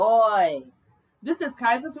This is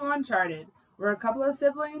Kaizoku Uncharted, where a couple of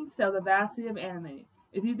siblings sail the vast sea of anime.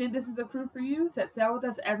 If you think this is the crew for you, set sail with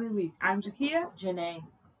us every week. I'm Jakia. Jenae.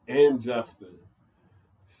 And Justin.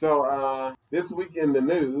 So, this week in the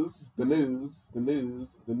news,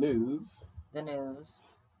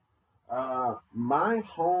 My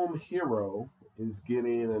Home Hero is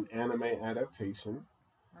getting an anime adaptation.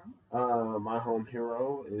 My Home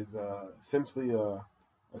Hero is essentially a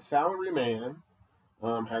salary man,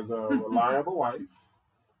 has a reliable wife,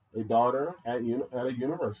 a daughter at a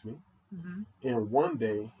university, and one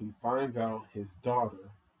day he finds out his daughter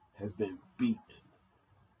has been beaten.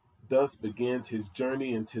 Thus begins his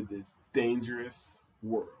journey into this dangerous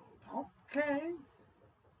world. Okay.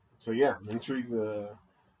 So yeah, I'm intrigued.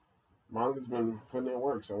 Manga's been putting in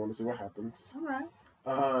work, so I want to see what happens. All right.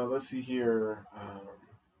 Let's see here.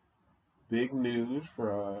 Big news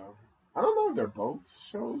for I don't know if they're both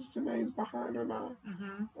shows Jenae's behind or not.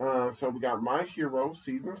 So we got My Hero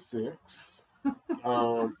season 6.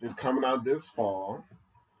 It's coming out this fall,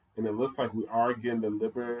 and it looks like we are getting the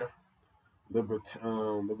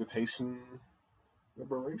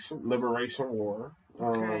Liberation War.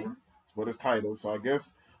 Okay. That's what it's titled. So I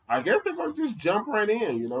guess they're gonna just jump right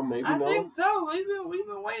in. Maybe I think so. We've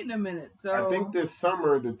been waiting a minute. So I think this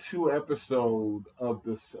summer the 2 episode of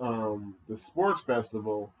this the sports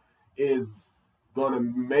festival is gonna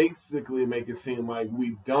basically make it seem like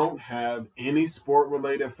we don't have any sport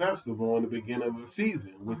related festival in the beginning of the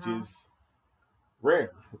season, which is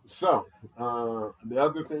rare. So the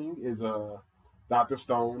other thing is Dr.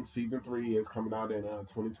 Stone season 3 is coming out in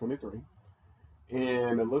 2023,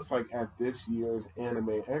 and it looks like at this year's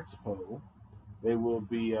Anime Expo they will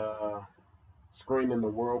be screening the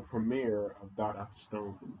world premiere of Dr.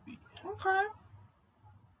 Stone movie. Okay.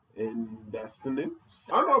 And that's the news.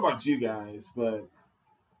 I don't know about you guys, but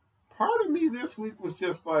part of me this week was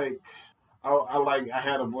just like I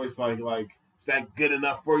had a voice like is that good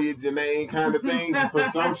enough for you, Jenae, kind of thing for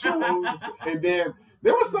some shows. And then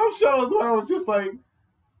there were some shows where I was just like,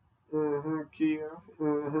 Kia.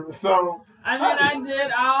 So I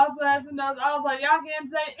did. I also had some notes. I was like, y'all can't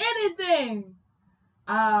say anything.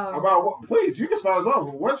 About what? Please, you can start us off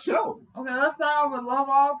with what show? Okay, let's start off with Love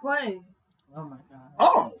All Play. Oh my god.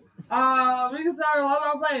 Oh. We can start with Love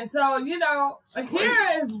All Play. So,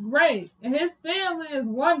 Akira is great, and his family is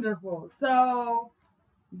wonderful. So,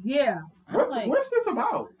 yeah. What's this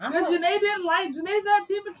about? Because Jenae's not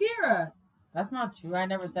Team Akira. That's not true. I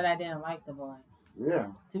never said I didn't like the boy.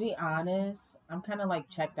 Yeah. To be honest, I'm kind of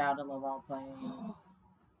checked out of Love All Play.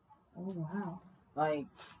 Oh, wow.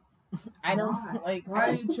 I don't Why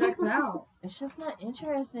are you checked out? It's just not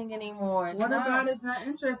interesting anymore. What about it's not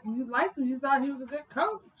interesting? You liked him. You thought he was a good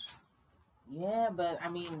coach. Yeah, but I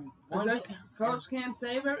mean, a good coach can't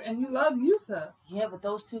save her, and you love Yusa. Yeah, but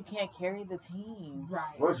those two can't carry the team.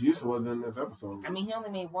 Right. Plus, Yusa was in this episode. I mean, he only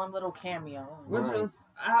made one little cameo, which was.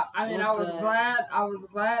 I was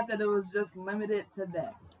glad that it was just limited to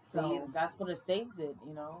that. So that's what it saved it.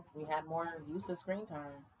 We had more Yusa screen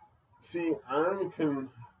time. See,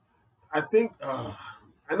 I think.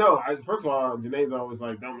 I know. First of all, Jenae's always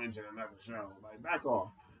like, "Don't mention another show." Back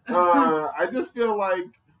off. I just feel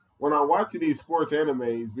like when I watch these sports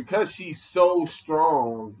animes, because she's so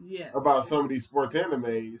strong about some of these sports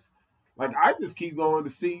animes, I just keep going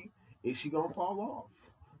to see, is she gonna fall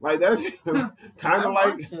off? That's kind of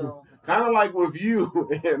like with you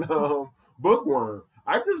and Bookworm.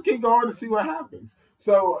 I just keep going to see what happens.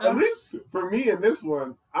 So at least for me in this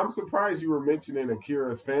one, I'm surprised you were mentioning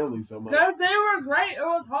Akira's family so much. Because they were great. It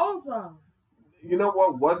was wholesome. You know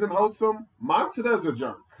what wasn't wholesome? Matsuda's a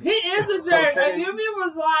jerk. He is a jerk. Okay. And Yumi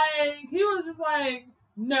was just like,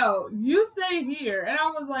 no, you stay here. And I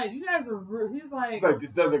was like, you guys are rude. He's like, it's like,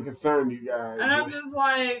 this doesn't concern you guys. And I'm just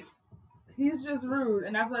like, he's just rude.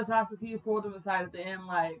 And that's why Sasaki pulled him aside at the end,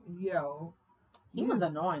 like, yo. He was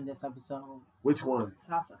annoying this episode. Which one?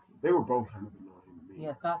 Sasaki. They were both kind of annoying to me.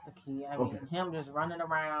 Yeah, Sasaki. I mean, him just running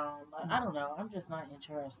around. I don't know. I'm just not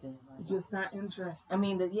interested. Just not interested. I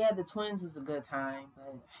mean, the twins is a good time,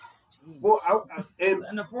 but geez. Well,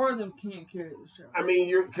 and the 4 of them can't carry the show. I mean,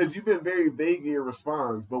 because you've been very vague in your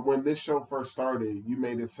response, but when this show first started, you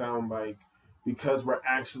made it sound like because we're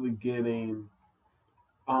actually getting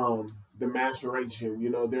the maturation,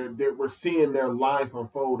 we're seeing their life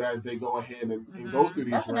unfold as they go ahead and go through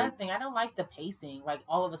these. That's another thing. I don't like the pacing.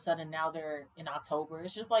 All of a sudden now they're in October.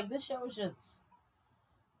 It's just this show is just.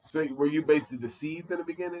 So were you basically deceived in the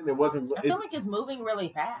beginning? It wasn't. I feel like it's moving really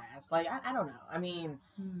fast. I don't know. I mean,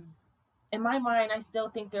 in my mind, I still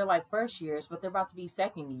think they're first years, but they're about to be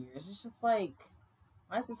second years. It's just why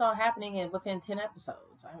is this all happening within 10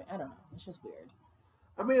 episodes? I don't know. It's just weird.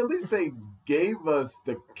 I mean, at least they gave us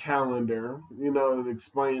the calendar,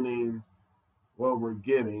 explaining what we're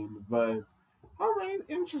getting. But all right,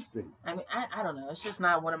 interesting. I mean, I don't know. It's just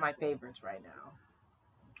not one of my favorites right now.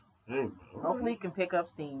 Hopefully, it can pick up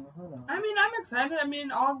steam. Who knows? I mean, I'm excited. I mean,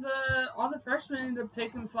 all the freshmen ended up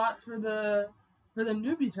taking slots for the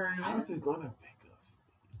newbie tournament. How's it gonna pick us?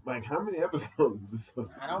 Like, how many episodes is this?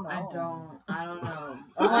 I don't know. I don't know.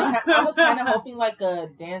 I was kind of hoping like a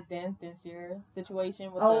dance year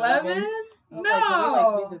situation with 11. No, like, can we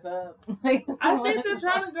speed this up? I think they're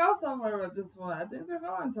trying to go somewhere with this one. I think they're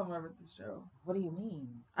going somewhere with the show. What do you mean?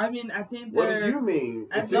 I mean, I think What they're. do you mean?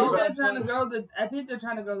 I think they're trying to go I think they're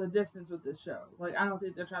trying to go the distance with this show. Like, I don't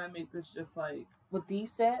think they're trying to make this just like with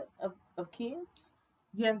these set of kids.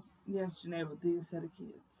 Yes, Jenae, with these set of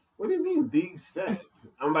kids. What do you mean these set?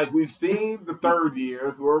 I'm like, we've seen the third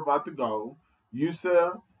year who are about to go.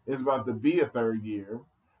 Yusa is about to be a third year.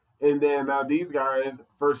 And then these guys,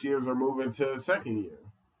 first years, are moving to second year.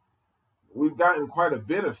 We've gotten quite a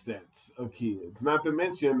bit of sets of kids, not to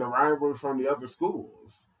mention the rivals from the other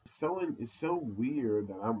schools. It's so weird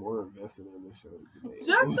that I'm more invested in this show today.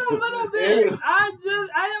 Just a little bit. I didn't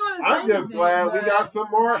want to say I'm just anything, glad we but... got some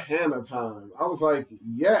more Hana time. I was like,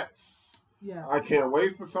 yes. Yeah. I can't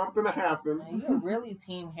wait for something to happen. Man, you're really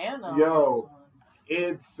Team Hana. Yo,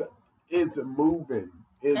 it's moving.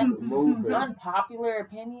 It's moving. Unpopular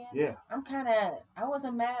opinion. Yeah. I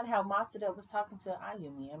wasn't mad how Matsuda was talking to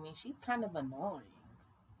Ayumi. I mean, she's kind of annoying.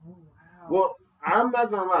 Oh, wow. Well, I'm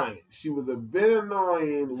not gonna lie. She was a bit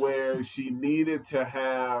annoying where she needed to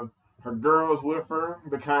have her girls with her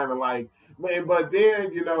to kind of like, but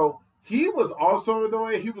then, he was also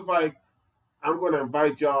annoying. He was like, I'm going to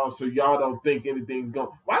invite y'all so y'all don't think anything's going.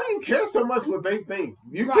 Why do you care so much what they think?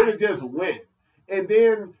 You could have just went. And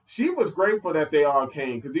then she was grateful that they all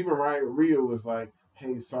came because even Ryu was like,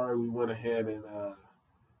 hey, sorry we went ahead and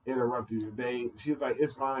interrupted your day. She was like,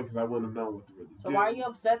 it's fine because I wouldn't have known what to really do. So why are you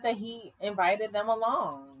upset that he invited them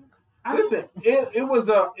along? Listen, it was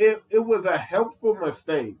a helpful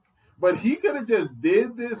mistake, but he could have just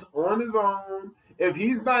did this on his own. If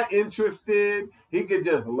he's not interested, he could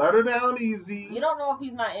just let her down easy. You don't know if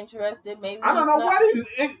he's not interested. Maybe I don't know what is.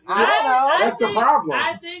 I don't know. That's the problem.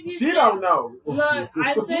 I think she don't know. Look,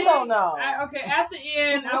 I think you don't know. Okay, at the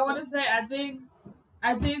end, I want to say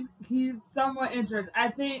I think he's somewhat interested. I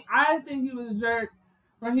think he was a jerk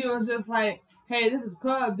when he was just like, "Hey, this is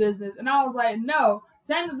club business," and I was like, "No,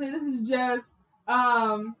 technically, this is just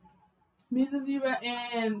Mizuziba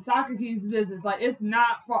and Sakaki's business. Like, it's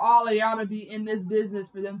not for all of y'all to be in this business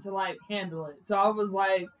for them to like handle it." So I was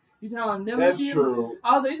like, "You telling them?" That's true.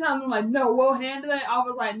 I was like, "You telling them like, no, we'll handle it?" I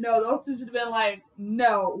was like, "No, those two should have been like,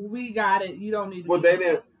 no, we got it. You don't need to." Well, they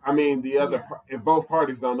didn't. I mean, the other if both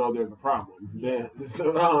parties don't know there's a problem, then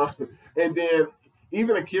and then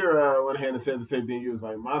even Akira went ahead and said the same thing. He was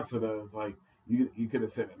like, Matsuda is like, you could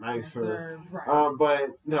have said it nicer, right.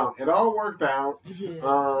 But no, it all worked out.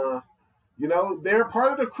 They're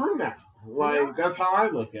part of the crew now. Like, that's how I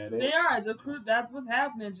look at it. They are the crew. That's what's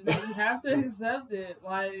happening, Jenae. You have to accept it.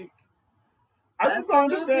 Like, I just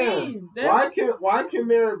don't understand. Why can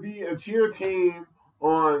there be a cheer team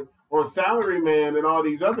on Salaryman and all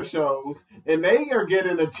these other shows, and they are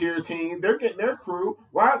getting a cheer team? They're getting their crew.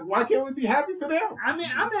 Why can't we be happy for them? I mean,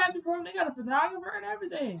 I'm happy for them. They got a photographer and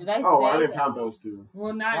everything. Did I say I didn't count those two.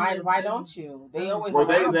 Well, why don't you? They always were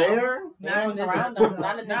they there? They always around them.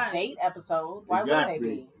 Not in this date episode. Why would they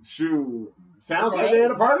be? Shoot, sounds like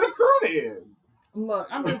they're a part of the crew then. Look,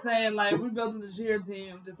 I'm just saying, like, we're building the cheer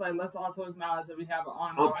team. Just like, let's also acknowledge that we have an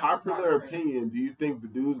ongoing. Unpopular opinion. Do you think the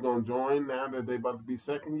dude's gonna join now that they about to be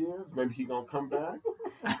second years? Maybe he gonna come back.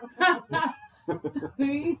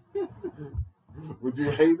 Would you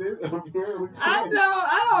hate it? I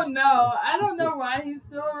don't know. I don't know why he's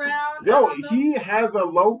still around. Yo, he has a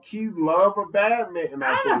low-key love of badminton.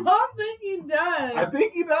 I don't think he does. I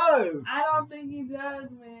think he does. I don't think he does,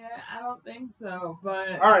 man. I don't think so.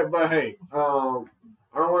 But all right, but hey,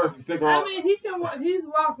 I don't want us to stick on. I mean, he's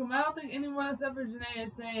welcome. I don't think anyone except for Jenae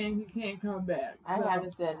is saying he can't come back. So. I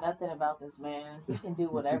haven't said nothing about this man. He can do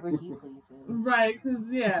whatever he pleases. Right, because,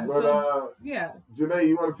 yeah. But, yeah. Janae,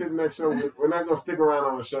 you want to pick the next show? We're not going to stick around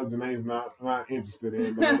on a show Janae's not interested in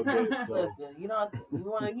a little bit. So. Listen, you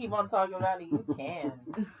want to keep on talking about it, you can.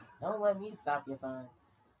 Don't let me stop your fun.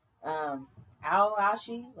 Aoi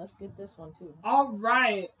Ashi, let's get this one, too. All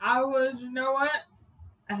right. You know what?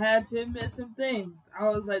 I had to admit some things. I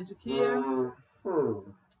was like, Jakia.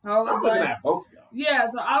 I was like, at both y'all. Yeah,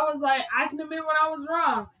 so I was like, I can admit when I was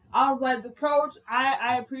wrong. I was like, the coach,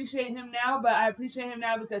 I appreciate him now, but I appreciate him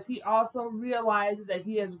now because he also realizes that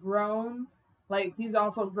he has grown like he's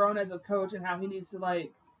also grown as a coach and how he needs to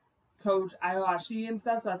like coach Aoi Ashi and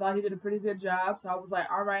stuff. So I thought he did a pretty good job. So I was like,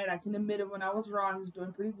 all right, I can admit it when I was wrong. He's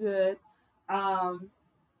doing pretty good. I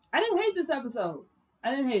didn't hate this episode. I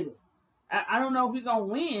didn't hate it. I don't know if we're gonna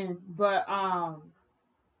win, but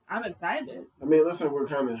I'm excited. I mean, listen, we're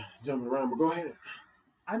kind of jumping around, but go ahead.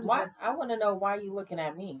 I want to know why you looking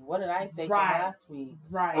at me. What did I say from Right. last week?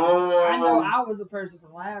 Right. I know I was a person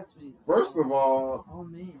from last week. So. First of all, oh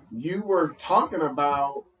man, you were talking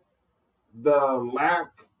about the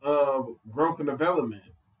lack of growth and development.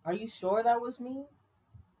 Are you sure that was me?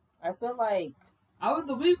 I feel like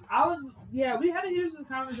we had a huge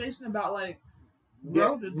conversation about like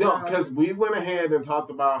growth and no, stuff. because we went ahead and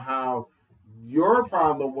talked about how your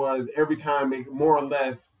problem was every time it more or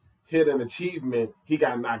less hit an achievement, he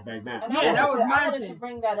got knocked back down. And Yeah, that was my I wanted thing. to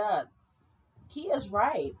bring that up. Kia's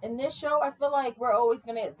right. In this show, I feel like we're always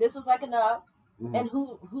gonna. This was like an up, and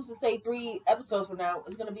who's to say 3 episodes from now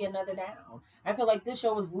is gonna be another down? I feel like this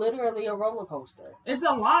show is literally a roller coaster. It's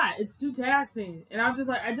a lot. It's too taxing, and I'm just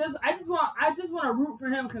like, I just want to root for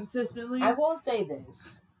him consistently. I will say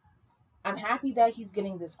this: I'm happy that he's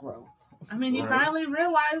getting this growth. I mean, he Right. finally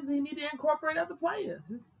realized he needed to incorporate other players.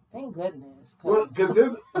 Thank goodness. Well,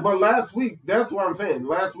 but last week, that's what I'm saying.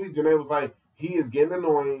 Last week, Jenae was like, he is getting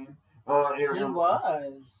annoying. He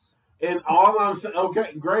was. And all I'm saying,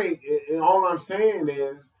 okay, great. And all I'm saying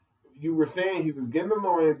is, you were saying he was getting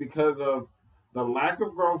annoying because of the lack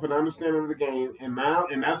of growth and understanding of the game. And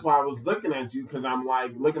that's why I was looking at you, because I'm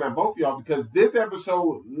like looking at both of y'all, because this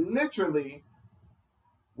episode literally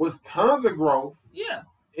was tons of growth. Yeah.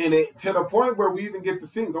 And it to the point where we even get the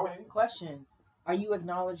scene. Go ahead. Question: are you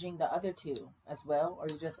acknowledging the other 2 as well, or are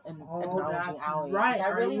you just acknowledging that's Aoi? right. I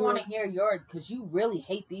really Are want you- to hear yours, because you really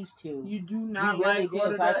hate these 2. You do not You really like do,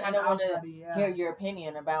 Kurita so I kind of and want to Asadi, yeah. hear your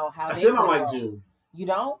opinion about how I they still don't grow like up. June. You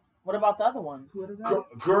don't? What about the other one? Kurita?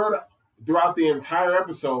 Kurt, throughout the entire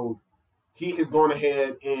episode, he has gone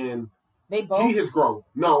ahead and They both. he has grown.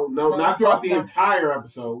 No, not throughout the entire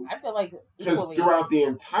episode. I feel like Because equally. throughout the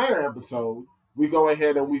entire episode, we go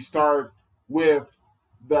ahead and we start with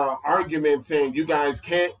the argument saying, you guys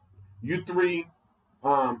can't, you 3,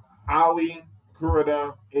 Aoi,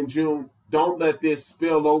 Kurita, and June, don't let this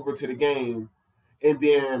spill over to the game. And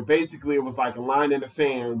then basically it was like a line in the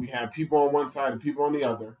sand. We had people on one side and people on the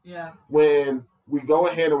other. Yeah. When we go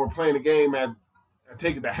ahead and we're playing the game at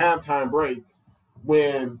taking the halftime break,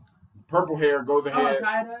 when Purple Hair goes ahead,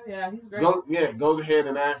 Taida? Yeah, he's great. goes ahead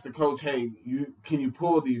and asks the coach, "Hey, can you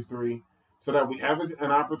pull these 3 so that we have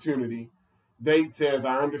an opportunity?" Date says,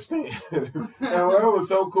 "I understand," and that was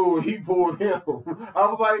so cool. He pulled him. I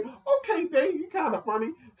was like, "Okay, Date, you kind of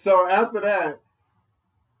funny." So after that,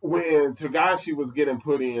 when Togashi was getting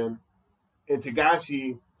put in, and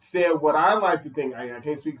Togashi said what I like to think, I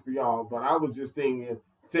can't speak for y'all, but I was just saying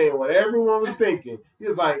what everyone was thinking. He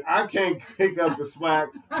was like, I can't pick up the slack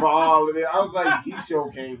for all of it. I was like, he sure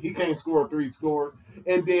can't. He can't score 3 scores.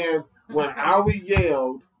 And then when Aoi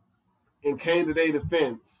yelled and came to their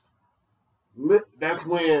defense, that's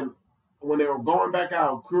when they were going back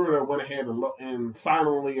out, Kurita went ahead and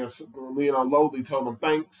silently or lowly told them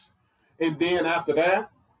thanks. And then after that,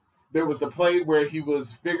 there was the play where he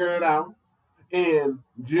was figuring it out, and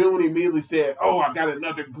June immediately said, "Oh, I got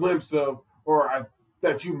another glimpse of,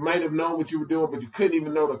 that you might have known what you were doing, but you couldn't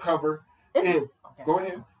even know the cover." Okay. Go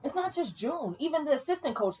ahead. It's not just June. Even the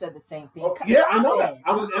assistant coach said the same thing. Oh, yeah, I know that.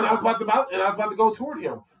 I was about to go toward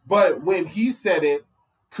him, but when he said it,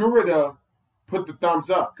 Kurita put the thumbs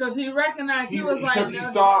up because he recognized he was like, because he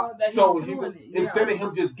saw. That So he was instead of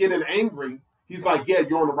him just getting angry, he's like, "Yeah,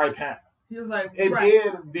 you're on the right path." He was like, and right.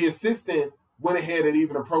 then the assistant went ahead and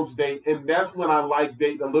even approached Date, and that's when I like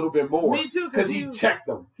Date a little bit more. Me too, because he checked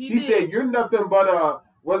them. He did. said, "You're nothing but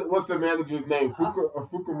what's the manager's name?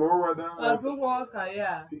 Fukumura now." Fukuoka,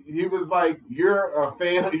 yeah. He was like, "You're a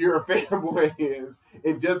fanboy is,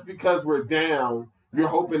 and just because we're down, you're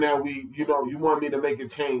hoping that you want me to make a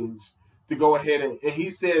change to go ahead and he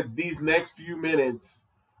said these next few minutes,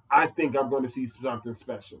 I think I'm going to see something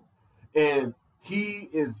special," and he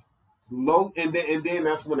is low, and then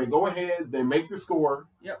that's when they go ahead, they make the score.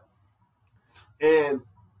 Yep. And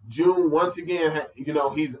June once again,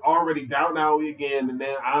 he's already doubting Aoi again, and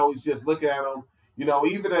then I always just look at him.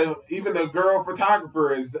 Even the girl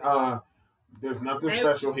photographer is there's nothing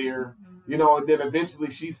special here. And then eventually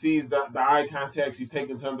she sees the eye contact. She's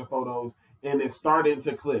taking tons of photos, and it's starting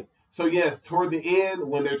to click. So yes, toward the end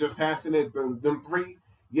when they're just passing it, them 3,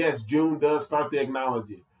 yes, June does start to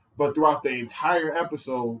acknowledge it. But throughout the entire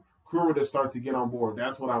episode, Kurita starts to get on board.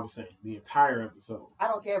 That's what I was saying. The entire episode. I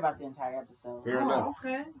don't care about the entire episode. Fair enough.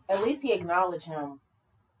 Okay. At least he acknowledged him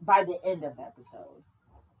by the end of the episode.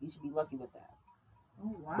 You should be lucky with that.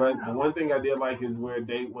 Oh, wow. But the one thing I did like is where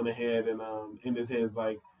Date went ahead and in his head is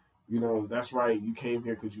like, that's right. You came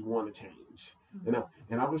here because you want to change. Mm-hmm.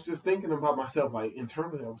 And I was just thinking about myself, like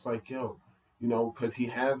internally, I was like, yo, because he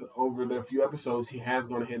has over the few episodes, he has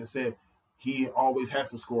gone ahead and said he always has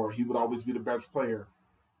to score. He would always be the best player.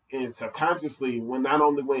 And subconsciously, when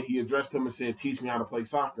he addressed him and said, teach me how to play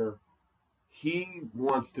soccer, he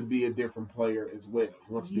wants to be a different player as well.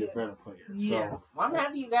 He wants to be a better player. Yeah. So Well, I'm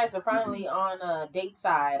happy you guys are finally on Date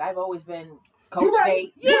side. I've always been Coach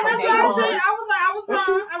Date. Yeah, that's Date what I on. said. I was fine.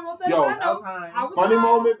 I wrote that in my notes. I was funny fine.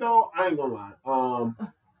 moment though, I ain't gonna lie.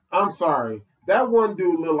 I'm sorry. That one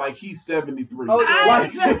dude look like he's 73. Oh, yeah.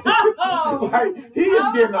 Like he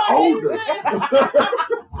is getting older.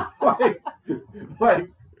 like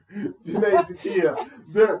Jenae and Jakia.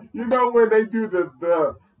 When they do the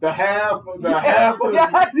half of the,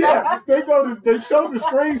 Yes. they show the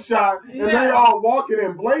screenshot and they all walking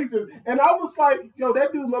in blazers, and I was like, yo,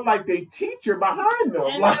 that dude looked like the teacher behind them.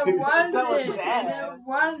 And like, it wasn't. So it's And bad. it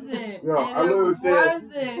wasn't. Yo, and I literally said,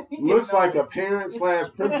 wasn't. looks like a parent /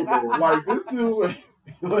 principal. Like this dude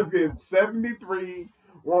looking 73,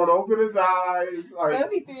 won't open his eyes. Like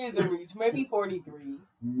 73 is a reach, maybe 43.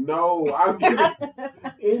 no, I'm kidding. And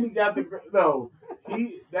he got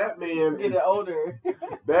that man Getting is older.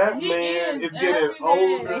 That He man is is getting every day.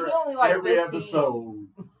 older He only like every 15. episode.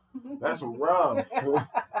 That's rough.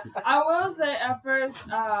 I will say at first,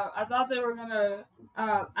 I thought they were gonna.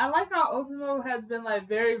 I like how Ultimo has been like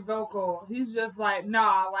very vocal. He's just like,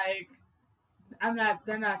 nah, like I'm not.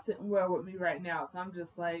 They're not sitting well with me right now. So I'm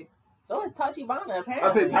just like. So is Tachibana, apparently.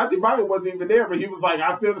 I say Tachibana wasn't even there, but he was like,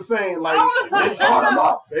 I feel the same. Like I was like, they caught him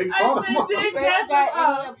up. They caught him up. They did They catch got him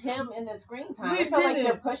up. any of him in the screen time. We I feel like didn't.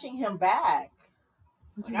 they're pushing him back.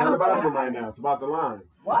 It's not about him right now. It's about the line.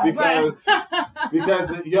 What? Because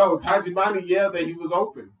Tachibana yelled that he was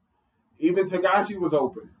open. Even Tagashi was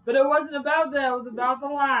open. But it wasn't about that. It was about the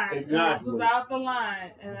line. Exactly. It was about the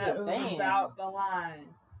line, and it was about the line.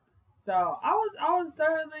 So I was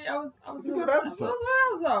thoroughly. I was. It's a good episode. It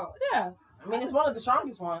was a good episode. Yeah. I mean, it's one of the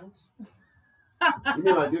strongest ones. You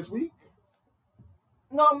mean like this week?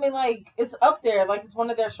 No, I mean, like, it's up there. Like, it's one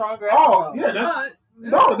of their stronger Oh, episodes. yeah.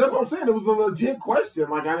 That's what I'm saying. It was a legit question.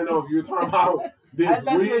 Like, I didn't know if you were talking about this I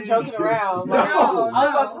thought you were week. joking around. No. Like, I was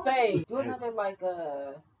about to say, do another, like,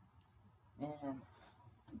 man,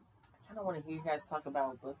 I don't want to hear you guys talk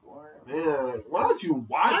about Bookworm. Man, why don't you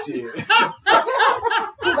watch it?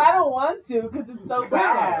 Because I don't want to, because it's so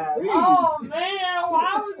bad. Oh man,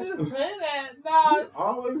 why would you say that? No.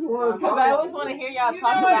 Always want to Because I always want to hear y'all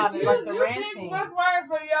talk about it, like the you ranting. pick Bookworm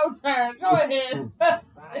for your turn. Go ahead.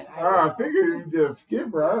 I figured you just skip,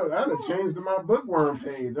 bro. I'd have changed to my Bookworm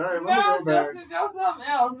page. All right, let me go back. Justin, go something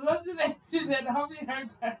else. Let you do that. Don't be her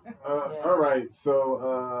turn. All right,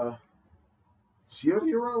 so Shield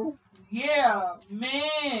Hero? Yeah,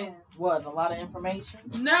 man. What, a lot of information?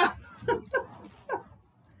 No.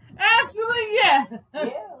 Actually, yeah. Yeah.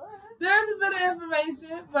 There's a bit of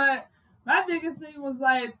information, but my biggest thing was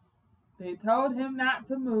like they told him not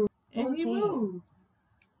to move, and he moved.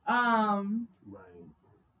 Right.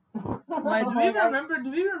 Like, do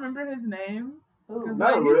we remember his name? Ooh.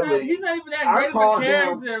 Not really. He's not even that great of a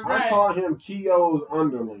character, right? I call him Kyo's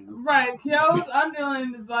underling. Right, Kyo's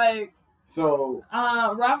underling is like. So,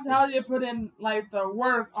 Rob Talia put in like the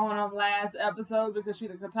work on him last episode because she's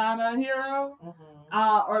the katana hero,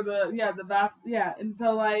 and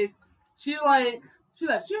so like she like choo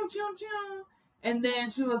choo choo, and then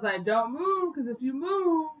she was like, don't move because if you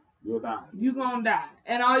move, you'll die. You gonna die,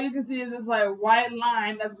 and all you can see is this like white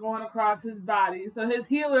line that's going across his body. So his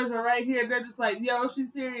healers are right here. They're just like, yo,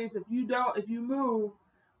 she's serious. If you move,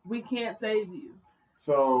 we can't save you.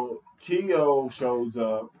 So Kyo shows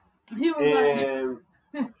up. He was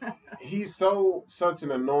he's such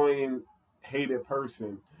an annoying, hated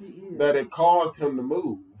person that it caused him to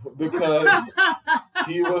move because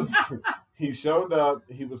he showed up,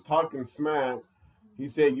 he was talking smack. He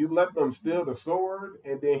said, you let them steal the sword,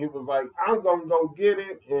 and then he was like, I'm gonna go get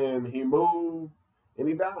it, and he moved and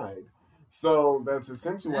he died. So that's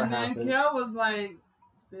essentially what happened. And then Kyo was like,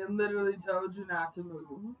 they literally told you not to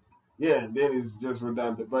move. Yeah, then it's just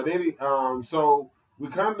redundant. But so we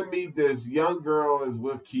come to meet this young girl is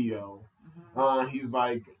with Kyo. Mm-hmm. He's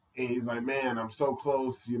like, man, I'm so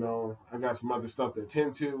close. I got some other stuff to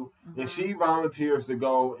attend to. Mm-hmm. And she volunteers to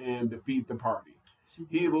go and defeat the party.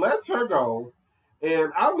 He lets her go.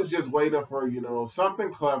 And I was just waiting for,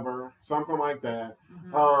 something clever, something like that.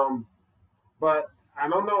 Mm-hmm. But I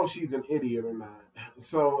don't know if she's an idiot or not.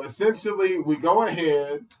 so essentially, we go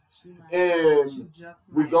ahead and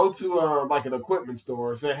we go to like an equipment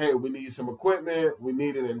store. Say, hey, we need some equipment. We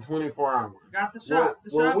need it in 24 hours. Got the shop.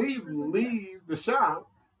 When we leave the shop,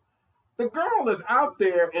 the girl is out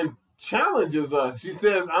there and challenges us. She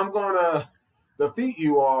says, "I'm gonna defeat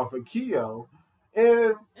you all for Kyo."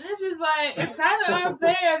 And it's just like, it's kind of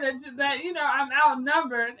unfair that I'm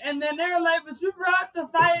outnumbered, and then they're like, "But you brought the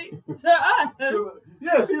fight to us."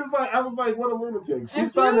 Yeah, she was like, I was like, "What a lunatic!" She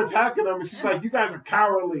started attacking them, and she's like, "You guys are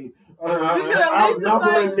cowardly,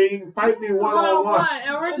 outnumbering me, fight me one-on-one."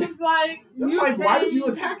 And we're just like, why did you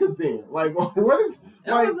attack us then? Like, what is?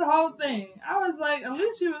 It was the whole thing. I was like, at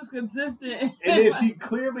least she was consistent. And then she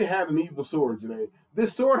clearly had an evil sword, Jenae.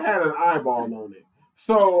 This sword had an eyeball on it.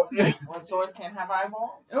 So when swords can't have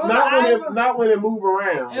eyeballs, not when it moved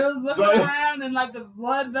around. It was looking around and like the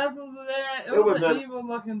blood vessels were there. It was an evil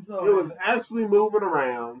looking sword. It was actually moving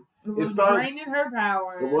around. It was draining her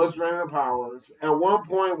powers. It was draining her powers. At one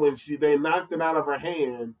point, when they knocked it out of her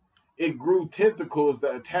hand, it grew tentacles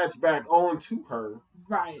that attached back onto her.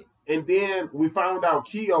 Right. And then we found out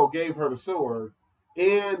Kyo gave her the sword,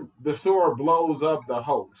 and the sword blows up the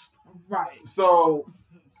host. Right. So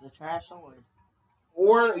it's a trash sword.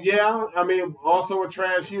 Or, also a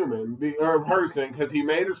trash human or person, because he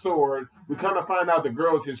made a sword. We kind of find out the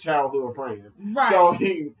girl's his childhood friend. Right. So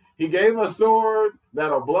he gave a sword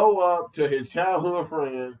that'll blow up to his childhood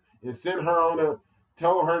friend and sent her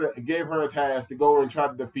gave her a task to go and try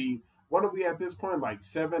to defeat. What are we at this point? Like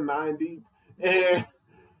 7-9 deep? And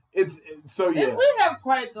we have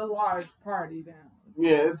quite the large party now.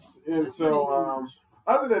 Yeah, it's so,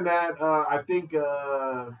 other than that, I think,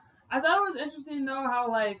 I thought it was interesting to know how,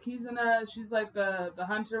 like, she's like the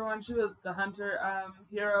hunter one. She was the hunter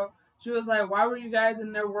hero. She was like, why were you guys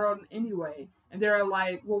in their world anyway? And they're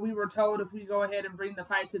like, well, we were told if we go ahead and bring the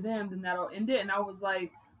fight to them, then that'll end it. And I was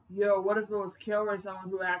like, yo, what if it was Kyo or someone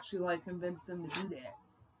who actually, like, convinced them to do that?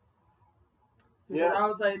 Because I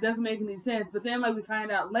was like, it doesn't make any sense. But then, like, we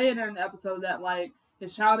find out later in the episode that, like,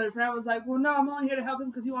 his childhood friend was like, well, no, I'm only here to help him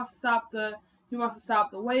because he wants to stop the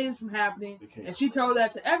waves from happening. And she told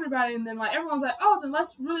that to everybody, and then like everyone's like, oh, then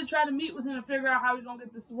let's really try to meet with him and figure out how we're gonna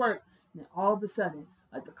get this to work. And then all of a sudden,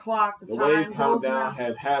 like the clock, the time wave countdown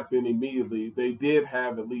had happened immediately. They did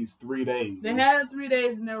have at least 3 days. They had 3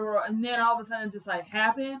 days in their world, and then all of a sudden it just like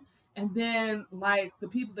happened. And then like the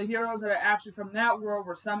heroes that are actually from that world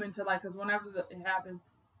were summoned to like, because whenever it happens.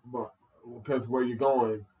 But because where you're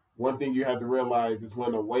going, one thing you have to realize is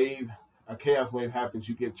when a chaos wave happens,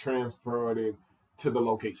 you get transported to the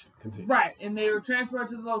location. Continue. Right, and they were transported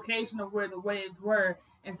to the location of where the waves were,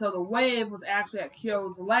 and so the wave was actually at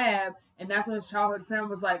Kyo's lab, and that's when his childhood friend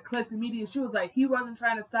was like, clicked immediately. She was like, he wasn't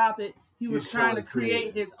trying to stop it, he was trying to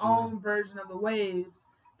create his own version of the waves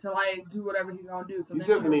to like do whatever he's gonna do. So he's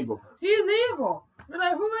just an evil person. He's evil. We're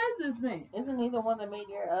like, who is this man? Isn't he the one that made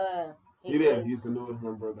your He did. He's the newest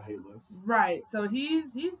member of the hate list. Right. So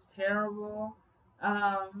he's terrible.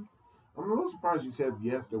 I'm a little surprised you said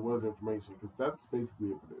yes, there was information, because that's basically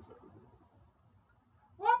it for this episode.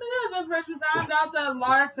 Well, I mean, there's information. We found out that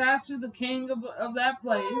Lark's actually the king of that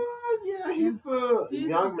place. Yeah, he's the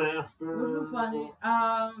young master. Which was funny.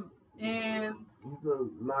 And he's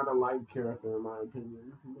not a light character in my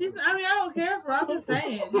opinion. I don't care for. I'm just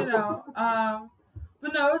saying,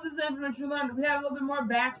 But no, it's just information we learned. We had a little bit more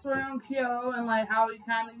backstory on Kyo and like how he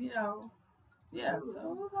kind of, yeah. So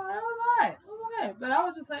it was alright. It was okay. But I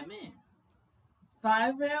was just like, man,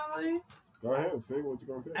 Spy Family. Go ahead, say what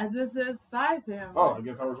you're gonna say. I just said Spy Family. Oh, I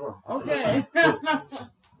guess I was wrong. Okay.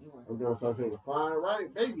 I'm gonna start saying flying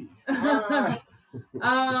right, baby.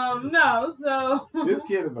 No, so this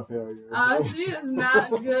kid is a failure. She is not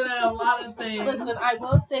good at a lot of things. Listen, I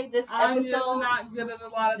will say this Anya's episode not good at a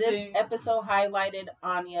lot of things. This episode highlighted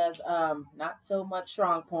Anya's not so much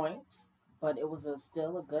strong points, but it was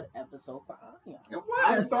still a good episode for Anya. It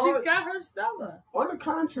was. She got her Stella. On the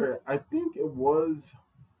contrary, I think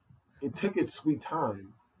it took its sweet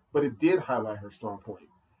time, but it did highlight her strong point.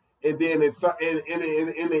 And then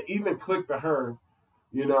it even clicked to her,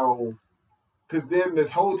 because then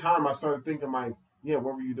this whole time I started thinking like, yeah,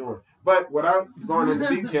 what were you doing? But without going into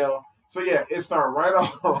detail, so yeah, it started right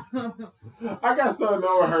off. I got something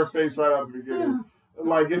over her face right off the beginning.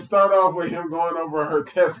 Like, it started off with him going over her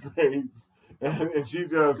test grades, and she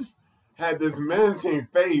just had this menacing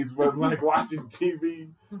face, but like watching TV.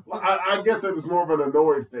 I guess it was more of an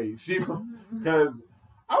annoyed face. Because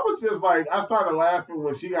I was just like, I started laughing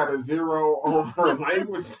when she got a 0 on her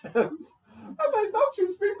language test. I was like, don't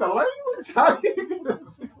you speak the language? How do you get a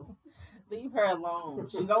 0? Leave her alone.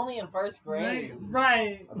 She's only in first grade.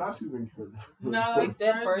 Right. I thought she was in kindergarten. No, They it's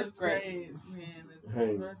said first grade. Man, it's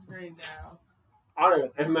Hey. first grade now. All right,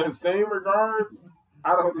 in that same regard,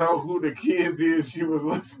 I don't know who the kids is she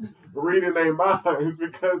was reading their minds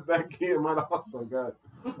because that kid might have also got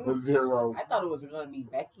a 0. I thought it was going to be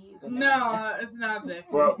Becky. But No, it's not Becky.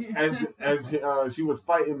 Well, as she was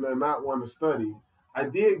fighting to not want to study, I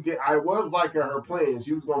was liking her plan.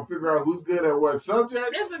 She was going to figure out who's good at what subjects.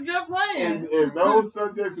 It's a good plan. And those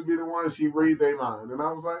subjects would be the ones she read their mind. And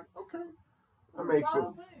I was like, okay, that makes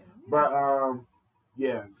sense. But,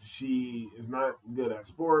 yeah, she is not good at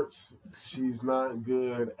sports. She's not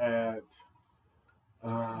good at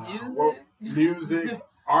music,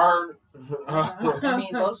 art. I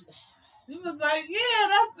mean, those. He was like, yeah,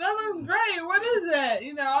 that looks great. What is that?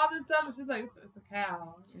 You know, all this stuff. And she's like, it's a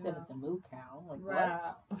cow. She said it's a moo cow. I'm like, right.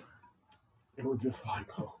 what? It was just like,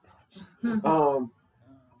 oh gosh.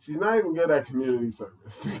 She's not even good at community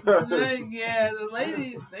service. Yeah, the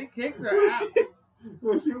lady, they kicked her out.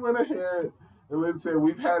 When she went ahead and then said,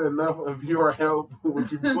 we've had enough of your help. Would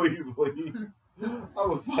you please leave? I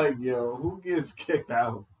was like, yo, who gets kicked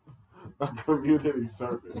out of community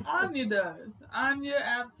service? Anya does. Anya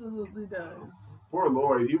absolutely does. Poor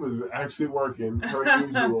Lloyd, he was actually working per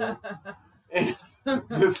usual. And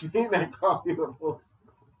the scene that caught me the most,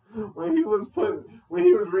 when he was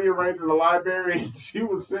rearranging the library and she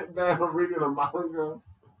was sitting down reading a manga,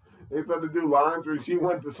 they started to do laundry, she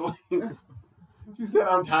went to sleep. She said,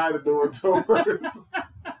 I'm tired of doing chores.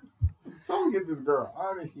 Someone get this girl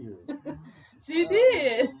out of here. She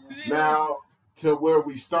did. Now, to where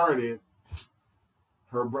we started,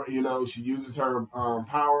 she uses her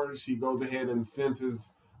powers. She goes ahead and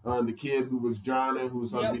senses the kid who was drowning, who was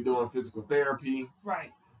supposed to be doing physical therapy.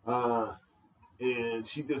 Right. And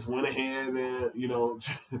she just went ahead and,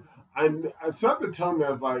 something told me, I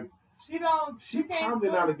was like, She probably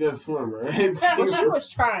not a good swimmer. And she was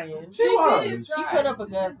trying. She was. She put up a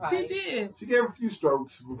good fight. She did. She gave a few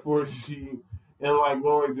strokes before and like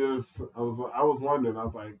Lloyd I was wondering, I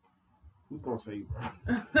was like, who's gonna save her?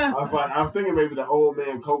 I was thinking maybe the old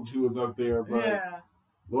man coach who was up there, but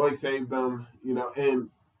Lloyd saved them, and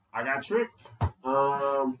I got tricked.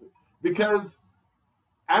 Because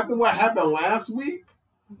after what happened last week,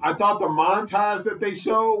 I thought the montage that they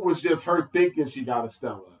showed was just her thinking she got a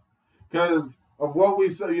Stella. Because of what we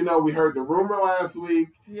saw, we heard the rumor last week,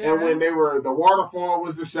 and when the waterfall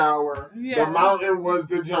was the shower, the mountain was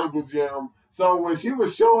the jungle gym. So when she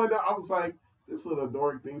was showing up, I was like, this little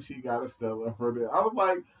dork thinks she got a Stella for this. I was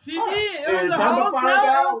like, she did. It was a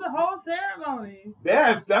whole ceremony.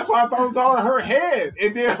 Yes, that's why I thought it was all in her head.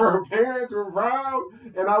 And then her parents were proud,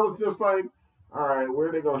 and I was just like, all right, where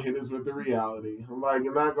are they going to hit us with the reality? I'm like,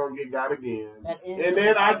 you're not going to get got again. And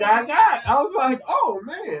then I got. I was like, oh,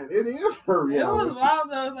 man, it is her reality. It was wild,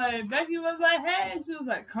 though. Like, Becky was like, hey. She was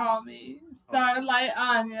like, call me. Started like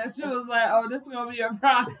Anya. She was like, oh, this is going to be a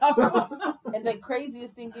problem. And the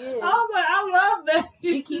craziest thing is, I was like, I love Becky.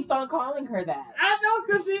 She keeps on calling her that. I know,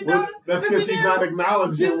 because she knows. That's because she's not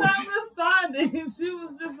acknowledging. She's not responding. She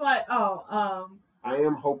was just like, I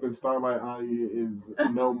am hoping Starlight Anya is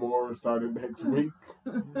no more starting next week.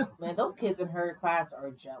 Man, those kids in her class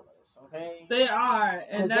are jealous, okay? They are.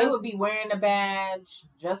 Because they would be wearing a badge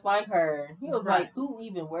just like her. He was like, who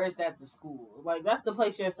even wears that to school? Like, that's the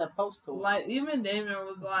place you're supposed to. Like, even Damon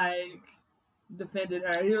was like, defended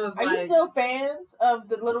her. He was Are you still fans of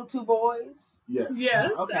the little two boys? Yes.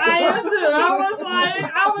 Okay. I am too.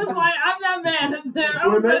 I was like, I'm not mad at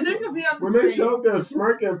them. They could be on the when screen. they showed their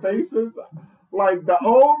smirking faces, like the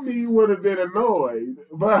old me would have been annoyed,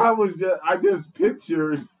 but I just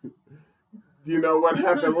pictured, what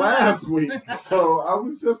happened last week. So I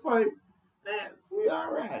was just like, we all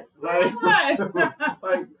right. Like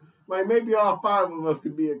maybe all 5 of us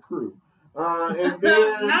could be a crew. And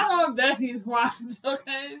then not on Becky's watch,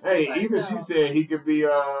 okay? Hey, even she said he could be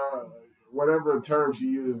whatever term she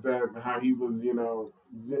used, that how he was,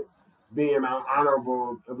 being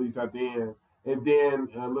honorable, at least at the end. And then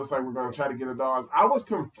looks like we're going to try to get a dog. I was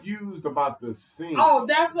confused about the scene. Oh,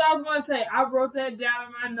 that's what I was going to say. I wrote that down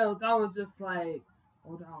in my notes. I was just like,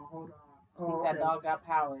 hold on. I think that dog got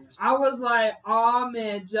powers. I was like, oh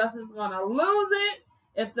man, Justin's going to lose it.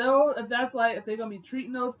 If they're gonna be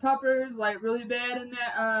treating those puppers like really bad in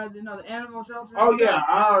that the animal shelter. Oh yeah,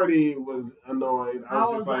 I already was annoyed. I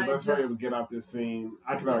was just like, let's hurry up and get out this scene.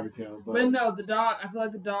 I can already tell. But no, the dog. I feel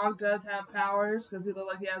like the dog does have powers because he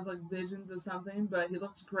looks like he has like visions or something. But he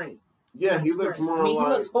looks great. Yeah, he looks more. I mean, he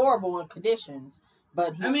looks horrible in conditions,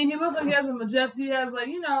 but he looks like he has a majestic. He has like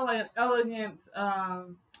an elegant. I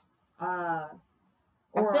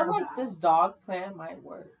feel like this dog plan might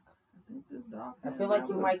work. think this dog. I feel like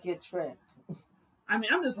you might get tricked. I mean,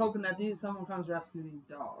 I'm just hoping that someone comes rescue these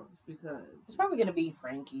dogs because It's probably gonna be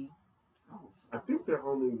Frankie. I think they're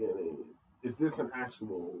only getting. Is this an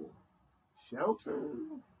actual shelter?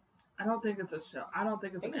 I don't think it's a show. I don't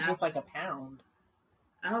think I it's think an it's just like a pound.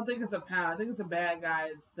 I don't think it's a pound. I think it's a bad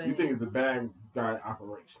guy's thing. You think it's a bad guy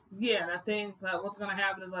operation? Yeah, and I think that what's gonna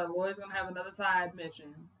happen is like Lloyd's gonna have another side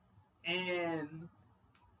mission, and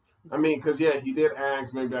I mean, because he did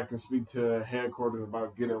ask maybe I can speak to headquarters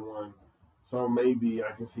about getting one, so maybe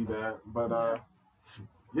I can see that. But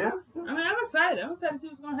yeah. I mean, I'm excited. I'm excited to see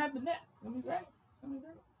what's gonna happen next. It's gonna be great. It's gonna be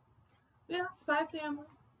great. Yeah, Spy Family.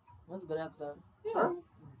 That was a good episode. Yeah.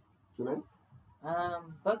 Jenae?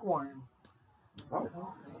 Bookworm. Oh.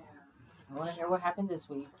 I want to hear what happened this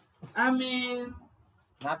week. I mean,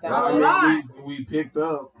 Not that A much. lot. We picked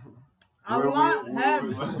up a where lot we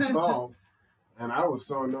happened. left off, and I was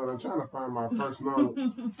so annoyed. I'm trying to find my first note.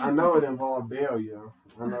 I know it involved Delia.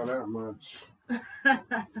 I know that much.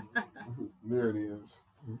 There it is.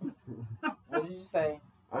 What did you say?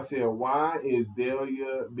 I said, why is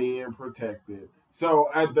Delia being protected? So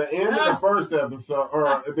at the end of the first episode, or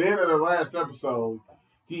at the end of the last episode,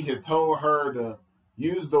 he had told her to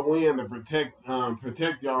use the wind to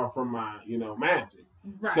protect y'all from my, magic.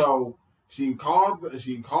 Right. So she called a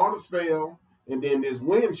spell, and then this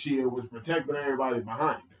wind shield was protecting everybody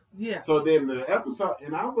behind her. Yeah. So then the episode,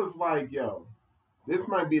 and I was like, yo, this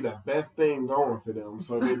might be the best thing going for them.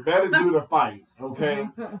 So they better do the fight, okay?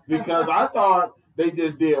 Because I thought they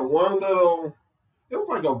just did one little. It was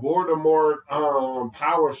like a Voldemort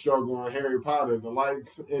power struggle on Harry Potter, the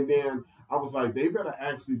lights, and then I was like, they better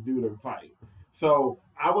actually do the fight. So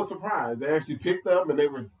I was surprised. They actually picked up and they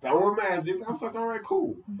were throwing magic. I was like, all right,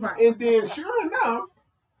 cool. Right. And then sure enough,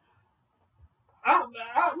 I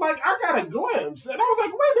got a glimpse, and I was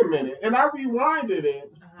like, wait a minute. And I rewinded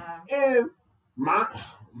it, and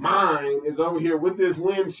mine is over here with this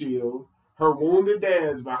windshield. Her wounded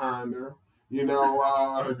dad's behind her.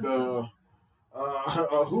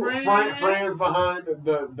 Friends behind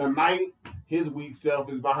the knight. His weak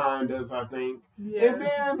self is behind us, I think. Yeah. And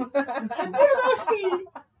then I see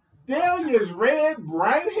Delia's red,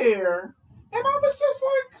 bright hair, and I was just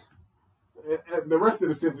like, the rest of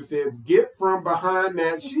the sentence says, "Get from behind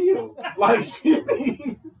that shield." Like she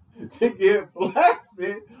needs to get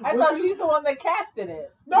blasted. I thought she's the one that casted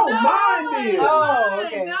it. No, mine did. Oh,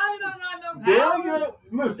 okay. Now you don't know Delia,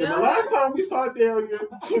 listen, the last time we saw Delia,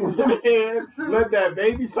 she went ahead, let that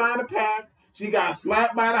baby sign a pact. She got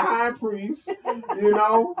slapped by the high priest, and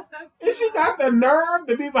she got the nerve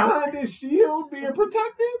to be behind this shield being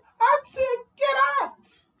protected. I said, get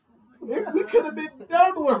out. We could have been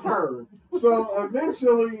done with her. So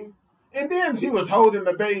eventually, and then she was holding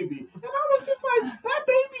the baby. And I was just like, that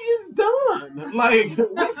baby is done. Like,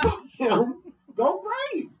 we saw him go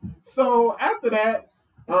great. So after that,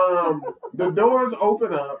 the doors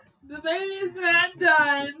open up. The baby's not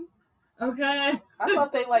done. Okay. I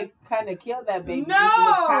thought they kind of killed that baby No! using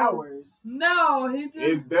its powers. No, he just.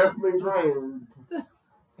 It's definitely drained.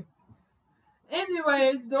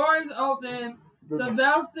 Anyways, doors open.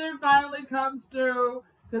 Sylvester finally comes through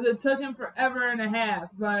because it took him forever and a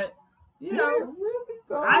half. But,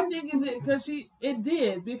 I think it did because it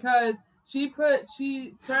did because she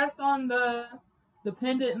pressed on the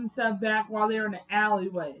pendant and stuff back while they were in the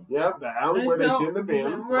alleyway. Yep, the alley where they shouldn't have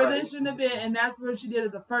been. Where they shouldn't have been, and that's where she did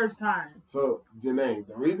it the first time. So, Jenae,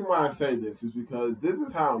 the reason why I say this is because this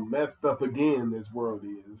is how messed up again this world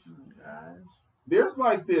is. Oh, gosh. There's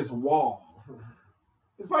like this wall.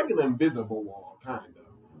 It's like an invisible wall, kind of.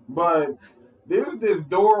 But there's this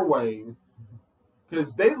doorway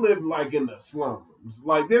because they live like in the slums.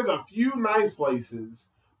 Like, there's a few nice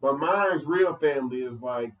places, but mine's real family is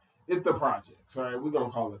like, it's the projects, all right? We're going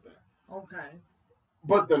to call it that. Okay.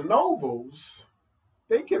 But the nobles,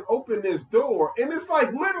 they can open this door, and it's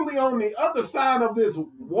like literally on the other side of this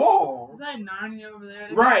wall. It's like Narnia over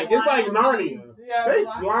there. Right, it's like Narnia. Yeah, They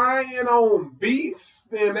flying on beasts,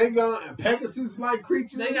 and they got Pegasus-like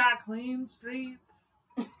creatures. They got clean streets.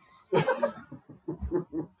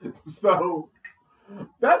 So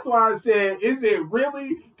that's why I said, is it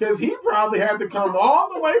really? Because he probably had to come all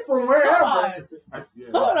the way from wherever. Yes.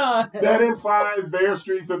 Hold on. That implies their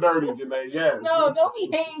streets are dirty, Jenae. Yes. No, don't be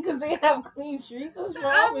hating because they have clean streets. What's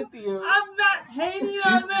wrong with you? I'm not hating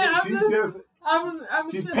on that.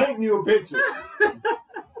 She's painting you a picture.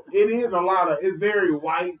 It is a lot of. It's very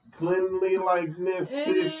white, cleanliness.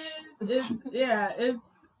 It's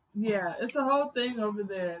a whole thing over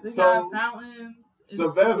there. They got fountains.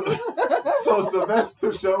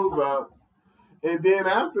 Sylvester shows up, and then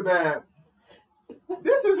after that,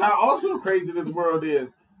 this is how also crazy this world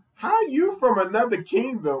is. how you from another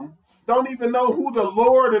kingdom don't even know who the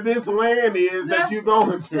lord of this land is that you're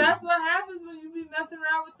going to? That's what happens when you be messing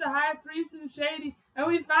around with the high priest who's shady. And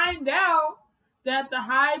we find out that the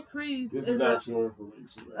high priest is actual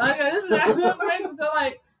information. Right? Okay, this is actual information. So,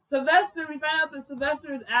 like, Sylvester, we find out that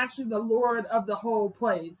Sylvester is actually the lord of the whole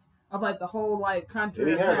place. Of, like, the whole, like, country.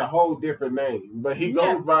 And he has a whole different name. But he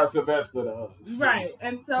goes by Sylvester to us. Right.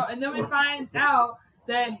 And then we find out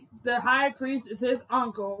that the high priest is his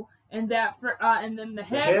uncle. And and then the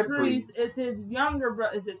head priest is his younger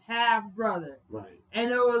brother, is his half brother. Right. And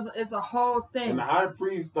it's a whole thing. And the high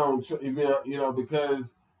priest don't,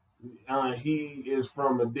 because he is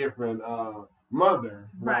from a different mother.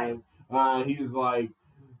 Right. He's like,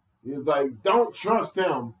 don't trust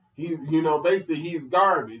him. Basically he's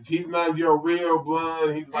garbage. He's not your real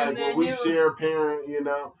blood. He's like, we share a parent,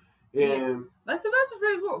 And like Sylvester's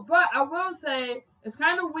pretty cool. But I will say it's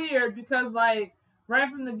kind of weird because like right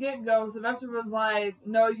from the get-go, Sylvester was like,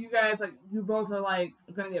 no, you guys, like, you both are, like,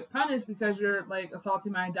 going to get punished because you're, like,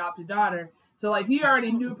 assaulting my adopted daughter. So, like, he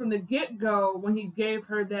already knew from the get-go when he gave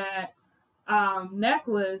her that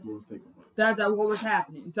necklace that what was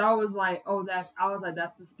happening. So I was like,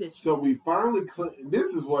 that's suspicious. So we finally,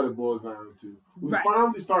 this is what it boils down to. We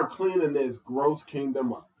finally start cleaning this gross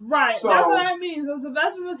kingdom up. Right. So, that's what I mean. So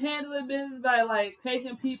Sylvester was handling business by, like,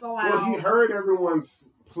 taking people out. Well, he heard everyone's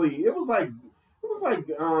plea. It was like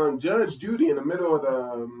Judge Judy in the middle of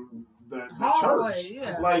the church.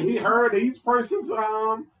 Yeah. Like he heard each person's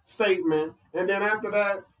statement, and then after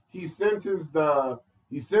that, he sentenced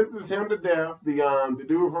him to death. The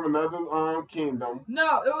dude from another kingdom.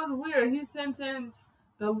 No, it was weird. He sentenced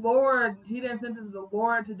the Lord. He didn't sentence the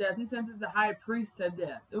Lord to death. He sentenced the high priest to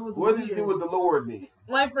death. It was. What did he do with the Lord then?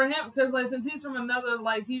 Like for him, because like since he's from another,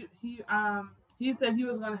 like he said he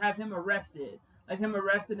was going to have him arrested. Like him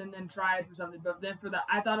arrested and then tried for something, but then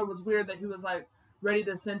I thought it was weird that he was like ready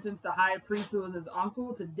to sentence the high priest who was his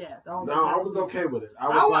uncle to death. I was okay with it. I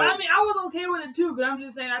was okay with it too, but I'm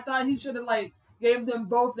just saying I thought he should have like gave them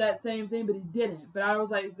both that same thing, but he didn't. But I was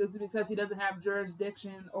like, it's because he doesn't have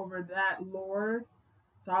jurisdiction over that lord.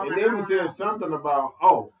 So and then he said something about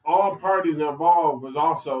all parties involved was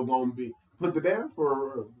also going to be put to death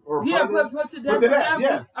or put to death.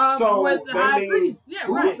 Yes. So with the high priest. Yeah,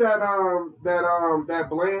 who's that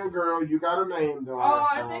bland girl? You got her name.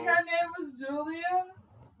 I think her name was Julia.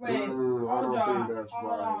 Wait, hold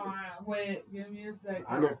on. Wait, give me a second.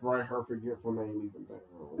 I didn't write her forgetful name even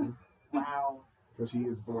down. Wow. Because she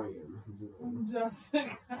is bland.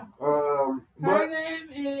 Jessica. Her name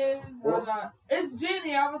is. Hold on. It's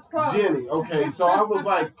Jenny. I was close. Jenny. Okay, so I was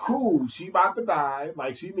like, cool. She about to die,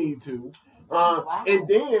 like she need to. Wow. And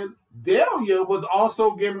then Delia was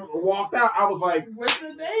also getting walked out. I was like, with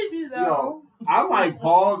the baby though. I like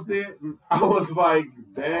paused it. I was like,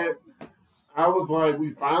 that. I was like,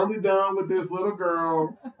 we finally done with this little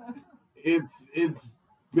girl. It's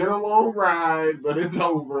been a long ride, but it's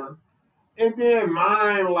over. And then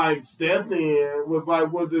mine like stepped in, was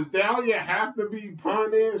like, well, does Delia have to be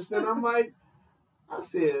punished? And I'm like, I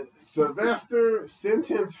said, Sylvester,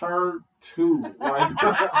 sentence her too. Like,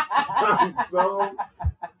 I'm so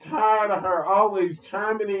tired of her always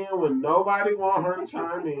chiming in when nobody want her to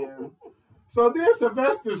chime in. So then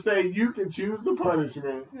Sylvester say you can choose the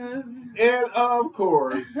punishment. And of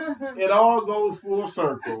course, it all goes full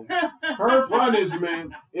circle. Her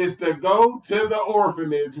punishment is to go to the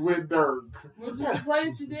orphanage with Dirk. Which is the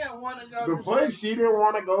place she didn't want to go to. The place she didn't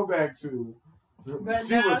want to go back to. But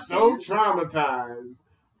she was so traumatized.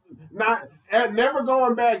 Never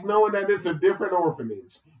going back knowing that it's a different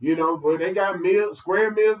orphanage. Where they got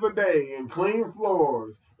square meals a day and clean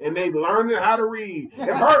floors. And they learning how to read.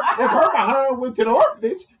 If her behind went to the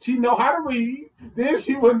orphanage, she know how to read. Then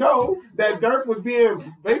she would know that Dirk was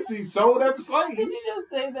being basically sold as a slave. Did you just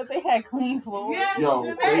say that they had clean floors? Yes,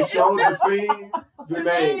 Jenae, they showed the scene.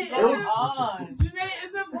 Jenae, Jenae,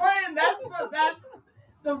 it's important. That's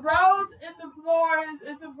the roads and the floors.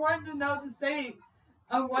 It's important to know the state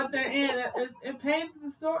of what they're in. It paints the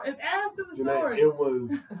story. It adds to the story. It was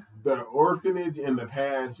the orphanage in the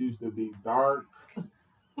past used to be dark.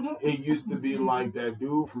 It used to be like that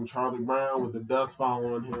dude from Charlie Brown with the dust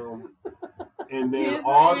following him, and then kids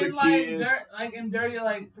all the kids like in dirty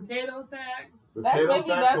like potato sacks.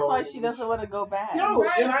 That's why she doesn't want to go back. And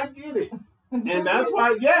I get it, and that's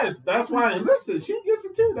why. And listen, she gets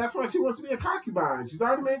it too. That's why she wants to be a concubine. She's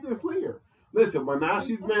already made this clear. Listen, but now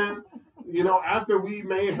she's been, after we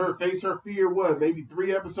made her face her fear, maybe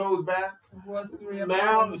 3 episodes back. It was 3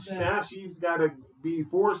 episodes back. Now she's got to be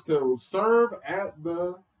forced to serve at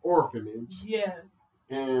the orphanage. Yes.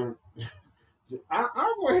 And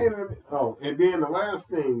I'll go ahead and then the last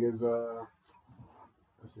thing is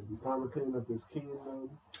let's see, we finally cleaned up this kingdom.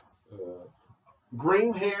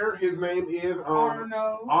 Green hair, his name is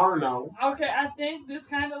Arno. Okay, I think this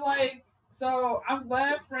kind of like, so I'm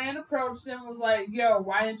glad Fran approached him and was like, yo,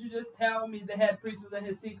 why didn't you just tell me the head priest was in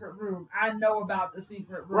his secret room? I know about the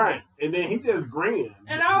secret room. Right, and then he just grinned.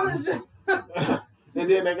 And I was just... And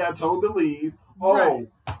then they got told to leave. Oh, right.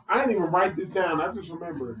 I didn't even write this down. I just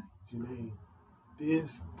remember, Jenae,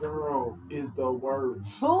 this girl is the worst.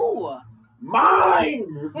 Who?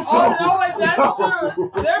 Mine! Oh, no, wait, that's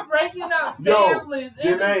true. They're breaking up families.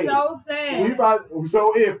 Jenae, it is so sad.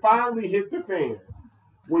 So it finally hit the fan.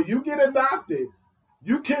 When you get adopted,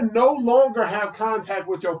 you can no longer have contact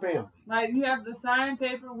with your family. Like, you have to sign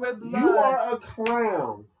paper with blood. You are a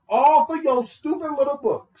clown. All for your stupid little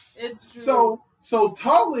books. It's true. So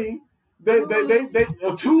Tully, they go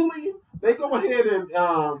ahead and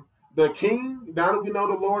the king, now that we know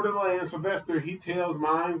the Lord of the Land, Sylvester, he tells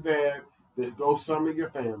Mine's dad to go summon your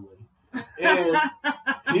family. And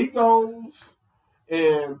he goes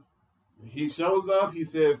and he shows up, he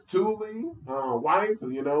says, Thule, wife,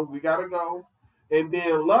 we gotta go. And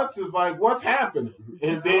then Lutz is like, what's happening?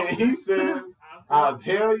 And then he says, I'll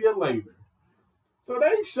tell you later. So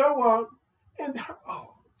they show up and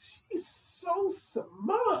she's so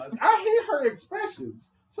smug. I hate her expressions.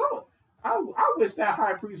 So I wish that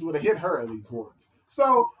high priest would have hit her at least once.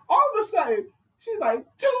 So all of a sudden, she's like,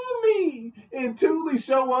 Thule! And Thule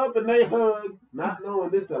show up and they hug, not knowing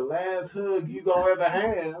this the last hug you gonna ever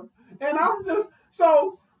have. And I'm just,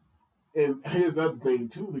 and here's the other thing,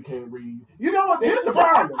 Thule can't read. You know what, here's the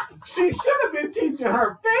problem. She should have been teaching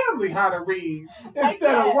her family how to read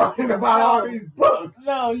instead of worrying about all these books.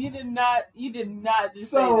 No, you did not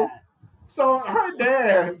just say that. So her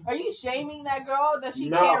dad. Are you shaming that girl that she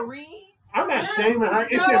can't read? I'm not shaming her.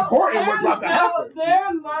 It's important what's about to happen.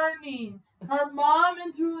 They're learning. Her mom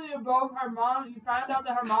and Thule are both her mom. You find out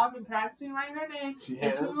that her mom's been practicing writing her name. She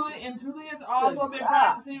has. And Thule has also been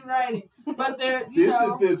practicing writing. But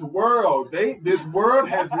this world. This world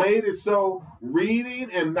has made it so reading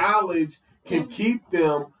and knowledge can keep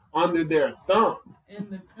them under their thumb. In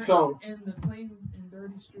the clean and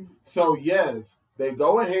dirty street. So yes, they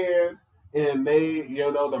go ahead and they,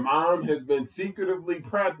 the mom has been secretively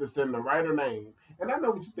practicing to write her name. And I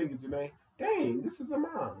know what you're thinking, Jenae. Dang, this is a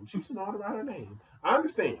mom. She should know how to write her name. I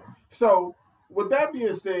understand. So, with that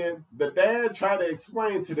being said, the dad tried to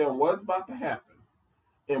explain to them what's about to happen.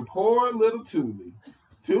 And poor little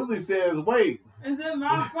Thule says, wait. Is it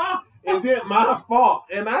my fault? Is it my fault?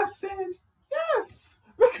 And I said, yes.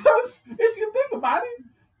 Because if you think about it,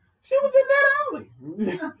 she was in that alley.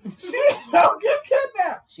 She don't get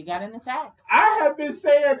kidnapped. She got in the sack. I have been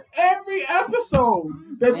saying every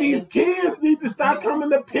episode that these kids need to start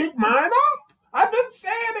coming to pick mine up. I've been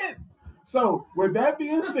saying it. So, with that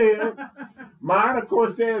being said, mine, of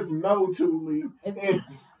course, says no, Thule.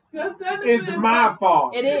 It's my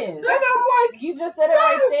fault. It is. And I'm like, you just said it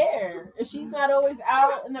right there. If she's not always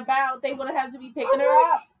out and about, they would have had to be picking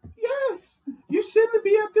her up. Yes. You shouldn't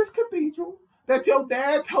be at this cathedral that your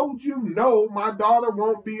dad told you, no, my daughter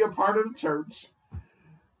won't be a part of the church.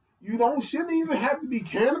 You shouldn't even have to be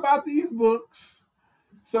caring about these books.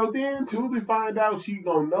 So then Thule find out she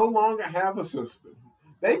gonna no longer have a sister.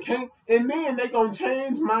 They can't, and then they gonna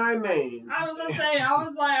change my name. I was gonna say, I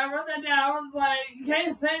wrote that down. I was like, you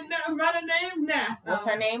can't say nothing about her name now. What's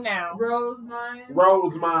her name now? Rosemine.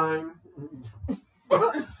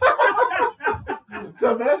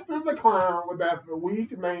 Sylvester's a clown with that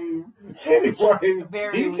weak name. Anyway,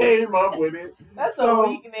 he came up with it. That's a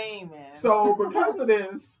weak name, man. So because of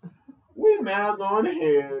this, we're now going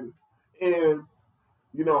ahead and,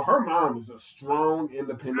 her mom is a strong,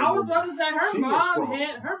 independent I was about to say,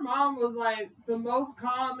 her mom mom was like the most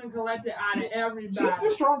calm and collected out of everybody. She's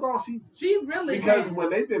been strong all season. She really Because when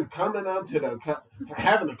they've been coming up to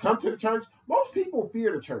having to come to the church, most people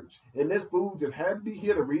fear the church. And this fool just had to be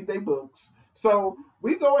here to read their books. So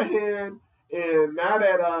we go ahead, and now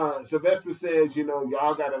that Sylvester says,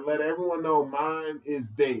 y'all got to let everyone know mine is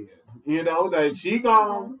dead. That she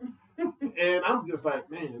gone. And I'm just like,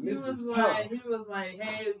 man, this is tough. He was like,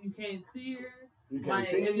 hey, you can't see her. You can't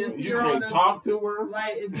see her. You can't talk to her.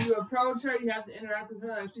 Like, if you approach her, you have to interact with her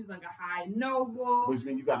like she's like a high noble. Which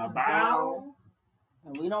means you got to bow.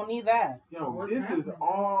 And we don't need that. This is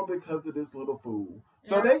all because of this little fool.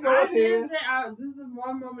 So they go ahead. This is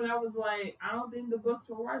one moment I was like, I don't think the books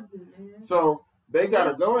were worth it, man. So They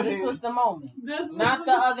gotta go ahead. This was the moment. Not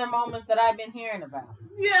the other moments that I've been hearing about.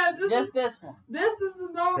 Yeah, this one. This is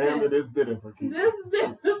the moment. Damn it, it's bitter for Keith. This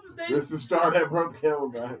is the straw that broke the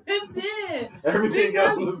camel's back. It did. Everything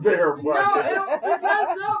else was bearable. No, it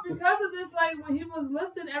was because of this. Like when he was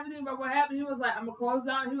listing everything about what happened, he was like, "I'm gonna close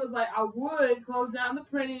down." He was like, "I would close down the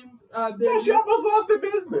printing business." Yeah, she almost lost the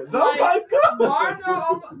business. I was like, God.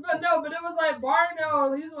 Barno, but it was like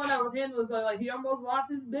Barno. He's the one that was handling. So like he almost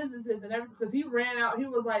lost his businesses and everything because he ran out. He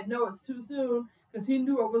was like, "No, it's too soon." Because he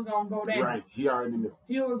knew it was going to go down. Right, he already knew.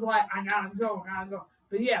 He was like, I gotta go.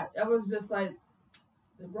 But yeah, it was just like,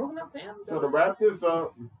 the broken up family. So to wrap this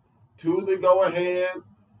up, Thule go ahead.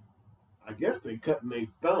 I guess they cutting their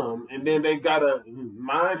thumb. And then they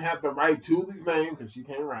mine have to write Thule's name because she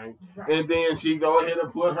can't write. Right. And then she go ahead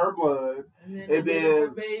and put her blood. And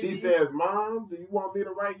then she says, Mom, do you want me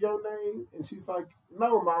to write your name? And she's like,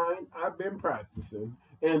 no, mine. I've been practicing.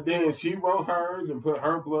 And then she wrote hers and put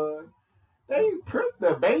her blood. They pricked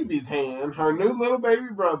the baby's hand, her new little baby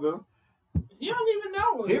brother. You don't even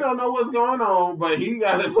know. He don't know what's going on, but he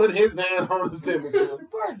got to put his hand on the signature.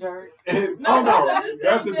 Poor Dirk.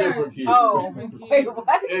 That's a different kid. Oh, wait,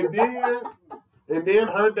 what? And then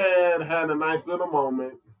her dad had a nice little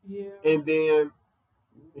moment. Yeah. And then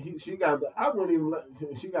she got the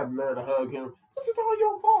nerve to hug him. This is all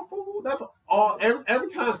your fault, fool. That's all. Every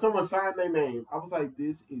time someone signed their name, I was like,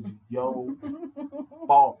 this is your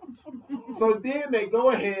fault. So then they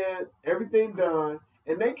go ahead, everything done,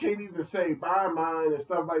 and they can't even say bye, mine, and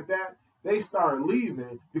stuff like that. They start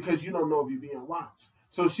leaving because you don't know if you're being watched.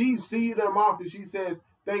 So she sees them off and she says,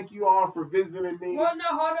 thank you all for visiting me. Well, no,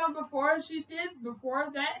 hold on. Before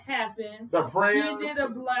that happened, the prayer. She did a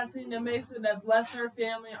blessing to make sure that bless her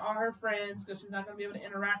family and all her friends because she's not going to be able to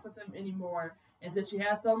interact with them anymore. And since she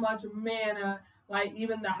has so much mana, like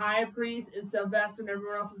even the high priest and Sylvester and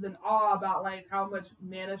everyone else is in awe about like how much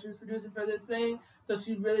mana she was producing for this thing. So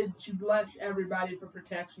she blessed everybody for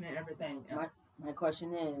protection and everything. My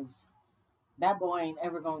question is, that boy ain't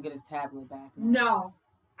ever going to get his tablet back. No.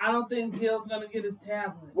 I don't think Gil's going to get his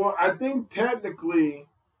tablet. Well, I think technically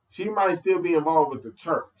she might still be involved with the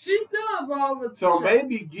church. She's still involved with the church. So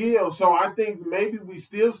maybe Gil, I think maybe we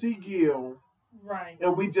still see Gil. Right.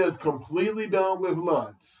 And we just completely done with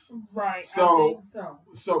Lutz. Right. I think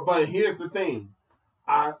so. But here's the thing.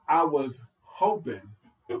 I was hoping.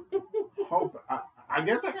 I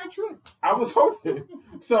guess I got tricked. I was hoping.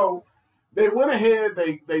 So they went ahead,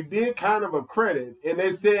 they did kind of a credit, and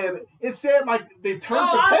it said like they turned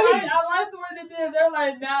the page. I like the way they did. They're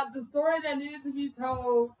like, now the story that needed to be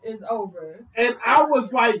told is over. And I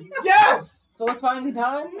was like, yes! So it's finally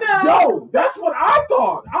done? No, that's what I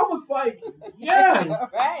thought. I was like,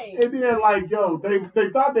 yes. Right. And then like, they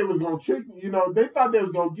thought they was gonna trick me. They thought they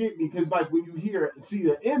was gonna get me because like when you see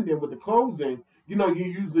the ending with the closing, you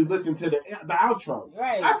usually listen to the outro.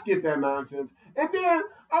 Right. I skipped that nonsense. And then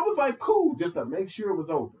I was like, cool, just to make sure it was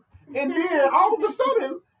over. And then all of a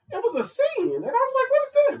sudden, it was a scene. And I was like, what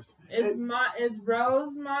is this? It's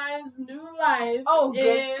Rose Mine's new life. Oh,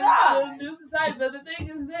 good God. The new society. But the thing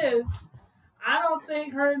is this. I don't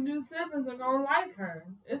think her new siblings are going to like her.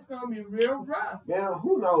 It's going to be real rough. Now,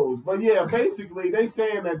 who knows? But yeah, basically, they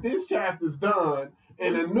saying that this chapter's done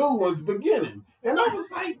and a new one's beginning. And I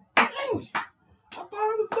was like, dang, I thought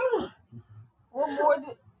it was done. What more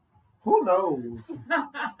did... Who knows?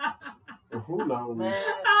 Who knows? Man.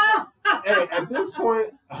 Hey, at this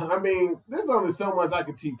point, I mean, there's only so much I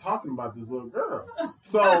could keep talking about this little girl.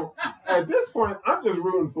 So, at this point, I'm just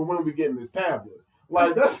rooting for when we get in this tablet.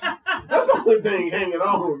 Like, that's the only thing hanging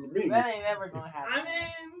on to me. That ain't never gonna happen. I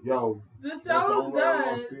mean, the show's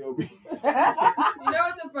done. You know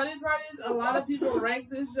what the funny part is? A lot of people rank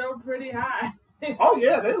this show pretty high. Oh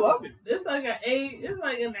yeah, they love it. It's like an 8. It's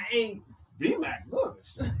like in the 8s. B-Mac, look.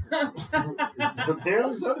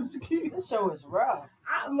 Apparently, so does Jakia. This show is rough.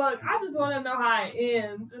 I just want to know how it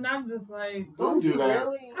ends, and I'm just like, don't do that.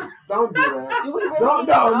 Really? Don't do that. Do we really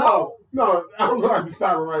No. I'm going to have to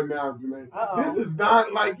stop it right now, Jenae. This is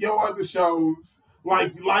not like your other shows,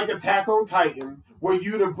 like Attack on Titan, where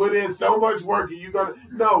you done put in so much work and you're gonna.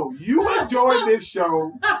 No, you enjoyed this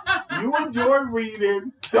show. You enjoy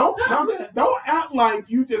reading. Don't act like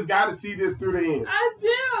you just got to see this through the end. I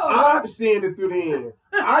do. I'm seeing it through the end.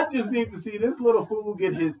 I just need to see this little fool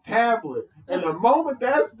get his tablet. And the moment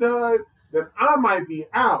that's done, then I might be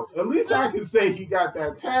out. At least I can say he got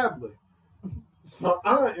that tablet. So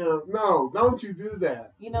no, don't you do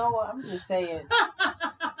that. You know what? I'm just saying.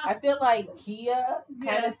 I feel like Kia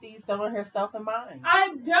kind of sees some of herself in mine.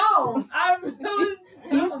 I don't.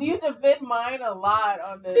 You defend mine a lot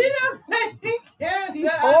on this. She doesn't care.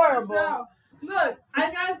 She's horrible. Look,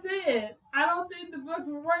 like I said, I don't think the books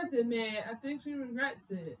were worth it, man. I think she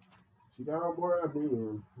regrets it. She got on board at the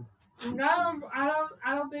end.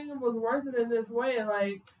 I don't think it was worth it in this way.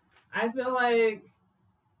 Like, I feel like.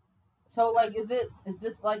 So, like, is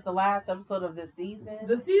this like the last episode of this season?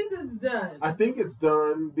 The season's done. I think it's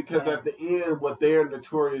done because at the end, what they're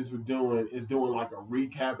notorious for doing is doing like a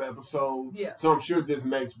recap episode. Yeah. So I'm sure this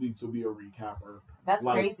next week's will be a recapper. That's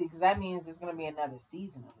like, crazy because that means there's going to be another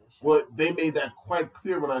season of this show. Well, they made that quite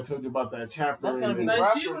clear when I told you about that chapter. That's gonna be But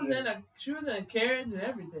rough she for was you. in a carriage and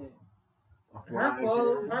everything. Her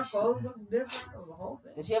Her clothes look different. It was the whole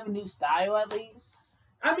thing. Did she have a new style at least?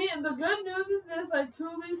 I mean, the good news is this, like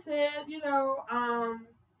Thule said,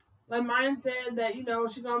 like mine said that, she's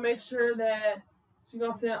going to make sure that she's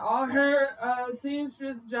going to send all her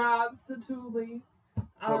seamstress jobs to Thule.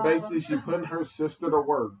 So basically, she putting her sister to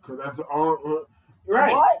work because that's all.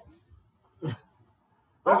 Right. What?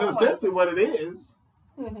 That's essentially what it is.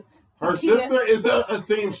 Her sister is a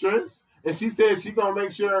seamstress, and she said she's going to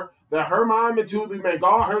make sure that her mom and Thule make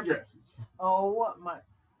all her dresses. Oh, my.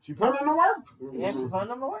 She put them to work. Yeah, she put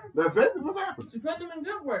them to work. That's basically what's happening. She put them in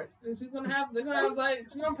good work. And she's going to have like,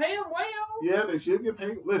 she's going to pay them well. Yeah, they should get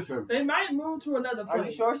paid. Listen. They might move to another place. Are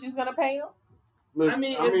you sure she's going to pay them? I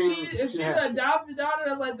mean, if she's the adopted daughter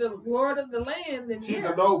of like the lord of the land, then she's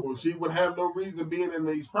a noble. She would have no reason being in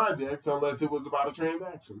these projects unless it was about a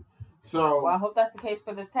transaction. So, well, I hope that's the case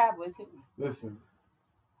for this tablet too. Listen,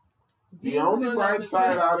 the only bright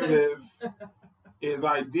side out of this is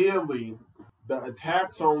ideally the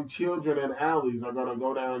attacks on children in alleys are going to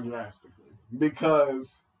go down drastically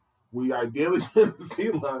because we ideally shouldn't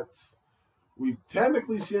see Lutz. We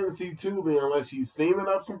technically shouldn't see Thule unless she's seaming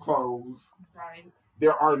up some clothes. Right.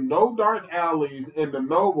 There are no dark alleys in the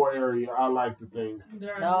Noble area, I like to think.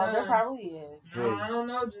 There probably is. No, I don't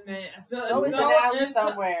know, Jenae. I feel so it's an alley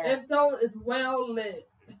somewhere. If so, it's well lit.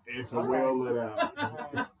 It's a well lit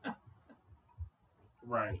alley.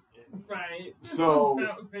 Right. Right. So,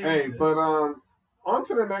 hey, but on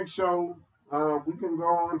to the next show. We can go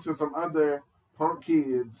on to some other punk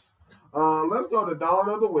kids. Let's go to Dawn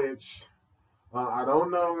of the Witch. I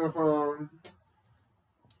don't know if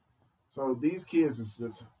so these kids is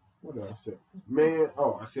just what did I say? Man,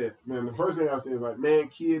 I said, man, the first thing I said is like, man,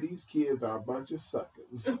 these kids are a bunch of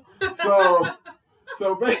suckers.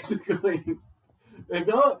 so basically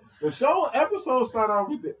the show episode start off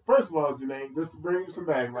with it. First of all, Jenae, just to bring you some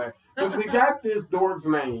background, because we got this dork's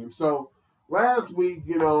name. So last week,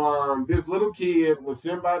 this little kid was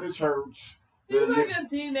sent by the church. He's like a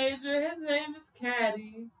teenager. His name is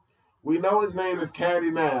Caddy. We know his name is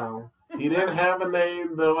Caddy now. He didn't have a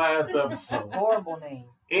name the last episode. Horrible name.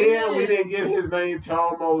 And we didn't get his name till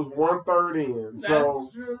almost 1/3 in.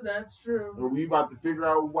 That's true. And we about to figure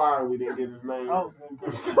out why we didn't get his name. Oh,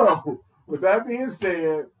 so, with that being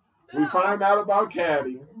said, we find out about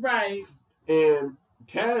Caddy. Right. And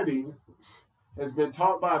Caddy has been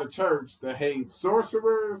taught by the church to hate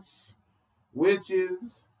sorcerers,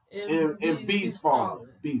 witches, and beast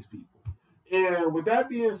people. And with that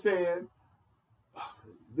being said,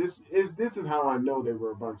 this is how I know they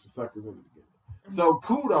were a bunch of suckers in the beginning. So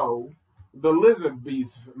Kudo, the lizard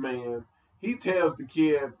beast man, he tells the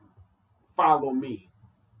kid, "Follow me."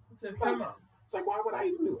 It's like, why would I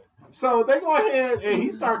even do it? So they go ahead and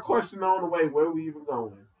he start questioning on the way, where we even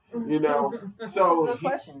going? So good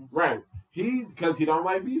questions. Right. Because he don't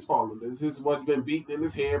like beast falling. This is what's been beaten in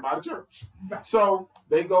his head by the church. Right. So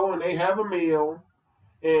they go and they have a meal.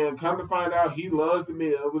 And come to find out, he loves the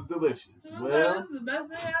meal. It was delicious. Well, this is the best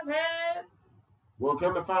thing I've had. Well,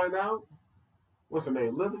 come to find out, what's her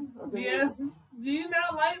name? Lily? Yes. Do you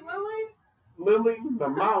not like Lily? Lily, the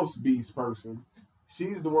mouse beast person.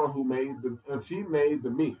 She's the one who made she made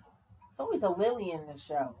the meal. It's always a Lily in the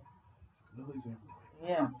show. Lily's everywhere.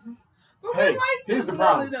 Yeah. But hey, like here's the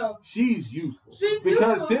problem. Lily, she's useful.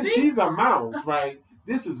 Because since she's a mouse, right,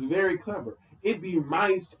 this is very clever. It be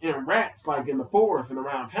mice and rats like in the forest and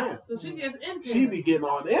around town. So she gets into She be getting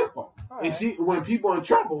all the info. Right. And when people in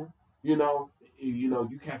trouble, you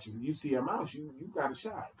see a mouse, you got a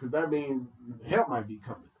shot. Because that means help might be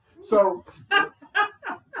coming. So,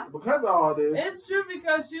 because of all this. It's true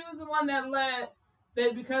because she was the one that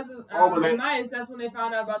because of the mice, that's when they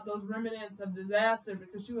found out about those remnants of disaster.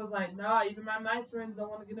 Because she was like, nah, even my mice friends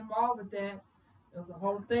don't want to get involved with that. It was a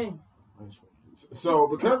whole thing. So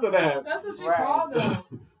because of that, that's what she called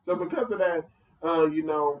them. So because of that,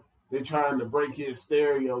 they're trying to break his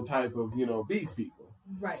stereotype of beast people.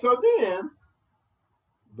 Right. So then,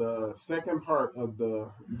 the second part of the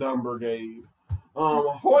dumb brigade,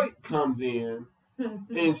 Hoyt comes in,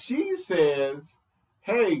 and she says,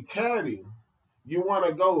 "Hey, Caddy, you want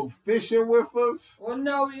to go fishing with us? Well,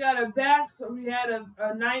 no, we got a backstory. We had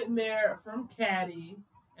a nightmare from Caddy,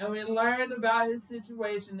 and we learned about his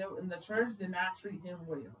situation, and the church did not treat him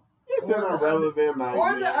well. It's an irrelevant nightmare.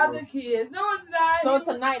 Or the other kids. No, it's not. So it's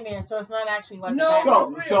a nightmare, so it's not actually like no, a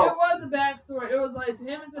backstory. it was a backstory. It was like, to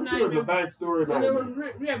him, it's a nightmare. Sure it was a backstory nightmare. And it was,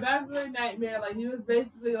 backstory nightmare. Like, he was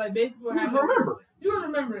basically, what happened. He was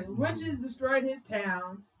remembering. Witches destroyed his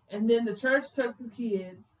town, and then the church took the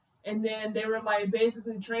kids, and then they were, like,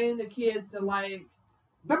 basically training the kids to, like,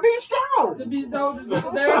 to be strong, to be soldiers.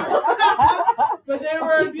 But they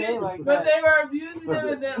were abusing them,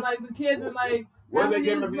 and then, like, the kids were, like, having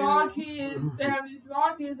these small kids. They have these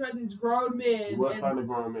small kids, right? These grown men. What kind of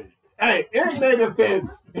grown men? Hey, in their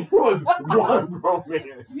defense, it was one grown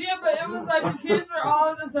man. Yeah, but it was like the kids were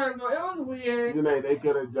all in a circle. It was weird. Jenae, they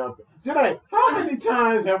could have jumped. Jenae, how many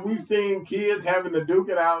times have we seen kids having to duke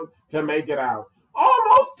it out to make it out?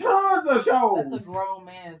 Almost tons of shows. That's a grown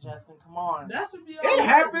man, Justin. Come on. That should be. It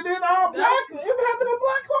happened in Black. It happened in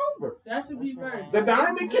Black Clover. That should be murder. The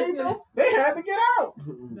Diamond Kingdom. They had to get out.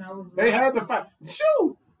 They had to fight.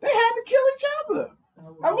 Shoot, they had to kill each other.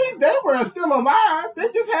 At least they were still alive.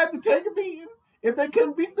 They just had to take a beating if they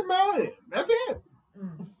couldn't beat the man. That's it.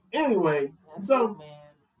 Anyway, so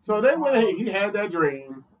they went. He had that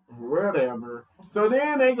dream, whatever. So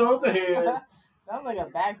then they go to hell. Sounds like a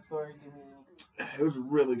backstory to me. It was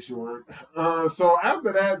really short. So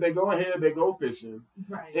after that, they go ahead, they go fishing.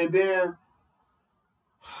 Right. And then,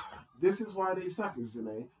 this is why they suckers,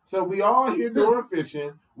 Jenae. So we all here doing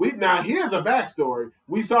fishing. Now, here's a backstory.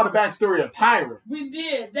 We saw the backstory of Tyrant. We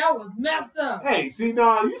did. That was messed up. Hey, see,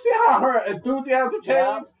 now, you see how her enthusiasm changed?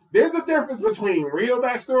 Yeah. There's a difference between real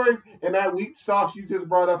backstories and that weak sauce you just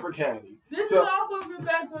brought up for Caddy. This is also a good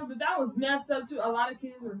backstory, but that was messed up, too. A lot of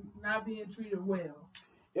kids were not being treated well.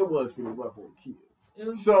 It was pretty rough on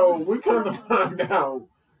kids. So we kind of find out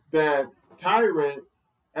that Tyrant,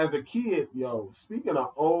 as a kid, speaking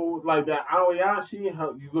of old, like that Aoi Ashi,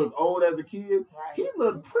 how you look old as a kid, right. He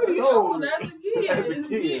looked pretty old as a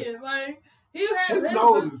kid. Like, his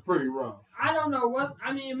nose is pretty rough. I don't know what,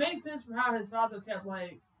 I mean, it makes sense for how his father kept,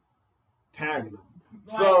 like, tagging him.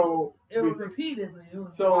 Like, so it was repeatedly. It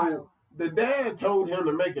was so wild. The dad told him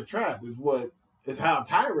to make a trap, is how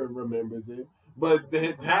Tyrant remembers it. But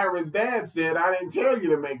the Tyrant's dad said, I didn't tell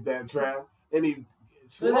you to make that trap. And he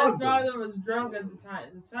slugged him. His father was drunk at the time.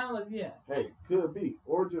 It sounded like, yeah. Hey, could be.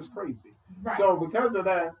 Or just crazy. Right. So because of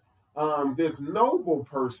that, this noble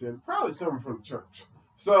person, probably someone from the church,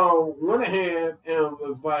 so went ahead and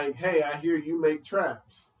was like, hey, I hear you make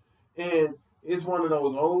traps. And it's one of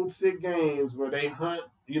those old sick games where they hunt,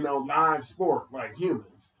 live sport like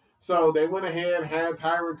humans. So they went ahead, had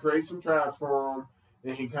Tyrant create some traps for him.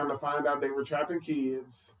 And he kind of found out they were trapping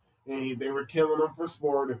kids, and they were killing them for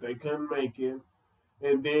sport if they couldn't make it.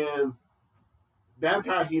 And then that's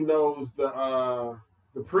how he knows the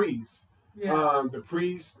priest. Yeah. The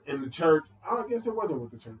priest and the church. I guess it wasn't with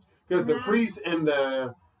the church because the priest and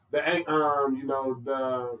the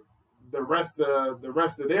rest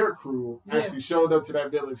of their crew actually showed up to that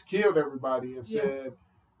village, killed everybody, and said,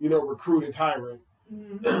 recruited Tyrant.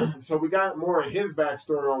 Mm-hmm. So we got more of his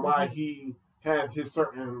backstory on why he has his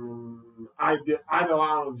certain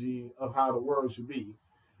ideology of how the world should be.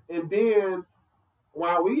 And then,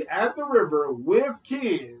 while we at the river with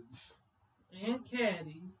kids... And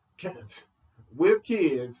Caddy. With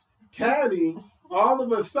kids, Caddy all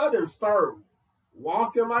of a sudden started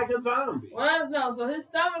walking like a zombie. Well, no, so his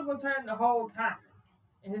stomach was hurting the whole time.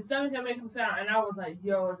 And his stomach kept making sound. And I was like,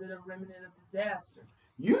 yo, is it a remnant of disaster?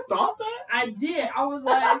 You thought that? I did. I was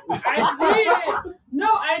like, I did. No,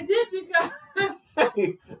 I did because...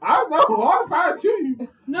 Hey, I know, all power to you.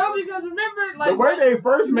 No, because remember, like... The way they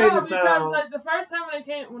first made it sound... because, like, the first time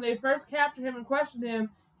when they first captured him and questioned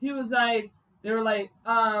him, he was like, they were like,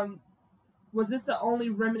 was this the only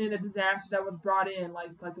remnant of disaster that was brought in?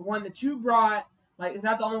 Like the one that you brought, like, is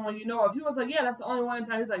that the only one you know of? He was like, yeah, that's the only one in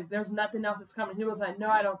time. He's like, there's nothing else that's coming. He was like, no,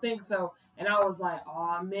 I don't think so. And I was like,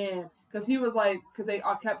 oh, man. Because he was like, because they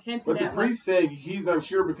all kept hinting at. But the priest said he's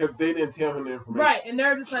unsure because they didn't tell him the information. Right, and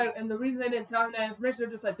they're just like, and the reason they didn't tell him that information, they're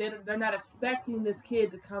just like, they're not expecting this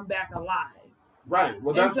kid to come back alive. Right,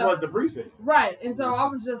 well, that's what the priest said. Right, and so I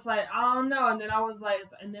was just like, I don't know, and then I was like,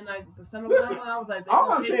 and then like the stomach was hurting, I was like,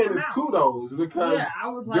 all I'm saying is kudos because I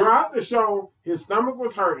was like, throughout the show, his stomach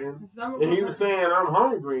was hurting, and he was saying, I'm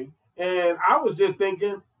hungry, and I was just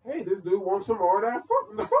thinking, hey, this dude wants some more of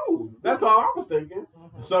the food. That's all I was thinking.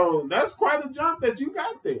 Mm-hmm. So that's quite a jump that you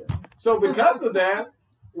got there. So because of that,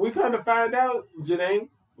 we kind of find out, Jenae,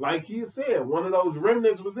 like he said, one of those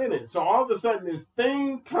remnants was in it. So all of a sudden, this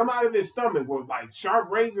thing come out of his stomach with like sharp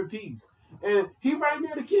razor teeth. and he right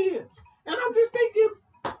near the kids. And I'm just thinking,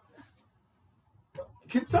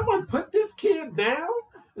 can someone put this kid down?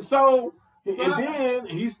 So, and then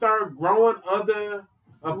he started growing other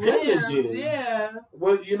appendages. Yeah.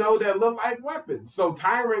 Well, that look like weapons. So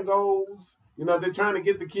Tyrant goes, they're trying to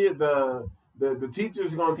get the kid, the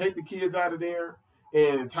teacher's going to take the kids out of there.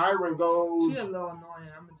 And Tyrant goes. She's a little annoying.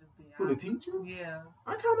 I'm going to just be honest. Who, the teacher? Yeah.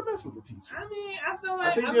 I kind of mess with the teacher. I mean, I feel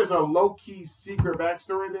like. I think there's a low-key secret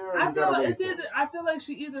backstory there. I feel like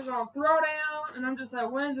she either going to throw down, and I'm just like,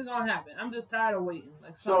 when's it going to happen? I'm just tired of waiting.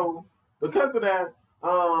 So, because of that,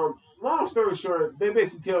 long story short, they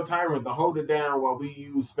basically tell Tyrant to hold it down while we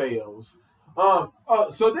use spells.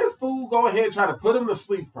 So this fool go ahead and try to put him to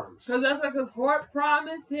sleep first. Because Hort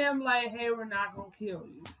promised him, like, hey, we're not going to kill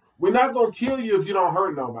you. We're not going to kill you if you don't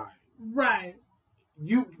hurt nobody. Right.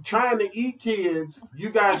 You trying to eat kids.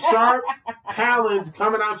 You got sharp talons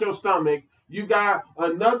coming out your stomach. You got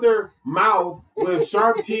another mouth with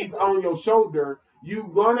sharp teeth on your shoulder.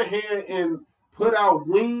 You gone ahead and put out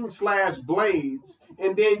wings/blades,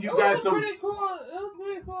 and then you got some. Pretty cool. It was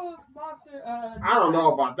pretty cool monster. I don't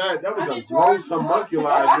know about that. That was a gross homunculi,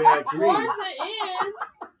 if you ask me. Towards the end.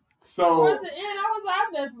 Towards the end, I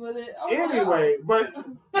messed with it. Anyway, but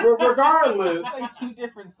regardless, like two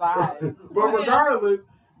different sides. But regardless,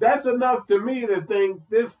 that's enough to me to think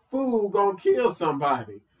this fool gonna kill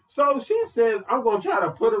somebody. So she says, "I'm gonna try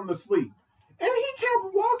to put him to sleep," and he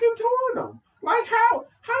kept walking toward him. Like how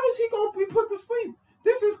is he gonna be put to sleep?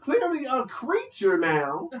 This is clearly a creature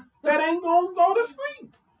now that ain't gonna go to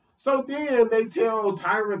sleep. So then they tell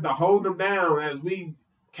Tyrant to hold him down as we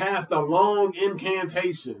cast a long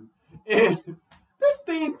incantation. And this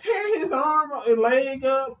thing tear his arm and leg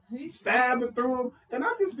up, stab it through him. And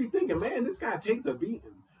I just be thinking, man, this guy takes a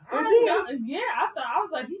beating. And I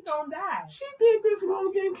was like, he's gonna die. She did this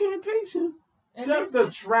long incantation just to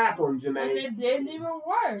trap him, Jenae. And it didn't even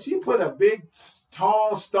work. She put a big,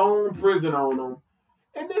 tall stone prison on him.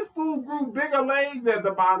 And this fool grew bigger legs at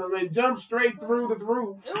the bottom and jumped straight through the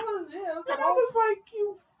roof. And I was like,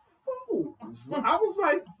 you fools. I was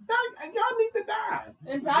like, y'all need to die.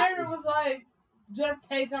 And Tyra was like, just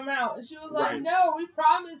take him out. And she was like, Right. no, we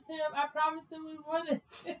promised him. I promised him we wouldn't.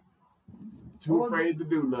 Too afraid to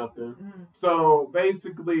do nothing. Mm-hmm. So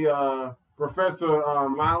basically, Professor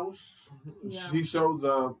Mouse, she shows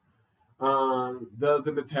up, does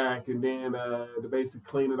an attack, and then they basically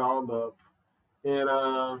clean it all up. And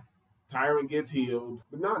Tyrant gets healed.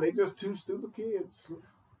 But no, they just two stupid kids.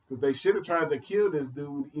 Because they should have tried to kill this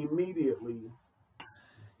dude immediately.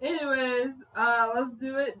 Anyways, let's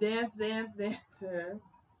do it. Dance, dance, dancer.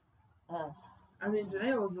 I mean,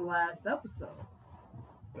 Jenae was the last episode.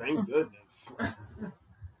 Thank goodness.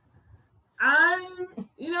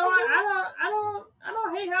 You know what? I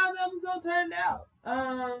don't hate how the episode turned out.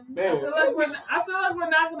 I feel like we're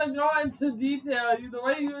not gonna go into detail. The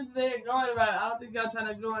way you and Jenae are going about it, I don't think y'all trying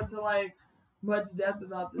to go into like much depth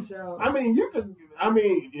about the show.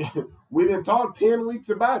 We didn't talk 10 weeks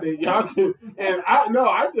about it. Y'all can, and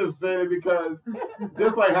I just said it because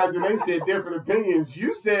just like how Jenae said different opinions,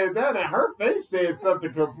 you said that and her face said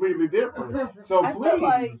something completely different. So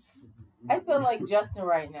please. I feel like Justin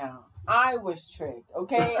right now. I was tricked,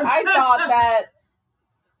 okay? I thought that,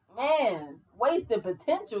 man, wasted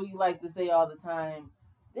potential, you like to say all the time.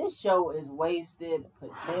 This show is wasted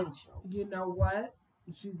potential. You know what?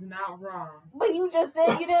 She's not wrong. But you just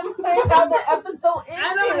said you didn't play how the episode ended.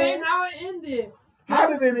 I don't hate how it ended. How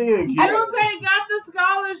did it end? Junpei got the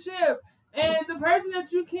scholarship. And the person that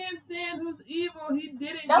you can't stand who's evil, he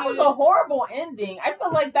didn't That was a horrible ending. I feel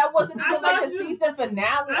like that wasn't even like a season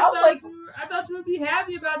finale. I thought you would be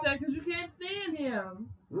happy about that because you can't stand him.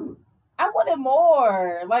 I wanted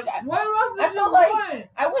more. Like, what else did you want?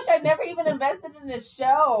 I wish I never even invested in this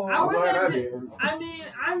show. I wish I did. I mean,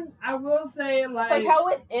 I will say, like how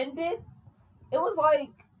it ended, it was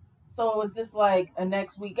like, so was this like a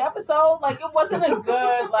next week episode? Like, it wasn't a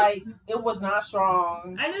good, like, it was not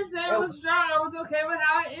strong. I didn't say it was strong. I was okay with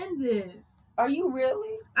how it ended. Are you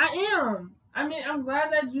really? I am. I mean, I'm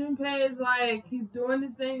glad that Junpei is like, he's doing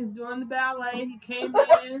this thing, he's doing the ballet, he came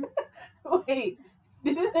in. Wait,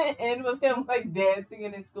 didn't it end with him like dancing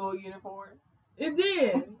in his school uniform? It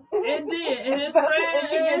did. It did. And his friends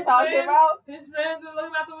were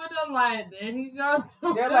looking out the window like, there he goes.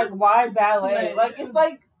 They're like, why ballet? Like, it's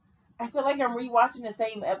like, I feel like I'm rewatching the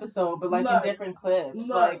same episode, but like in different clips.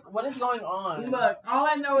 Like, what is going on? Look, all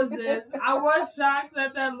I know is this. I was shocked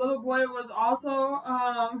that little boy was also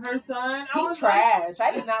her son. He trash. I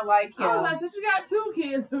did not like him. I was like, since you got two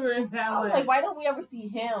kids who are in ballet. I was like, why don't we ever see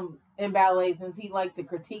him in ballet since he liked to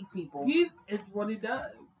critique people? It's what he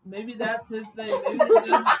does. Maybe that's his thing. Maybe he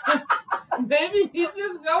just... Maybe he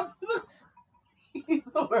just go to the. He's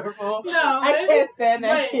horrible. No, I maybe, can't stand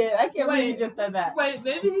that wait, kid. I can't believe you wait, just said that. Wait,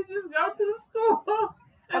 maybe he just go to the school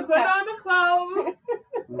and Okay. put on the clothes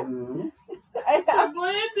Mm-hmm. to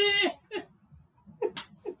blend in.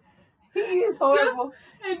 He is horrible.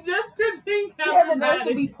 And just critique He had the nerve everybody.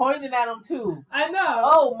 to be pointing at him too. I know.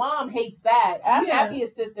 Oh, mom hates that. I'm Yeah. happy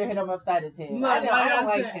his sister hit him upside his head. Look, I don't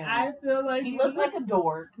like said, him. I feel like He looked like a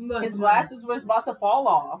dork. Look, His glasses were about to fall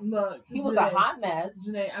off. Look, He was a hot mess.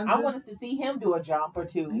 Jenae, I wanted to see him do a jump or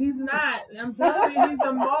two. He's not. I'm telling you, he's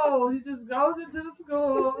a mole. He just goes into the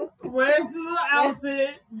school, wears the little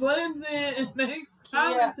outfit, blends in, and makes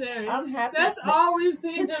commentary. I'm happy. That's all we've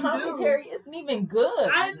seen His him commentary isn't even good.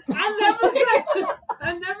 I never said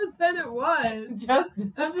I never said it was. Just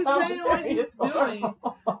I'm just saying what he's doing.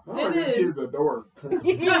 It This is. kid's a dork.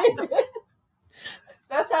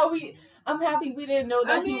 That's how I'm happy we didn't know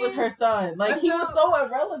that he was her son. Like, he was so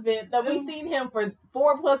irrelevant that we seen him for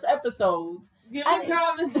 4+ episodes. Give me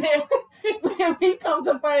commentary. If we come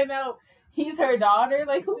to find out he's her daughter,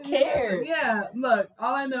 like, who cares? Yeah, look,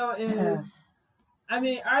 all I know is, I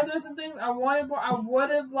mean, are there some things I wanted more? I would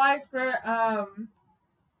have liked for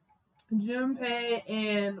Junpei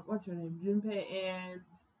and what's her name? Junpei and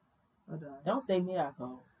hold on. Don't say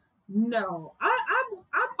Miyako. No,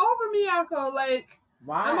 I'm over Miyako. Like,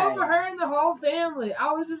 why? I'm over her and the whole family.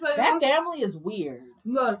 I was just like, that family is weird.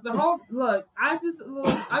 Look, I'm just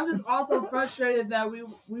also frustrated that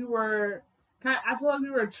we were I feel like we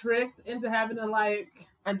were tricked into having to like.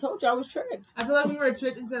 I told you I was tricked. I feel like we were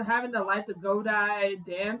tricked into having to like the Godai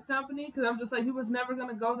dance company because I'm just like he was never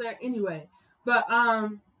gonna go there anyway. But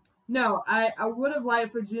no, I would have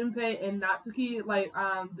liked for Junpei and Natsuki like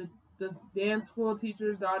the dance school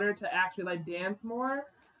teacher's daughter to actually like dance more.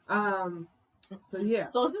 So yeah.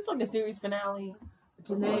 So is this like a series finale?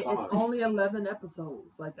 Jenae, it's only 11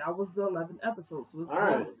 episodes. Like that was the 11th episode. So it's all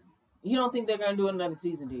right. You don't think they're gonna do another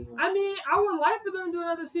season, do you? I mean, I would like for them to do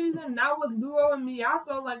another season. Not with Luo and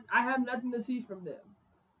Miyako. Like I have nothing to see from them.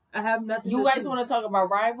 I have nothing. You guys want to talk about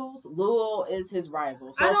rivals? Luo is his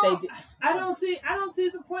rival. So I don't see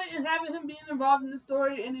the point in having him being involved in the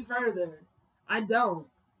story any further. I don't.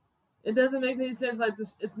 It doesn't make any sense. Like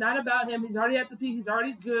this, it's not about him. He's already at the peak. He's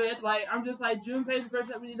already good. Like I'm just like Junpei's the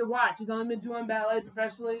person that we need to watch. He's only been doing ballet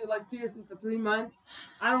professionally, like seriously, for 3 months.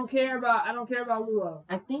 I don't care about Luo.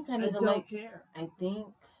 I think I need to don't care. I think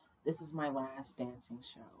this is my last dancing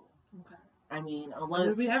show. Okay. I mean,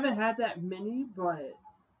 unless we haven't had that many, but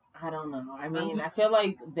I don't know. I mean, I feel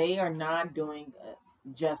like they are not doing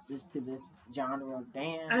justice to this genre of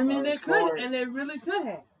dance. I mean, they sports. could, and they really could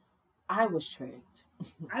have. I was tricked.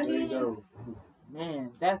 I mean,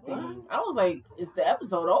 man, that thing. I was like, is the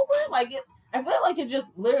episode over? Like I felt like it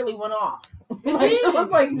just literally went off. It was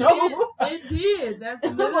like no. It did.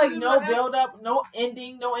 It was like no build up, no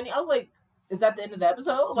ending, no ending. I was like, is that the end of the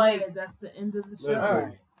episode? Like that's the end of the show. Listen, all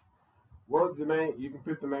right. Well, Jenae, you can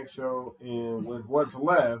pick the next show, and with what's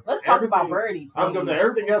left, let's talk about Birdie. Please. I was gonna say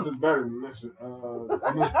everything else is better than this. That's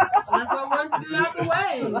what I wanted to get out the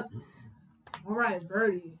way. All right,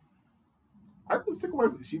 Birdie. I just took away.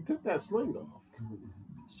 She took that sling off.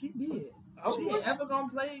 She did. She ain't ever gonna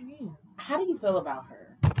play again. How do you feel about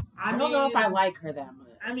her? I don't mean, know if I like her that much.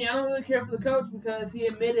 I mean, I don't really care for the coach because he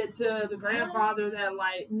admitted to the grandfather that,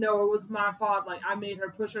 like, no, it was my fault. Like, I made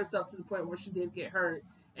her push herself to the point where she did get hurt.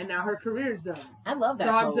 And now her career's done. I love that.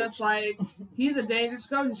 So coach. I'm just like, he's a dangerous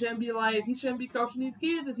coach. He shouldn't be coaching these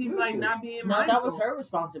kids if he's like not being mindful. No, that was her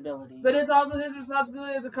responsibility. But it's also his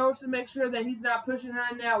responsibility as a coach to make sure that he's not pushing her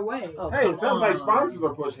in that way. Oh, hey, it sounds like sponsors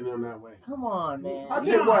are pushing him that way. Come on, man. I'll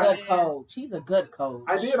tell you what. He's a good coach. He's a good coach.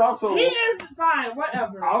 I did also. He is fine.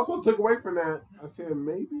 Whatever. I also took away from that. I said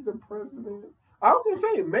maybe the president. I was gonna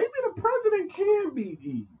say maybe the president can beat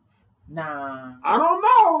Eve. Nah. I don't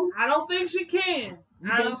know. I don't think she can.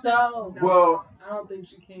 You think so? No, well, I don't think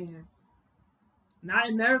she can. Not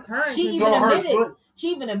in their current. She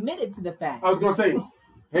even admitted to the fact. I was gonna say,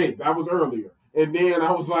 hey, that was earlier, and then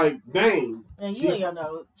I was like, dang, man, you ain't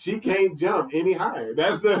know. She can't jump any higher.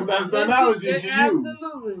 That's the analogy she used.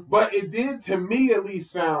 Absolutely. But it did to me at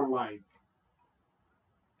least sound like,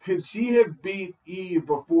 could she have beat Eve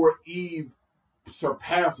before Eve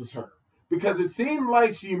surpasses her? Because it seemed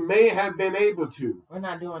like she may have been able to. We're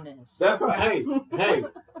not doing this. That's a hey. I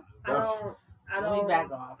don't let me back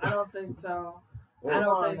off. I don't think so. Yeah. I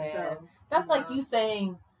don't think so. That's like you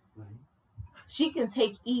saying she can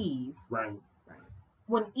take Eve. Right.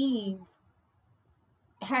 When Eve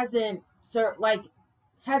hasn't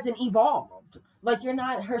evolved. Like, you're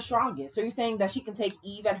not her strongest. So you're saying that she can take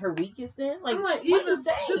Eve at her weakest then? Like, I'm like, what are you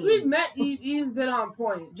saying? Since we've met Eve, Eve's been on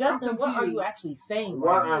point. Justin, what are you actually saying?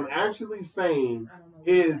 What I'm actually saying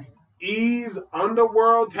is Eve's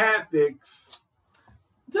underworld tactics.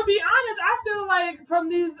 To be honest, I feel like from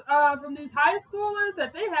these high schoolers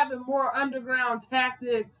that they have more underground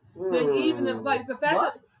tactics than even like the fact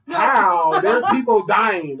that. No, how? There's people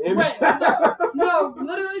dying. Wait, no,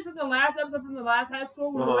 literally from the last episode from the last high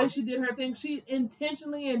school, when the way she did her thing, she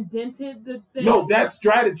intentionally indented the thing. No, that's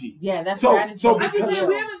strategy. Yeah, that's strategy. So I'm just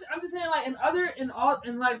saying like in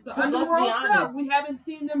the underworld stuff, we haven't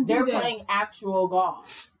seen them do that. They're playing actual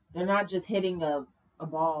golf. They're not just hitting a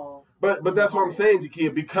ball. But that's what I'm saying,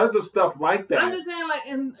 Jakia, because of stuff like that. I'm just saying, like,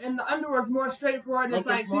 in the underworld's more straightforward. It's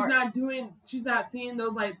like she's not seeing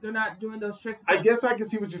those, like, they're not doing those tricks. I guess I can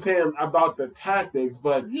see what you're saying about the tactics,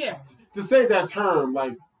 but yeah, to say that term,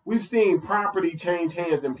 like, we've seen property change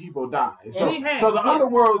hands and people die. So the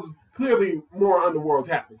underworld's clearly more underworld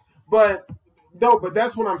tactics. But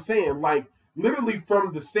that's what I'm saying. Like, literally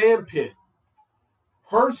from the sand pit,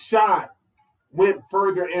 her shot went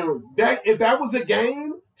further in. If that was a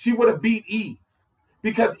game, she would have beat Eve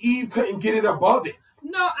because Eve couldn't get it above it.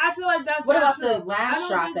 No, I feel like that's what not about true. The last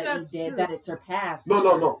shot that Eve did that it surpassed?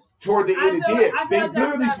 No. Toward the end, it did. They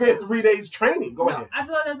literally spent 3 days training. Go ahead. I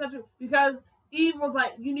feel like that's not true because Eve was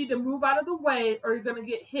like, "You need to move out of the way, or you're gonna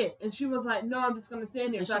get hit." And she was like, "No, I'm just gonna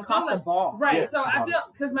stand here." And so she caught the ball, right? Yeah, so I feel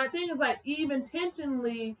because my thing is like Eve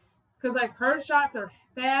intentionally, because like her shots are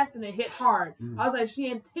fast and they hit hard. I was like, she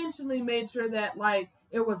intentionally made sure that like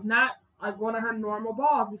it was not like one of her normal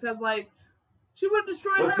balls because like she would have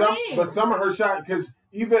destroyed her hand. But some of her shots, because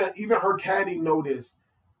even her caddy noticed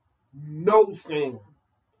no sand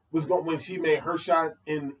was going when she made her shot,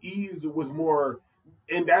 and Eve's was more,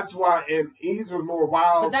 and that's why Eve's was more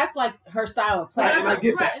wild. But that's like her style of play, and I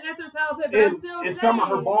get that. And that's her style of play. But I'm still saying, some of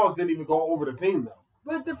her balls didn't even go over the thing though.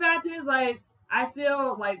 But the fact is, like, I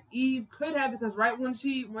feel like Eve could have, because right when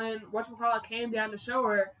whatchamacallit came down to show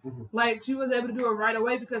her, like, she was able to do it right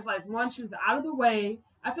away because, like, once she was out of the way,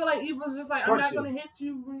 I feel like Eve was just like, I'm not going to hit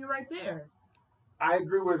you when you're right there. I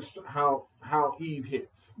agree with how Eve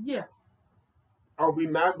hits. Yeah. Are we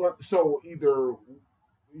not going so either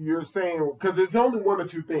you're saying, because it's only one or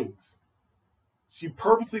two things. She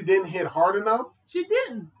purposely didn't hit hard enough. She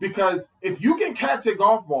didn't. Because if you can catch a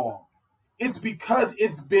golf ball, it's because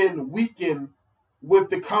it's been weakened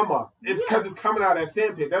with the come up. It's because it's coming out of that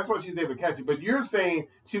sand pit. That's why she's able to catch it. But you're saying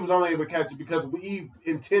she was only able to catch it because we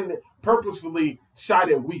purposefully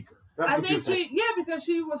shot it weaker. That's what you're saying. Because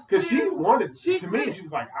she was because she wanted to me. She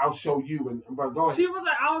was like, "I'll show you," but go ahead. She was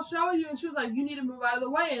like, "I'll show you," and she was like, "You need to move out of the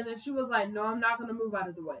way." And then she was like, "No, I'm not going to move out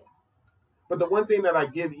of the way." But the one thing that I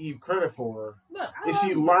give Eve credit for is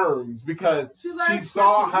she learns because she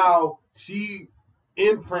saw how she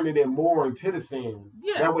imprinted it more into the sand.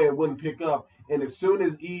 Yeah. That way it wouldn't pick up. And as soon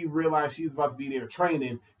as Eve realized she was about to be there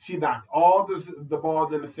training, she knocked all the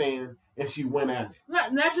balls in the sand and she went at it. Right,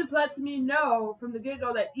 and that just lets me know from the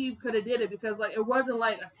get-go that Eve could have did it because like it wasn't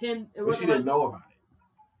like a 10. But she didn't know about it.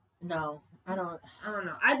 No, I don't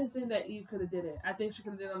know. I just think that Eve could have did it. I think she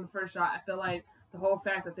could have did it on the first shot. I feel like the whole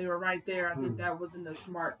fact that they were right there, I think that wasn't a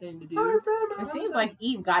smart thing to do. It seems like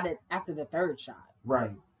Eve got it after the third shot.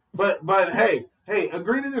 Right. But hey,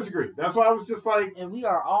 agree to disagree. That's why I was just like, and we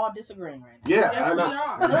are all disagreeing right now. Yeah, yes, I know. We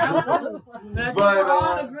are. Absolutely. But I think we're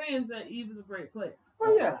all agreeing that Eve is a great player.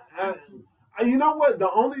 Well, yeah. You know what?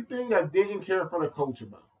 The only thing I didn't care for the coach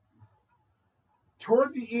about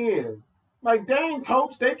toward the end, like dang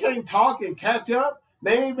coach, they can't talk and catch up.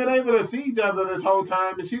 They ain't been able to see each other this whole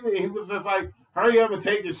time, and he was just like, hurry up and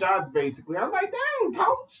take your shots, basically. I'm like, dang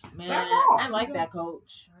coach, man, I like that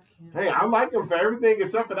coach. Hey, I like him for everything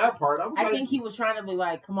except for that part. I think he was trying to be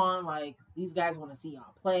like, come on, like, these guys want to see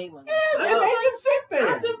y'all play. Like, and they can sit there.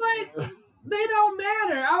 I'm just like, they don't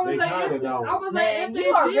matter. I was like,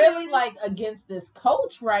 you are really like against this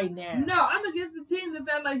coach right now. No, I'm against the team. The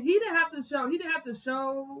fact like he didn't have to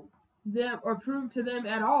show them or prove to them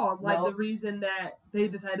at all like the reason that they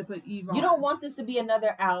decided to put Eve on. You don't want this to be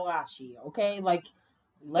another Aoi Ashi, okay? Like,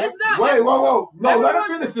 let's not. Wait, whoa. No, let her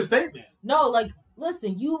finish the statement. No, like,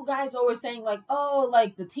 listen, you guys always saying like, oh,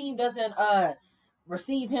 like the team doesn't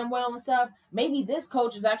receive him well and stuff. Maybe this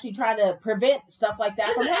coach is actually trying to prevent stuff like that.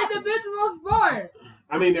 It's an individual sport.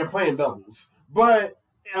 I mean, they're playing doubles, but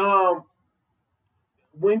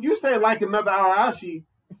when you say like another Aoi Ashi,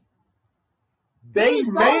 they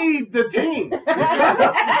made the team.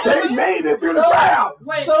 They made it through the tryouts.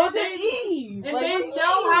 Wait, so did Eve. And they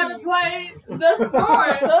know how to play the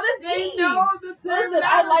sport. So does they Eve. know the Listen,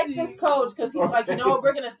 I like this coach because he's like, you know what,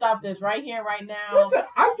 we're gonna stop this right here, right now. Listen,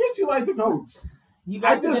 I get you like the coach. You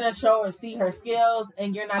guys are gonna show her, see her skills,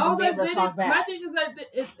 and you're not gonna be able to talk back. My thing is that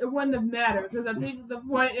it wouldn't have mattered because I think the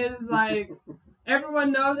point is like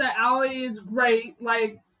everyone knows that Aoi is great.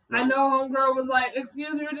 Like I know homegirl was like,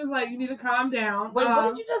 "Excuse me," we're just like, "You need to calm down." Wait,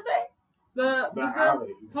 what did you just say? The girl,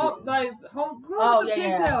 homegirl with the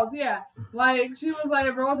pigtails, yeah. Like she was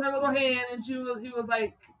like rose her little hand, and he was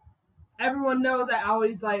like, everyone knows that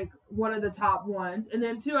Aoi's like one of the top ones. And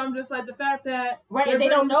then two, I'm just like the fact that they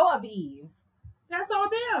don't know of Eve. That's all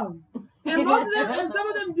them. And most of them, and some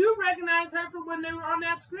of them do recognize her from when they were on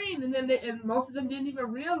that screen, and then and most of them didn't even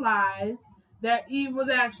realize that Eve was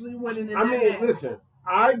actually winning. Listen,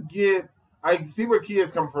 I see where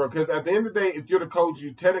Kia's coming from because at the end of the day, if you're the coach,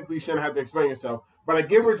 you technically shouldn't have to explain yourself. But I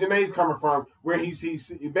get where Jenae's coming from, where he's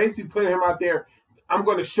basically putting him out there. I'm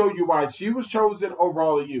going to show you why she was chosen over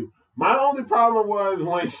all of you. My only problem was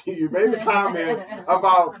when she made the comment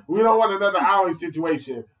about we don't want another Aoi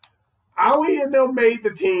situation. Aoi and them made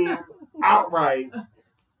the team outright.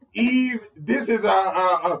 Eve, this is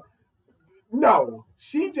no.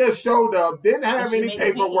 She just showed up, didn't have any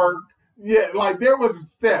paperwork. Yeah, like there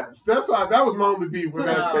was steps. That's why that was my only beef with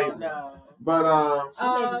that statement. No. But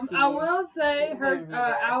I will say her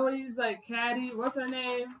Aoi's like caddy. What's her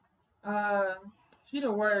name? She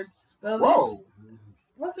the worst. Whoa.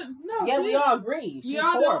 What's it? No. Yeah, we all agree. She's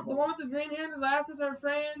horrible. The one with the green hair and the glasses, her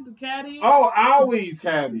friend, the caddy. Oh, Aoi's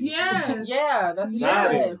caddy. Yes. Yeah, that's what she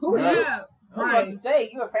said. Who are you? I was about to say,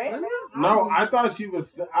 you a fan? No, I thought she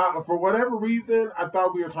was, for whatever reason, I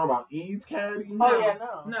thought we were talking about Eve's caddy. Oh, yeah,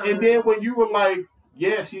 no. And then when you were like,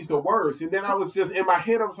 yeah, she's the worst. And then I was just, in my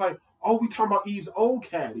head, I was like, oh, we talking about Eve's old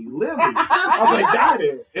caddy, Lily. I was like, got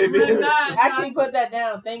it. And then, actually put that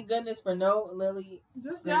down. Thank goodness for no Lily.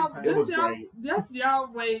 Just y'all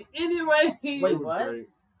wait. Anyway. Wait, what? Great.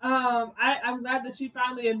 I'm glad that she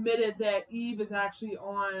finally admitted that Eve is actually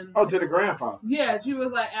on. Oh, to the grandfather. Yeah, she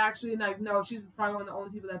was like, actually, like, no, she's probably one of the only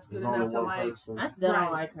people that's good enough to like. Person. I still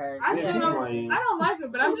don't like her. I don't like her,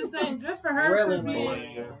 but I'm just saying, good for her.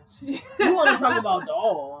 Really, you want to talk about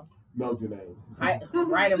doll? No, Jenae.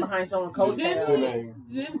 Riding behind someone's coattails.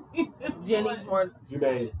 Jenny's more.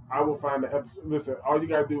 Jenae, I will find the episode. Listen, all you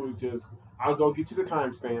gotta do is just. I'll go get you the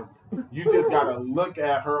timestamp. You just gotta look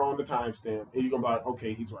at her on the timestamp, and you're gonna be like,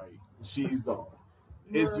 okay, he's right. She's doll.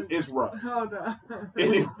 It's rough. Hold on.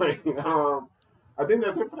 Anyway, I think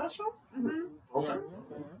that's it for that show. Mm-hmm. Okay.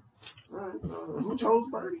 All right. Who chose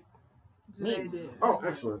Birdie? Jenae did. Oh,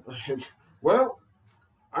 excellent. Well,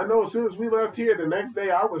 I know as soon as we left here, the next day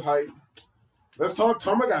I was hyped. Let's talk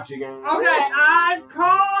Tamagotchi game. Okay, I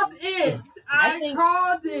called it. I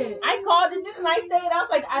called it. Didn't I say it? I was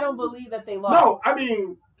like, I don't believe that they lost. No, I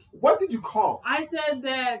mean, what did you call? I said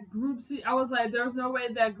that Group C. I was like, there's no way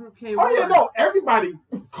that Group K won. Oh, yeah, no. Everybody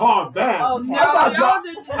called that. Okay. No,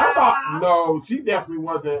 I thought, no, she definitely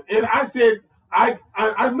wasn't. And I said, I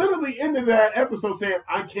literally ended that episode saying,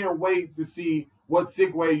 I can't wait to see what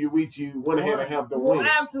sick way Yuichi went ahead and have to win.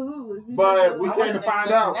 Absolutely. But we came to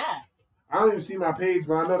find out. That. I don't even see my page,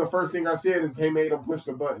 but I know the first thing I said is, hey, made him push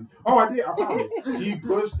the button. Oh, I did. I found it. He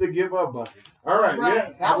pushed the give up button. All right.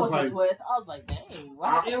 Yeah. That was a twist. I was like, dang.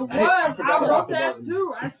 Wow. It was. I wrote that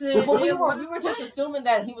too. I said, but we were just assuming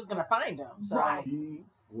that he was going to find him. So. Right. He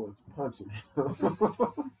was punching him.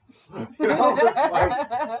 I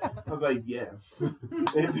was like, yes.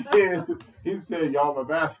 And then he said, y'all are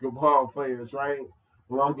basketball players, right?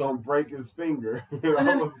 Well, I'm going to break his finger. And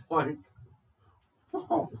I was like,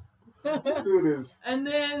 whoa. Let's do this. And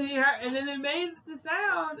then it made the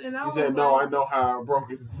sound, and I was said, "No, I know how I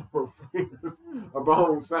broke it. A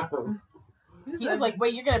bone sound." He was like,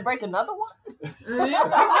 "Wait, you're gonna break another one?" And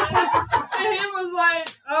he was like,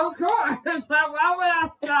 "Of course. Like, why would I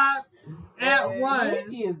stop at one?"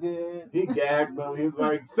 He is good. He gagged them. He was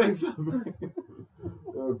like, "Say something." I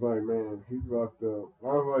was like, "Man, he's rocked up." I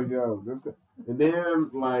was like, "Yo, this guy." And then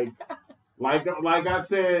Like I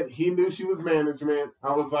said, he knew she was management.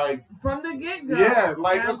 I was like, from the get-go. Yeah,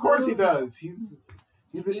 like Absolutely. Of course he does. He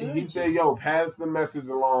said, "Yo, pass the message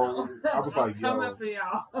along." I was like, "Yo." Coming for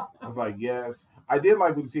y'all. I was like, "Yes." I did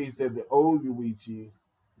like when he said the old Yuichi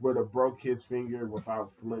would have broke his finger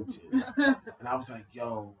without flinching, and I was like,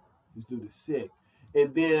 "Yo, this dude is sick."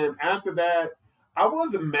 And then after that, I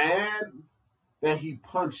wasn't mad that he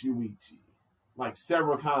punched Yuichi. Like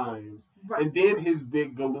several times. Right. And then his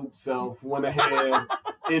big galoot self went ahead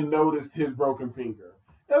and noticed his broken finger.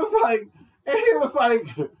 It was like, and he was like,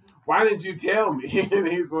 why didn't you tell me? And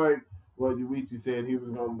he's like, well, Yuichi said he was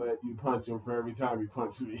going to let you punch him for every time he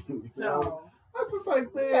punched me. So I was just like,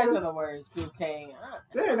 You guys are man, the worst, Group K.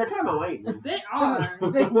 yeah, they're kind of lame. They are.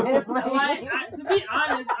 To be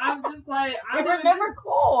honest, I'm just like, They're never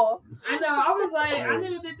cool. I know. I was like, I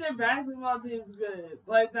didn't even think their basketball team's good.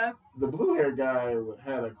 Like that's The blue hair guy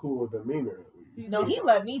had a cool demeanor. At least. No, he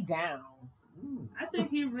let me down. I think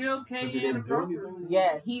he reeled K Because he in didn't do anything? appropriately.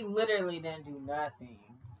 Yeah, he literally didn't do nothing.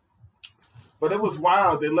 But it was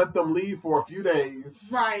wild. They let them leave for a few days.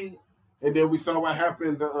 Right. And then we saw what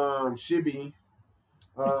happened to Shibi.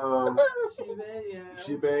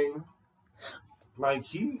 Shibe. Like,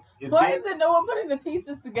 he is... Why is it no one putting the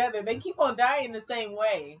pieces together? They keep on dying the same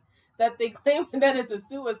way. That they claim that it's a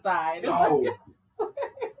suicide. No.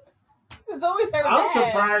 It's always her I'm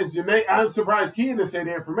dad. surprised Jenae. I'm surprised Ken didn't say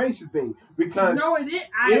the information thing. Because no, it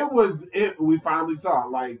did. We finally saw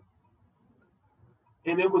it. Like...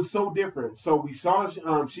 And it was so different. So we saw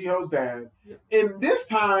Shiho's dad. And this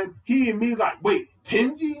time, he and me like, wait,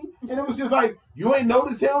 Tenji? And it was just like, you ain't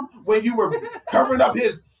noticed him when you were covering up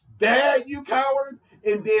his dad, you coward?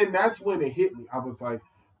 And then that's when it hit me. I was like,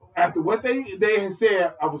 after what they had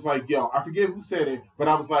said, I was like, yo, I forget who said it, but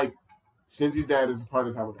I was like, Shinji's dad is a part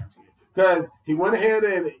of Tamagotchi. Because he went ahead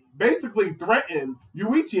and basically threatened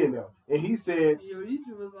Yuichi and them. And he said...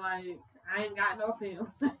 Yuichi was like... I ain't got no film.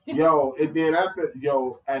 And then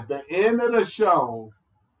at the end of the show,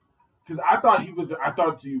 because I thought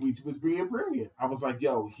Yuichi was being brilliant. I was like,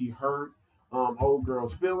 yo, he hurt old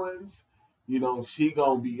girl's feelings. You know, she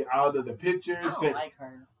gonna be out of the picture. I don't like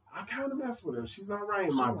her. I kind of mess with her. She's all right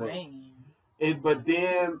in my book. Lame. But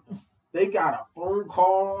then they got a phone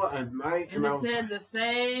call at night. And it said the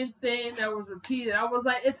same thing that was repeated. I was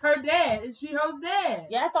like, it's her dad. It's Shiho's dad.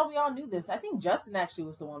 Yeah, I thought we all knew this. I think Justin actually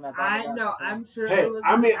was the one that brought it up. I know. I'm sure Hey, it was.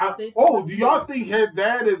 do y'all think her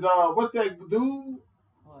dad is, what's that dude?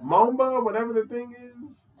 What? Momba, whatever the thing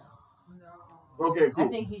is? No. Okay, cool. I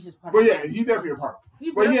think he's just part of it. But yeah, he's definitely a part.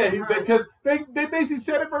 But yeah, because they basically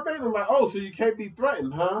said it verbatim, like, oh, so you can't be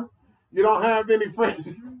threatened, huh? You don't have any friends.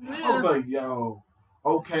 Yeah. I was like, yo.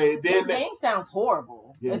 Okay, then this game sounds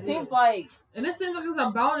horrible. Yeah. It seems like, and it seems like it's a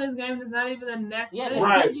bonus game. It's not even the next. Yeah,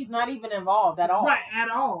 Tenji's not even involved at all. Right, at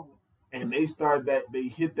all. And they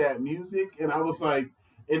hit that music, and I was like,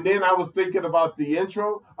 and then I was thinking about the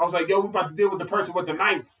intro. I was like, yo, we about to deal with the person with the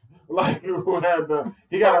knife, like who had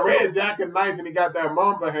he got a red jacket knife, and he got that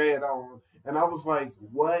Mamba head on, and I was like,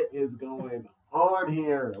 what is going on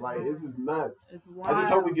here? Like, this is nuts. It's wild. I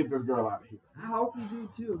just hope we get this girl out of here. I hope you do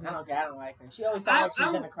too. I don't like her. She always sounds like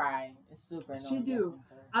she's gonna cry. It's super annoying. She do.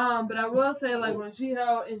 But I will say, like, when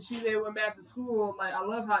Shiho and Shibe went back to school, like, I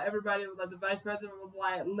love how everybody was like, the vice president was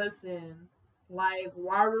like, listen, like,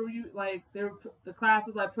 why were you like, the class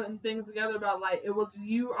was like putting things together about like it was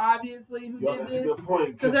you obviously who did that's this. A good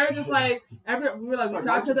point. Because they're just like we were like we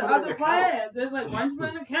talked to the other class. They're like, why did you put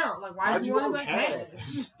an account? Like, why did you want to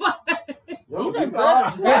cash? These are good.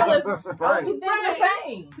 Valid. Right. We think the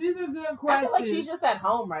same. These are good questions. I feel like she's just at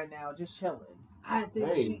home right now, just chilling. I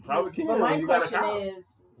think she probably can. But my question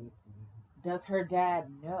is, does her dad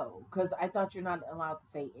know? Because I thought you're not allowed to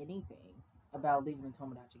say anything about leaving the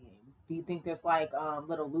Tomodachi game. Do you think there's like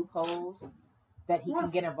little loopholes that he can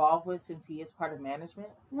get involved with since he is part of management?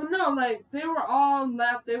 Well, no, like they were all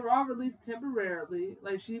left. They were all released temporarily.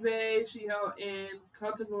 Like Shibe, Shiho, and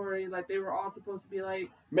Kotagori, like they were all supposed to be like.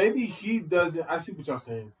 Maybe he doesn't. I see what y'all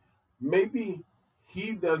saying. Maybe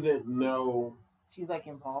he doesn't know. She's like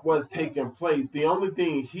involved. What's taking place? The only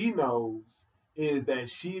thing he knows is that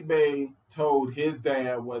Shibe told his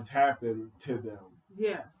dad what's happened to them.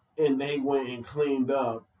 Yeah. And they went and cleaned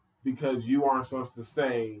up because you aren't supposed to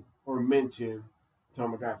say or mention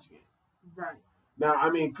Tamagotchi. Right. Now,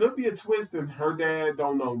 I mean, could be a twist and her dad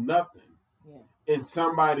don't know nothing. Yeah. And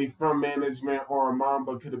somebody from management or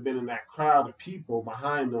Mamba could have been in that crowd of people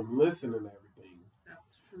behind them listening to everything.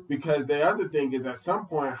 That's true. Because the other thing is, at some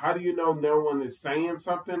point, how do you know no one is saying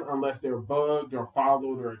something unless they're bugged or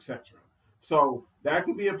followed or etc.? So that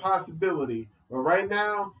could be a possibility. But right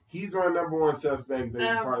now, he's our number one suspect.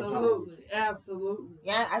 Absolutely.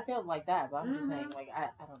 Yeah, I feel like that, but I'm just saying, like, I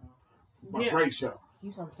don't know. But great show.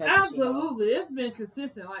 Absolutely. It's been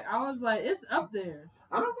consistent. Like, I was like, it's up there.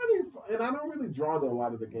 I don't really draw to a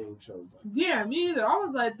lot of the game shows. Like yeah, me either. I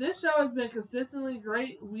was like, this show has been consistently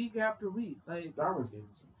great week after week. Like Darwin's game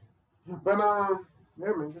was okay. But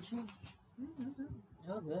yeah, man, good show.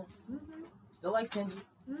 That was good. Still like Tenji.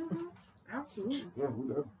 Absolutely. Yeah,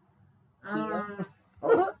 who does?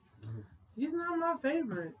 He's not my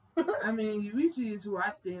favorite. I mean, Yuichi is who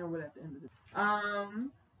I stand with at the end of it.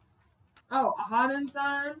 Hana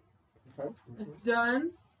time. Okay. It's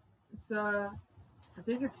done. It's I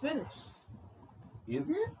think it's finished.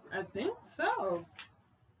 Is it? I think so.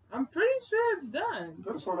 I'm pretty sure it's done.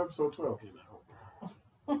 Could have sworn episode 12 came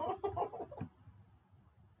out.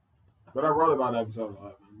 But I wrote about episode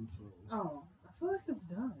 11. So. Oh, I feel like it's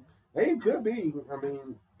done. Hey, it could be. I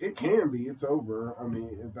mean, it can be. It's over. I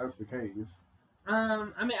mean, if that's the case.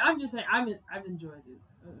 I mean, I'm just saying, I've enjoyed it.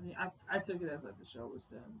 I mean, I took it as like the show was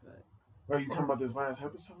done, but. Are you talking about this last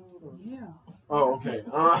episode? Or? Yeah. Oh, okay.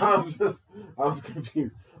 I was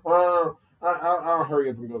confused. I'll hurry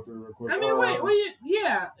up and go through it real quick. I mean,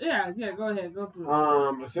 yeah. Go ahead, go through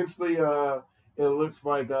it. Essentially, it looks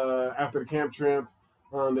like after the camp trip,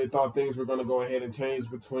 they thought things were going to go ahead and change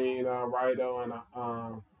between Raido and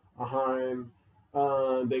Ahan.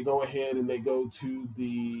 They go ahead and they go to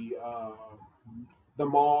the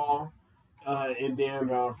mall, and then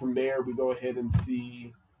from there we go ahead and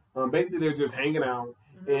see. Basically, they're just hanging out,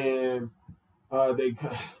 and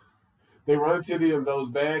they run into those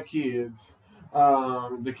bad kids.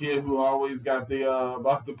 The kid who always got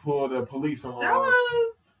about to pull the police on. That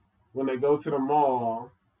was when they go to the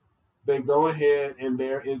mall. They go ahead and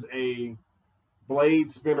there is a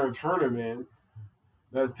blade spinner tournament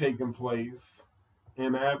that's taking place,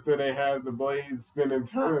 and after they have the blade spinning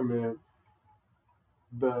tournament,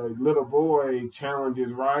 the little boy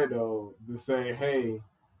challenges Raido to say, "Hey."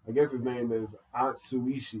 I guess his name is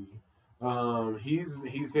Atsuishi. He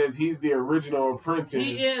says he's the original apprentice.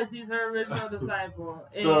 He is. He's her original disciple.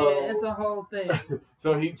 So, it's a whole thing.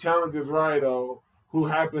 So he challenges Raido, who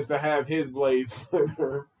happens to have his blade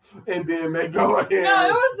splinter, and then they go ahead. No,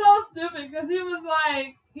 it was so stupid because he was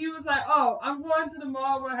like, oh, I'm going to the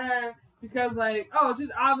mall with her because she's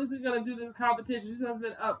obviously gonna do this competition. She's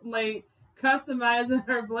been up late customizing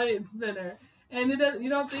her blade spinner. And you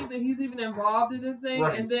don't think that he's even involved in this thing.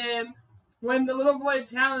 Right. And then when the little boy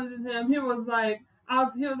challenges him, he was like,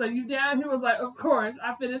 you down? He was like, of course.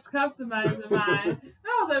 I finished customizing mine. And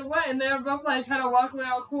I was like, what? And they were both trying to walk me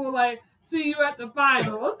out cool, see you at the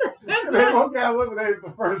finals. They both got eliminated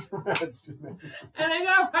the first match. And they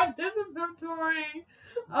got participatory,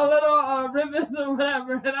 a little ribbons or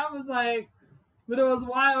whatever. And I was like, but it was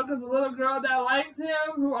wild because the little girl that likes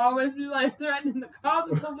him, who always be threatening to call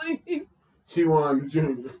the police. She won the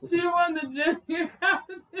junior. She won the junior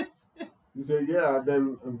competition. You said, yeah,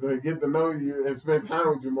 I'm going to get to know you and spend time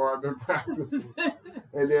with you more. I've been practicing.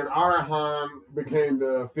 And then Arahan became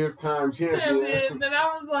the 5th-time champion. And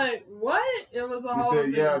I was like, what? It was a whole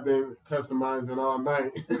thing. She said, yeah, I've been customizing all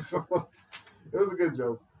night. So it was a good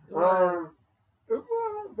joke. It was,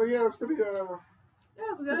 but yeah, it was pretty, it was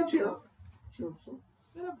a good episode. Chill.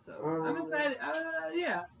 Good episode. I'm excited.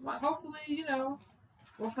 Yeah. Hopefully,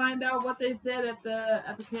 we'll find out what they said at the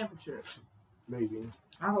campus trip. Maybe.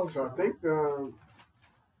 I hope so. I think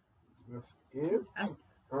that's it.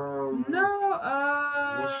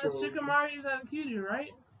 Shikamaru's on Cutie,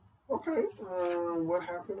 right? Okay. What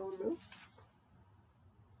happened on this?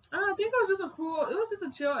 I think it was just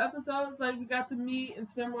a chill episode. It's we got to meet and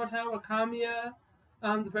spend more time with Kamiya,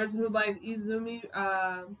 the person who likes Izumi,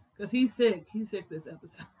 because he's sick. He's sick this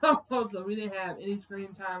episode, so we didn't have any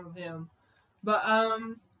screen time with him. But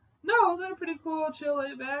no, it was a pretty cool, chill,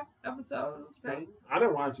 laid back episode. It was great. I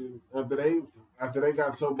didn't watch it after they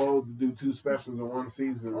got so bold to do 2 specials in one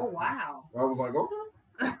season. Oh wow! I was like,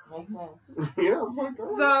 okay, makes sense. Yeah, I was like,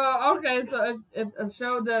 all right. So if a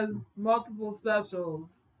show does multiple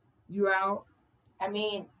specials, you out? I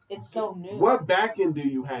mean, it's so new. What backing do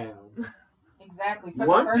you have? Exactly.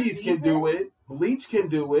 One Piece can do it. Bleach can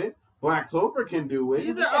do it. Black Clover can do it.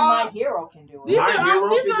 And My Hero can do it. These are all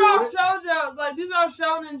shoujos. These are all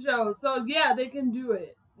shonen shows. So, yeah, they can do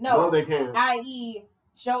it. No, they can. I.e.,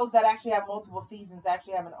 shows that actually have multiple seasons that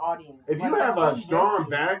actually have an audience. If you have a strong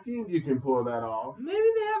backing, you can pull that off. Maybe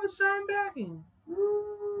they have a strong backing.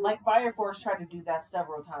 Like Fire Force tried to do that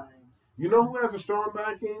several times. You know who has a strong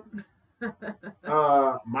backing?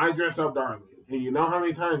 My Dress Up Darling. And you know how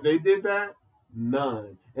many times they did that?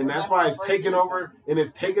 None. And that's why it's taking over, and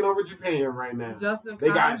it's taking over Japan right now. Justin, they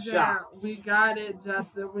got shots. We got it,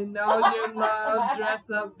 Justin. We know you love Dress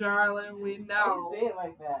Up Darling. We know. Why do you say it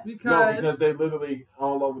like that? Because they literally,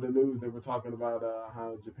 all over the news, they were talking about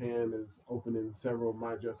how Japan is opening several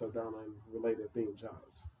My Dress Up Darling related theme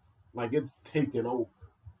shops. It's taking over.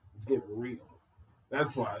 It's getting real.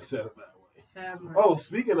 That's why I said it that way. Oh,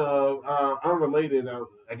 speaking of unrelated,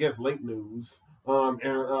 I guess late news. And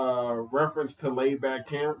reference to Laid Back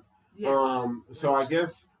Camp. Yeah. So I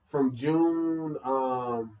guess from June,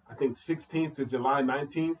 I think 16th to July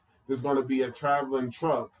 19th, there's going to be a traveling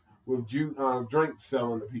truck with drinks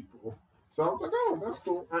selling to people. So I was like, oh, that's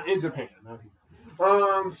cool. In Japan, not here.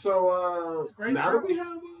 So now that we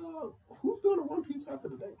have, who's doing a One Piece after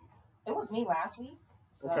the day? It was me last week.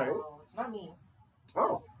 So okay. It's not me.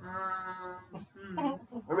 Oh, I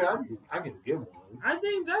mean, I can give one. I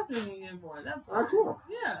think Justin can give one. That's All right, cool.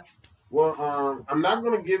 Yeah. Well, I'm not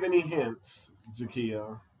going to give any hints,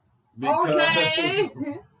 Jakia. Okay.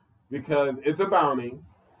 Because it's a bounty.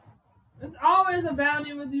 It's always a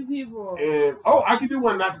bounty with you people. And I can do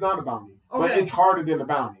one that's not a bounty. Okay. But it's harder than the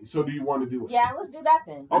bounty. So do you want to do it? Yeah, let's do that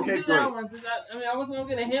then. Okay, do great. That one, I wasn't going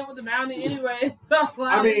to get a hint with the bounty anyway. So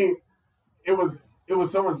like, I mean, it was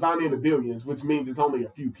someone's bounty in the billions, which means it's only a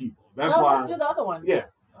few people. That's why. Let's do the other one. Yeah.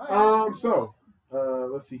 Right. So,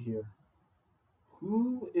 let's see here.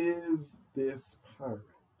 Who is this pirate?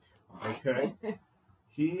 Okay.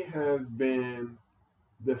 He has been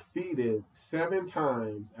defeated 7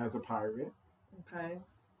 times as a pirate. Okay.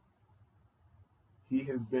 He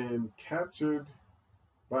has been captured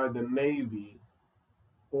by the Navy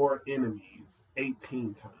or enemies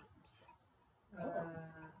 18 times.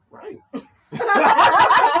 Right.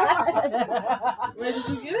 Where did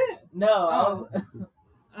you get it? No.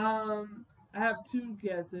 I have 2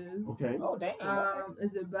 guesses. Okay. Oh, dang.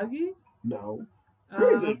 Is it Buggy? No.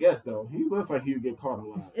 Pretty good guess, though. He looks like he would get caught a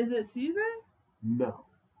lot. Is it Caesar? No.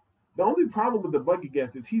 The only problem with the Buggy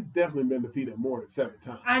guess is he's definitely been defeated more than 7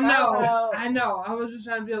 times. I know. I was just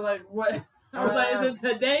trying to be like, what? I was like, is it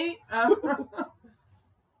today?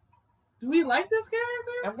 Do we like this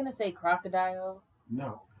character? I'm going to say Crocodile.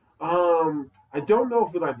 No. I don't know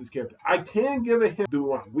if we like this character. I can give a hint. Do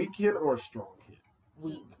one weak hint or a strong hint?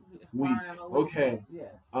 Weak. Okay.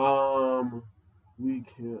 Yes. Weak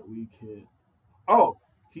hint. Oh,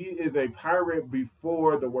 he is a pirate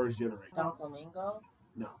before the worst generation. Don Flamingo?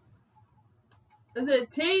 No. Is it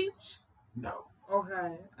Teach? No.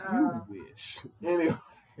 Okay. You wish. Anyway.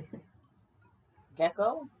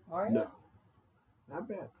 Gecko? Mario? No. Not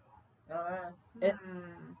bad.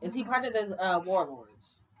 Is he part of the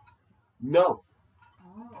Warlords? No.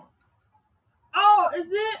 Oh,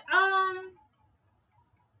 is it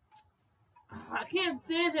I can't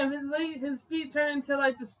stand him. His feet turn into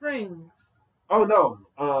like the springs. Oh no.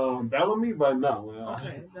 Bellamy, but no.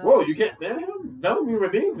 Okay. Whoa, you can't stand him? Bellamy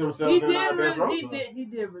redeemed himself. He did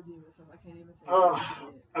redeem himself. I can't even say.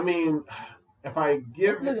 I mean, if I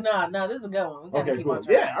give this is a good one. We gotta keep on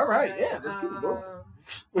trying. Yeah, all right. Yeah, let's keep it going.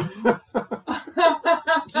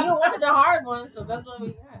 You wanted the hard one, so that's what we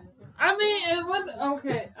got. I mean, it was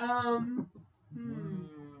okay.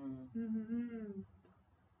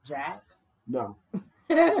 Jack? No.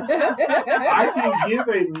 I can give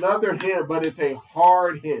another hint, but it's a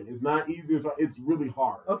hard hint. It's not easy. It's really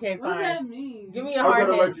hard. Okay, fine. What does that mean? Give me a hard hint.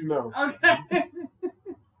 I'm gonna let you know. Okay.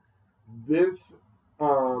 This,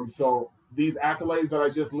 so these accolades that I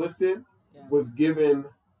just listed was given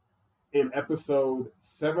in episode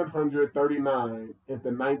 739 at the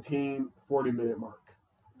 1940-minute mark.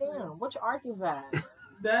 Damn, which arc is that?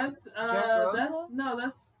 That's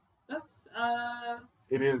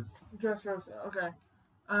It is. Dressrosa. Okay.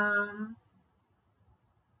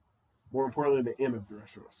 More importantly, the end of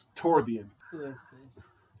Dressrosa. Toward the end. Who is this?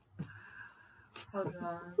 Hold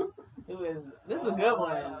on. Who is this? Is a good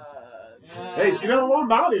one. Hey, she don't want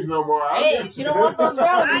bounties no more. Hey, she don't want those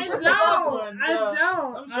bounties. I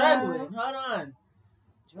don't. I'm struggling. Hold on.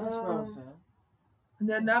 Dressrosa. And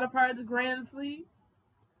they're not a part of the Grand Fleet?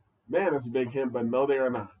 Man, that's a big hint, but no, they are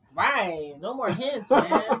not. Right. No more hints, man.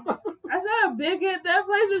 That's not a big hint. That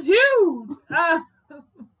place is huge.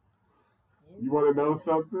 You want to know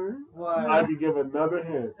something? What? I can give another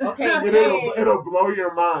hint. Okay, it'll blow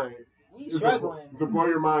your mind. We struggling. It's a blow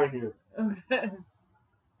your mind hint. Okay.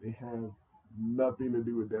 They have nothing to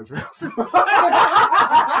do with Dressrosa.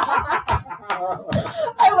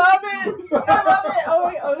 I love it.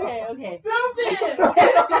 Oh, okay. Stupid.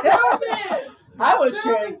 I was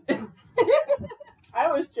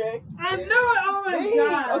tricked. I knew it. Oh my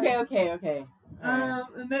god. Okay.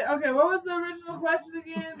 What was the original question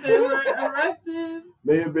again? They were arrested.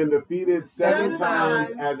 They have been defeated 7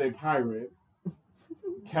 times as a pirate,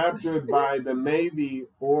 captured by the Navy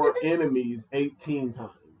or enemies 18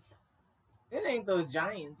 times. It ain't those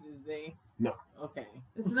giants, is they? No. Okay.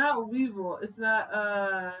 It's not Weevil. It's not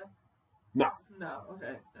No. No.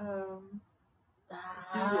 Okay.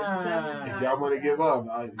 If y'all want to give up,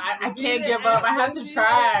 I can't give up. I have to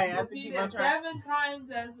try. I have to keep on trying. 7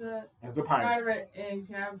 times as a pirate and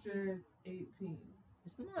captured 18.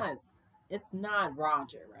 It's not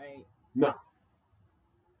Roger, right? No.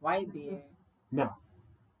 Whitebeard. No.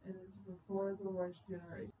 And it's before the worst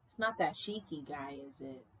generation. It's not that Shiki guy, is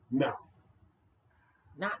it? No.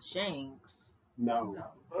 Not Shanks. No.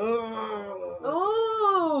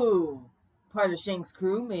 Ooh. Part of Shanks'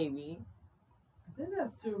 crew, maybe. I think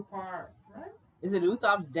that's too far, right? Is it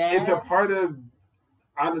Usopp's dad? It's a part of.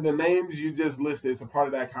 out of the names you just listed, it's a part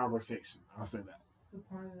of that conversation. I'll say that. It's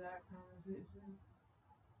a part of that conversation.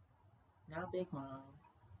 Not Big Mom.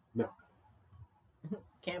 No.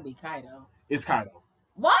 Can't be Kaido. It's Kaido.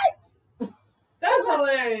 What? That's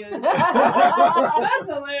hilarious. That's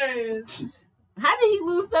hilarious. How did he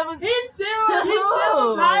lose 7? He's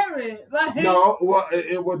still a pirate. Like, No,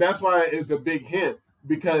 well, that's why it's a big hint,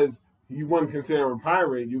 because you wouldn't consider him a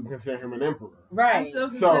pirate, you would consider him an emperor. I Right. still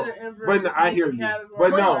consider Emperor But I hear you. category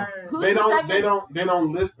But no, pirate. Who's they the don't. seven? They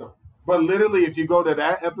don't list them. But literally, if you go to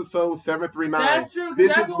that episode 739, That's true. 'Cause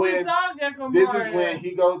this that's is when we when saw Gecko this is Moria. when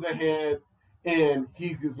he goes ahead and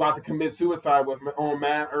he's about to commit suicide on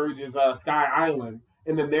Mad Urge's Sky Island,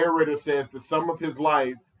 and the narrator says the sum of his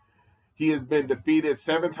life, he has been defeated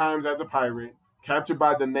 7 times as a pirate, captured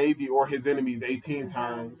by the Navy or his enemies 18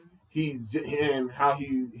 times. And how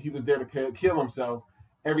he was there to kill himself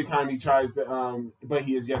every time he tries to, but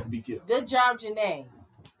he is yet to be killed. Good job, Jenae.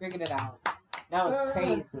 Figured it out. That was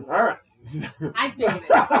crazy. All right. I figured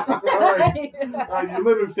it All out. right. You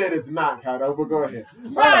literally said it's not, Kaido, but go ahead.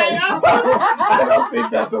 Right. I don't think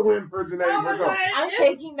that's a win for Jenae, I but was go. like, I'm it's-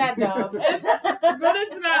 taking that dub. but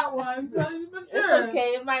it's not one, so for sure. It's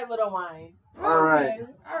okay. It might little wine. All right.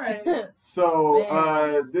 Okay, all right.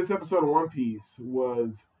 So, this episode of One Piece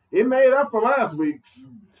it made up for last week's.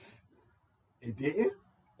 It didn't?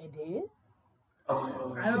 It did?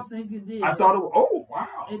 I don't think it did. I thought it was, oh,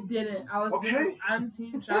 wow. It didn't. Okay. I'm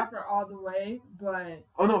Team Chopper all the way, but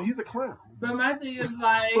Oh, no, he's a clown. my thing is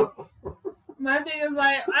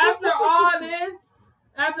like,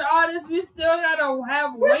 after all this, we still gotta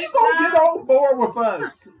have When wait you gonna time. get on board with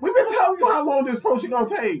us? We've been telling you how long this potion gonna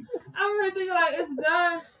take. I'm really thinking like it's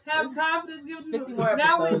done. Have confidence. Give it to 50 you. more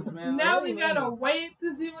Now episodes, man. now What we do you gotta mean? wait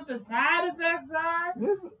to see what the side effects are.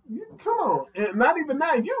 Come on. And not even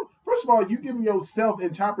that. First of all, you giving yourself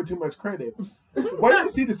and Chopper too much credit. Wait to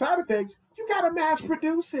see the side effects. You gotta mass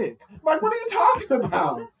produce it. Like, what are you talking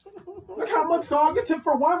about? Look how much long it took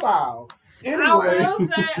for one vial. Anyway. I will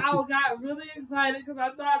say I got really excited because I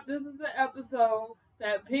thought this is the episode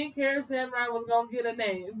that Pink Hair Samurai was gonna get a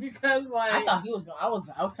name because like I thought he was going. I was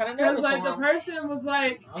kind of because nervous. like for the him. person was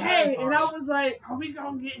like, I was hey, nervous for and I him. was like, are we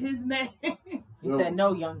gonna get his name? He said,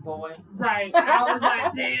 "No, young boy." Right. I was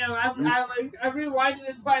like, damn. I rewinded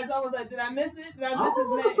it twice. I was like, did I miss it? Did I I'm miss a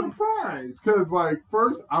little his name? surprised because, like,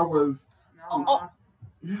 first I was, No.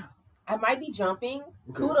 yeah, I might be jumping.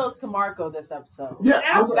 Okay. Kudos to Marco this episode. yeah,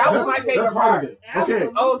 That was that's- my favorite that's part. of it. Okay,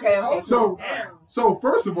 Absolutely. Okay. So- Damn. so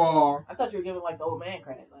first of all, I thought you were giving like the old man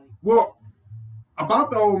credit. Like, well, about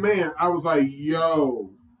the old man, I was like, yo,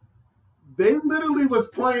 they literally was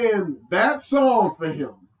playing that song for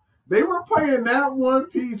him. They were playing that One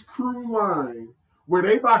Piece crew line where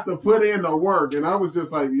they about to put in the work, and I was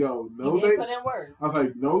just like, yo, no, he they. did put in work. I was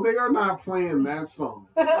like, no, they are not playing that song.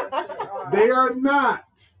 Yes, they are. They are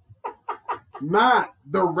not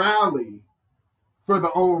the rally for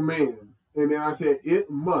the old man. And then I said, it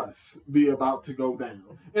must be about to go down.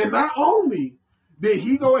 And not only did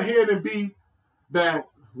he go ahead and beat that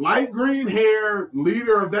light green hair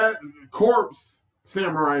leader of that corpse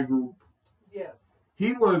samurai group, Yes.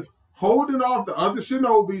 he was holding off the other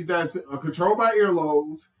shinobis that's controlled by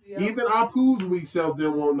earlobes. Yep. Even Apu's weak self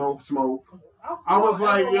didn't want no smoke. I was I'll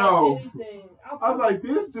like, pull yo. anything. I was like,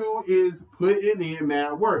 this dude is putting in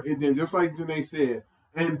that work. And then just like Jenae said,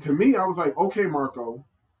 and to me, I was like, okay, Marco,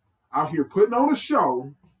 out here putting on a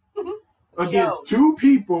show against two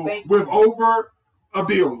people Thank with you. over $1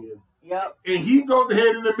 billion. Yep. And he goes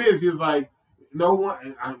ahead in the midst. He's like, no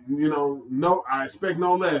one, I expect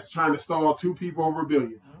no less, trying to stall two people over $1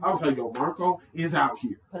 billion. I was like, yo, Marco is out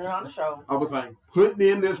here. Put it on the show. I was like, putting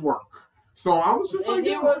in this work. So I was just and like,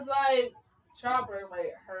 he yo. was like, Chopper,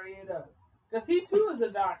 like, hurry it up. Because he too is a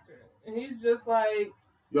doctor. And he's just like,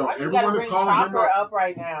 Yo, Why you everyone gotta is bring calling him Chopper up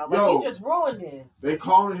right now? Like, Yo. he just ruined it. They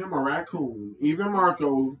calling him a raccoon. Even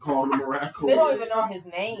Marco called him a raccoon. They don't even know his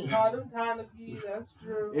name. called him Tanaki. That's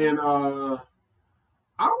true. And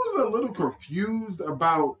I was a little confused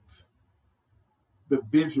about the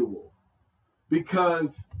visual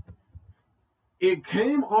because it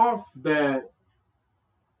came off that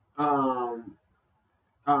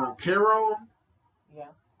Pero Yeah.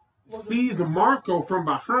 sees Marco from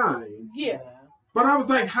behind. Yeah. But I was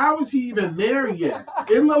like, how is he even there yet?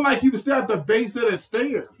 It looked like he was still at the base of the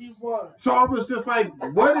stairs. He was. So I was just like,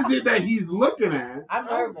 what is it that he's looking at? I'm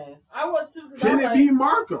nervous. I was too. 'Cause Can I it was be like,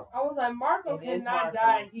 Marco? I was like, Marco It is cannot Marco.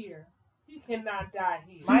 die here. He cannot die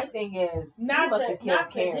here. My thing is, he not must to, have killed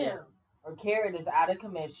not to Carrot. him. Or Carrot is out of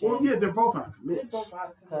commission. Well, yeah, they're both out of They're commission. both out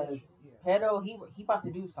of commission. Because Pedo, he about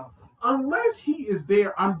to do something. Unless he is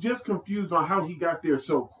there, I'm just confused on how he got there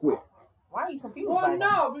so quick. Why are you confused? Well,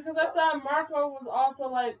 no, because I thought Marco was also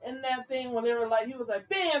like in that thing when they were like, he was like,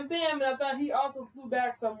 bam, bam, and I thought he also flew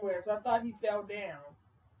back somewhere, so I thought he fell down,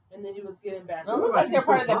 and then he was getting back. No, it looked like they're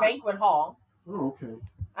part of the banquet hall. Oh, okay.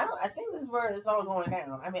 I think this is where it's all going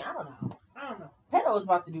down. I mean, I don't know. know. Pedo is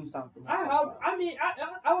about to do something.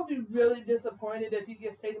 I would be really disappointed if he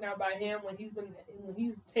gets taken out by him when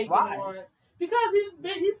he's taken on. Because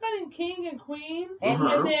he's fighting King and Queen,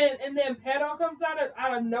 and then Pedo comes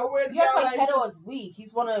out of nowhere. You act like Pedo is weak.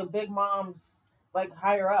 He's one of Big Mom's like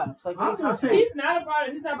higher ups. Like I was gonna say, he's not a part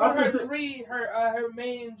of her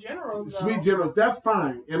main generals. Sweet generals. That's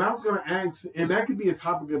fine. And I was gonna ask, and that could be a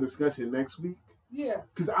topic of discussion next week. Yeah.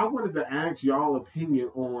 Because I wanted to ask y'all opinion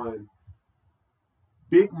on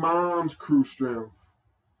Big Mom's crew strength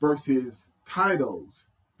versus Kaido's,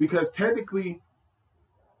 because technically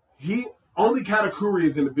only Katakuri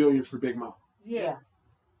is in the billions for Big Mom. Yeah.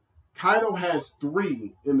 Kaido has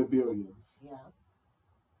 3 in the billions. Yeah.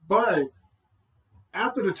 But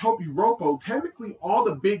after the Topiropo, technically all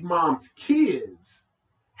the Big Mom's kids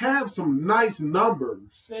have some nice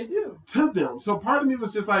numbers. They do. To them. So part of me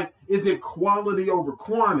was just like, is it quality over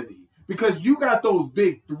quantity? Because you got those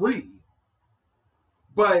big 3.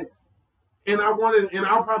 But and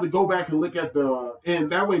I'll probably go back and look at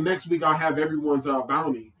and that way next week I'll have everyone's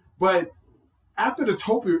bounty. But after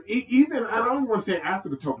the even I don't want to say after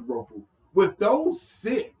the Topiropo, with those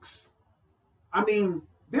 6, I mean,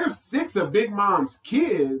 there's 6 of Big Mom's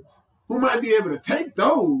kids who might be able to take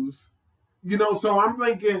those, so I'm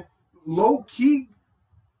thinking low key.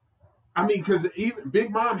 I mean, because even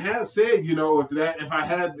Big Mom has said, if I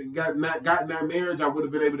had gotten that marriage, I would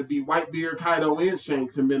have been able to be Whitebeard, Kaido, and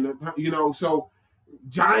Shanks, and been, so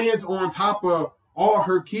Giants on top of all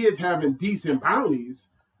her kids having decent bounties.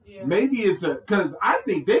 Yeah. Maybe it's because I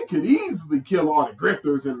think they could easily kill all the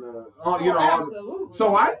grifters and absolutely.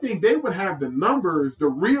 So I think they would have the numbers, the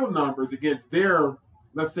real numbers against their,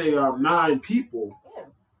 let's say, 9 people. Yeah.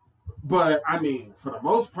 But I mean, for the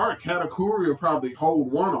most part, Katakuri will probably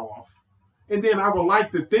hold one off, and then I would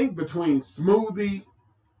like to think between Smoothie,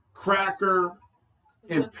 Cracker,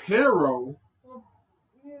 and Pero.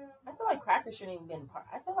 Yeah. I feel like Cracker shouldn't even be in part.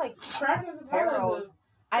 I feel like Cracker's a Pero's.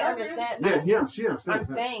 I understand. Yeah, she understands.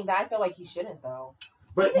 I'm saying that I feel like he shouldn't though.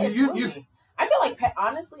 But you I feel like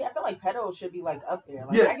honestly, I feel like Pedo should be like up there.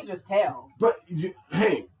 Like I can just tell. But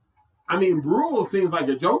hey, I mean, Brule seems like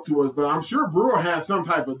a joke to us, but I'm sure Brule has some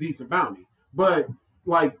type of decent bounty. But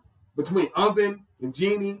like between Oven and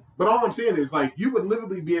Genie, but all I'm saying is like you would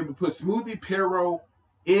literally be able to put Smoothie, Pero,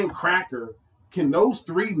 and Cracker. Can those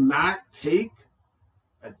 3 not take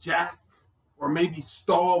a Jack? Or maybe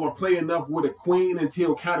stall or play enough with a Queen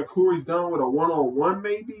until Katakuri's done with a 1-on-1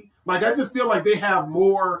 maybe? Like, I just feel like they have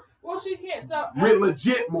more... Well, she can't. So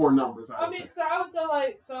legit more numbers, I would say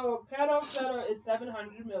Pedo Seto is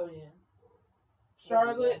 700 million.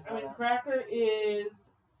 Charlotte, Cracker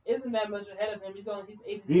isn't that much ahead of him. He's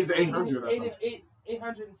 800.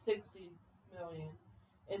 860 million.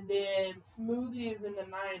 And then Smoothie is in the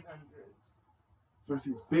 900s. So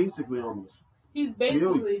he's basically almost... He's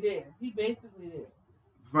basically there.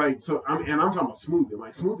 It's like, so, I'm talking about Smoothie.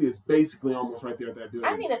 Like, Smoothie is basically almost right there at that building.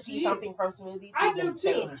 I need to see something from Smoothie too. I do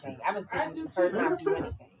say too. Anything. I haven't heard not do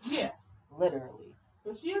anything. Yeah. Literally.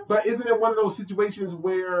 But isn't it one of those situations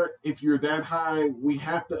where if you're that high, we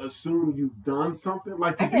have to assume you've done something?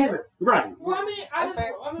 Like, to be in it. Right. Well, I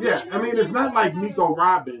mean, it's not like Nico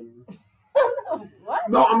Robin. What?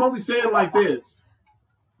 No, I'm only saying like this.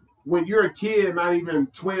 When you're a kid, not even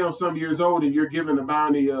 12-some years old, and you're given a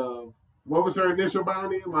bounty of, what was her initial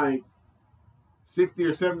bounty? Like 60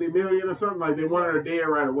 or 70 million or something? Like they wanted her dead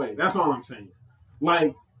right away. That's all I'm saying.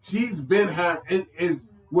 Like she's been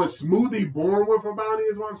was Smoothie born with a bounty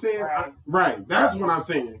is what I'm saying? Right. That's what I'm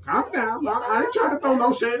saying. Calm down. I ain't trying to throw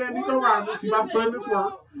no shade at Nico Robin. She's about to put in this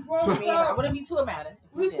work. I wouldn't be too mad at it.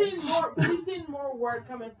 We've seen more work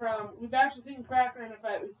coming from. We've actually seen Cracker in a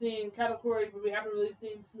fight. We've seen Katakuri, but we haven't really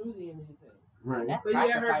seen Smoothie in anything. Right.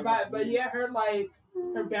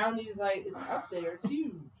 Her bounty's like it's up there. It's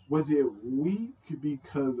huge. Was it weak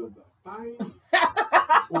because of the fight,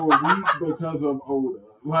 or weak because of Oda?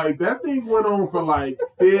 Like that thing went on for like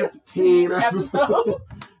 15 episodes.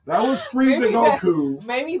 That was Frieza Goku.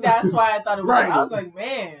 Maybe that's why I thought it was. Right. I was like,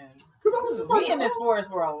 man. Because I was just like, in this forest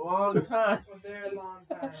for a long time. A very long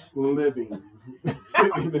time. Living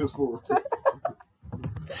in this forest.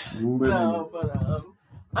 No, but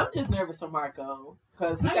I'm just nervous for Marco.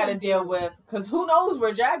 Because he got to deal with... Because who knows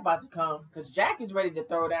where Jack about to come. Because Jack is ready to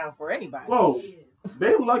throw down for anybody. Whoa.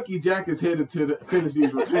 They lucky Jack is headed to finish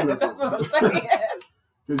these retainers. That's what I'm saying.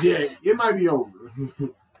 Because, it might be over.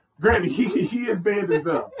 Granted, he is bandaged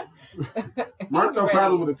up. Marco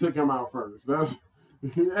probably would have took him out first. That's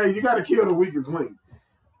hey, you got to kill the weakest link.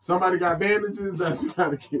 Somebody got bandages. That's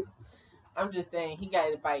got to kill. I'm just saying he got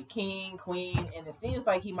to fight King, Queen, and it seems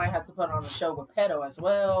like he might have to put on a show with Pedo as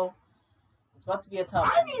well. It's about to be a tough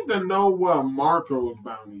one. I need to know what Marco's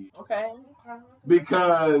bounty is. Okay.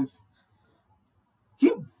 Because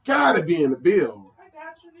he got to be in the bill. I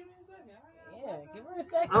got you. Give me a second. Yeah, give her a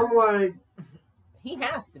second. I'm like, he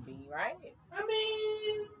has to be, right? I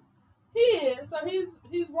mean, he is. So he's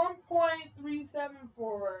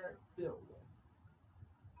 1.374 billion.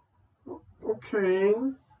 okay.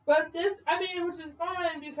 But this, I mean, which is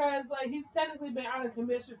fine because like he's technically been out of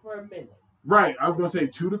commission for a minute. Right. I was going to say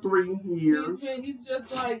 2 to 3 years. He's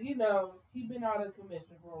just like, you know, he's been out of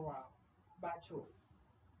commission for a while by choice.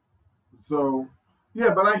 So,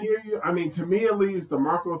 yeah, but I hear you. I mean, to me at least, the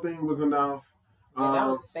Marco thing was enough. Yeah, that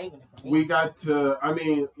was saving it for me. We got to, I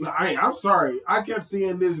mean, I'm sorry. I kept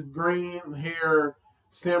seeing this green hair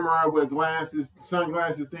samurai with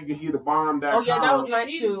sunglasses, thinking he'd have bombed that. Oh, yeah, that was nice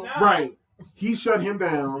too. Right. He shut him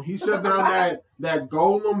down. He shut down that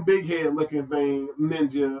golem big head looking thing,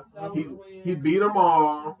 ninja. He beat them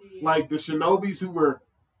all. Like the shinobis who were.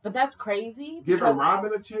 But that's crazy. Giving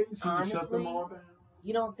Robin a chase, he honestly, shut them all down.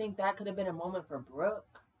 You don't think that could have been a moment for Brooke?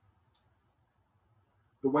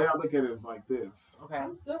 The way I look at it is like this. Okay.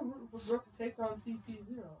 I'm still rooting for Brooke to take on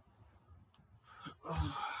CP0.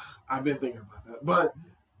 I've been thinking about that. But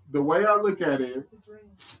the way I look at it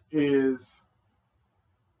is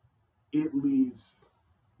it leaves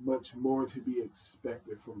much more to be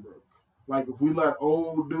expected from Brooke. Like if we let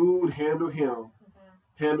old dude handle him,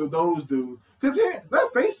 handle those dudes. Because let's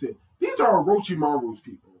face it, these are Orochimaru's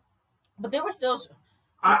people. But they were still...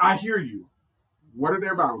 I hear you. What are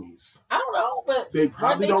their bounties? I don't know, but they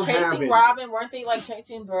probably weren't they don't have chasing any. Robin? Weren't they like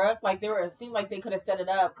chasing Brooke? Like it seemed like they could have set it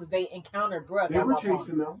up because they encountered Brooke. They were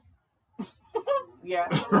chasing them. Yeah.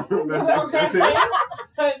 That's it.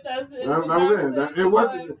 That's it. That was it. It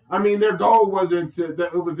wasn't. I mean, their goal wasn't to.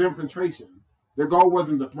 It was infiltration. Their goal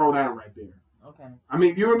wasn't to throw down right there. Okay. I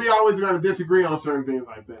mean, you and me always got to disagree on certain things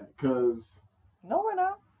like that. Cause. No, we're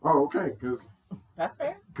not. Oh, okay. Cause. That's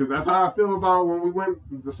fair. Because that's how I feel about when we went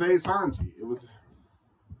to save Sanji. It was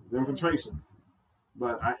infiltration.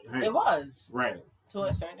 But it was. Right. To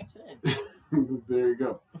a certain extent. There you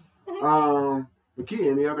go. But Key,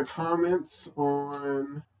 any other comments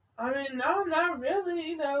on... I mean, no, not really.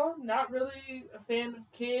 You know, not really a fan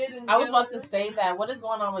of Kid. And I was about to say that. What is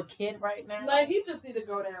going on with Kid right now? Like, he just need to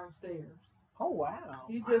go downstairs. Oh, wow.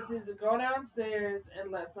 He just needs to go downstairs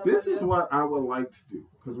and let somebody This is what I would like to do,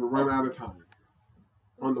 because we're running out of time.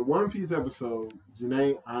 On the One Piece episode,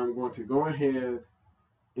 Jenae, I'm going to go ahead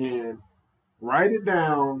and write it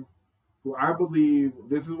down. Who I believe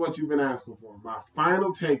this is what you've been asking for. My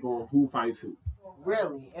final take on who fights who.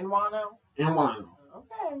 Really? In Wano? In Wano.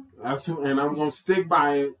 Okay. That's who, and I'm going to stick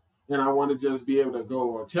by it. And I want to just be able to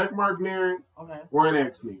go a check mark near it, or an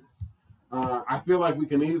X near. I feel like we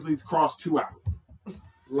can easily cross 2 out.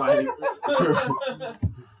 Like.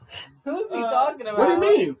 Who's he talking about? What do you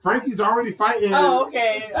mean? Frankie's already fighting. Oh,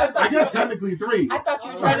 okay. I guess technically 3. I thought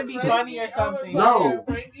you were trying to be funny or something. No.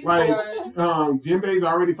 Like, Jinbei's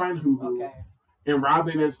already fighting Hoo-Hoo. Okay. And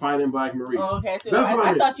Robin is fighting Black Marie. Oh, okay. So That's what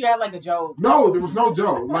I mean. thought you had like a joke. No, there was no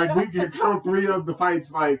joke. Like, we can count 3 of the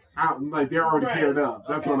fights, like, out, like they're already paired up.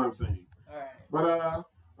 That's what I'm saying. All right. But,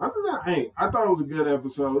 other than that, hey, I thought it was a good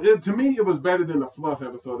episode. To me, it was better than the fluff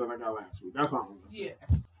episode that I got last week. That's all I'm going to say. Yeah.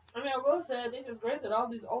 I mean, I will say, I think it's great that all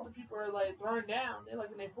these older people are, like, thrown down. They're,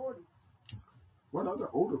 like, in their 40s. What other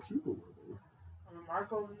older people were there? I mean,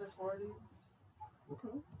 Marco's in his 40s.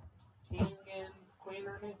 Okay. King and Queen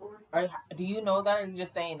are in their 40s. Right. Do you know that, or are you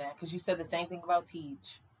just saying that? Because you said the same thing about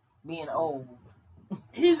Teach being old.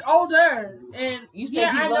 He's older. And, you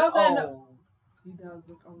said he looked old. He does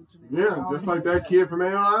look old to me. Yeah, just like that kid from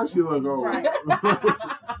Aoi Ashi look old. Right.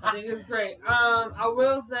 I think it's great. I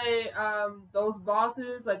will say, those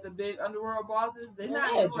bosses, like the big underworld bosses, they're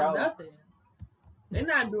not doing nothing. They're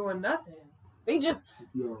not doing nothing. They just,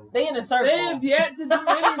 they in a circle. They have yet to do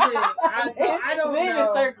anything. I don't know. They in a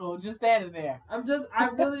circle, just standing there. I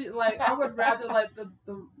really, like, I would rather, like,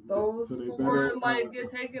 those So 4, like, get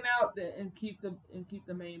taken out and keep the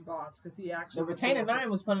main boss, because he actually... The Retainer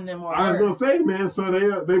 9 was putting in more I was work. going to say, man, so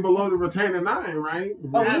they below the Retainer 9, right?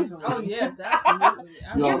 Oh, yes, absolutely.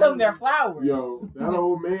 Give them their flowers. Yo, that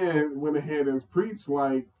old man went ahead and preached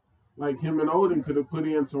like him and Odin could have put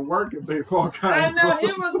in some work if they fought Kaizoku. I know,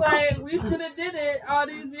 he was like, we should have did it all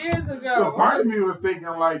these years ago. So part of me was thinking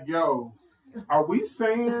like, yo, are we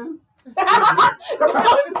saying...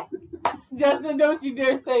 Justin, don't you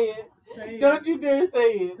dare say it. Don't you dare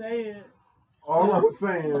say it. Say it. All I'm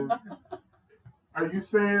saying, are you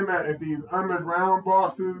saying that if these underground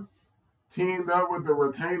bosses teamed up with the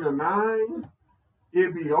Retainer 9,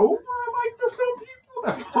 it'd be over like for some people?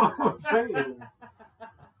 That's all I'm saying.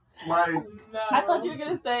 Like, No. I thought you were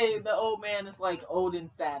gonna say the old man is like Odin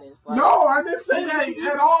status. Like, no, I didn't say that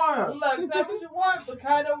at all. Look, say what you want, but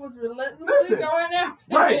Kaido was relentlessly going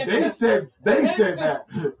after Right, him. they said that.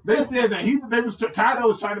 They said that Kaido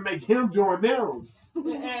was trying to make him join them.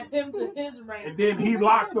 Add him to his rank. And then he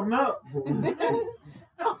locked them up.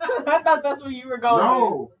 I thought that's where you were going.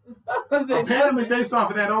 No. With. Apparently, based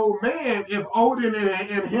off of that old man, if Odin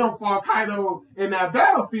and him fought Kaido in that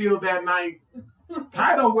battlefield that night,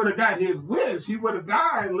 Kaido would have got his wish. He would have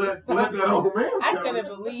died. Let that old man. I couldn't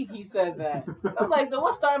believe he said that. I'm like, then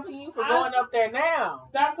what's stopping you from going up there now?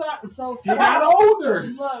 That's what. He got older.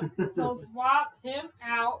 Look, so swap him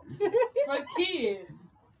out for Kid.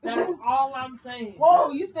 That's all I'm saying. Whoa,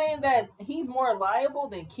 you saying that he's more liable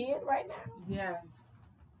than Kid right now? Yes.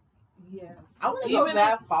 I want to go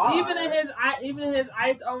that far. Even in his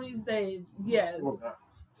ice only stage, yes. All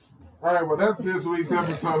right, well, that's this week's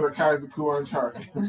episode of Kaizoku Uncharted.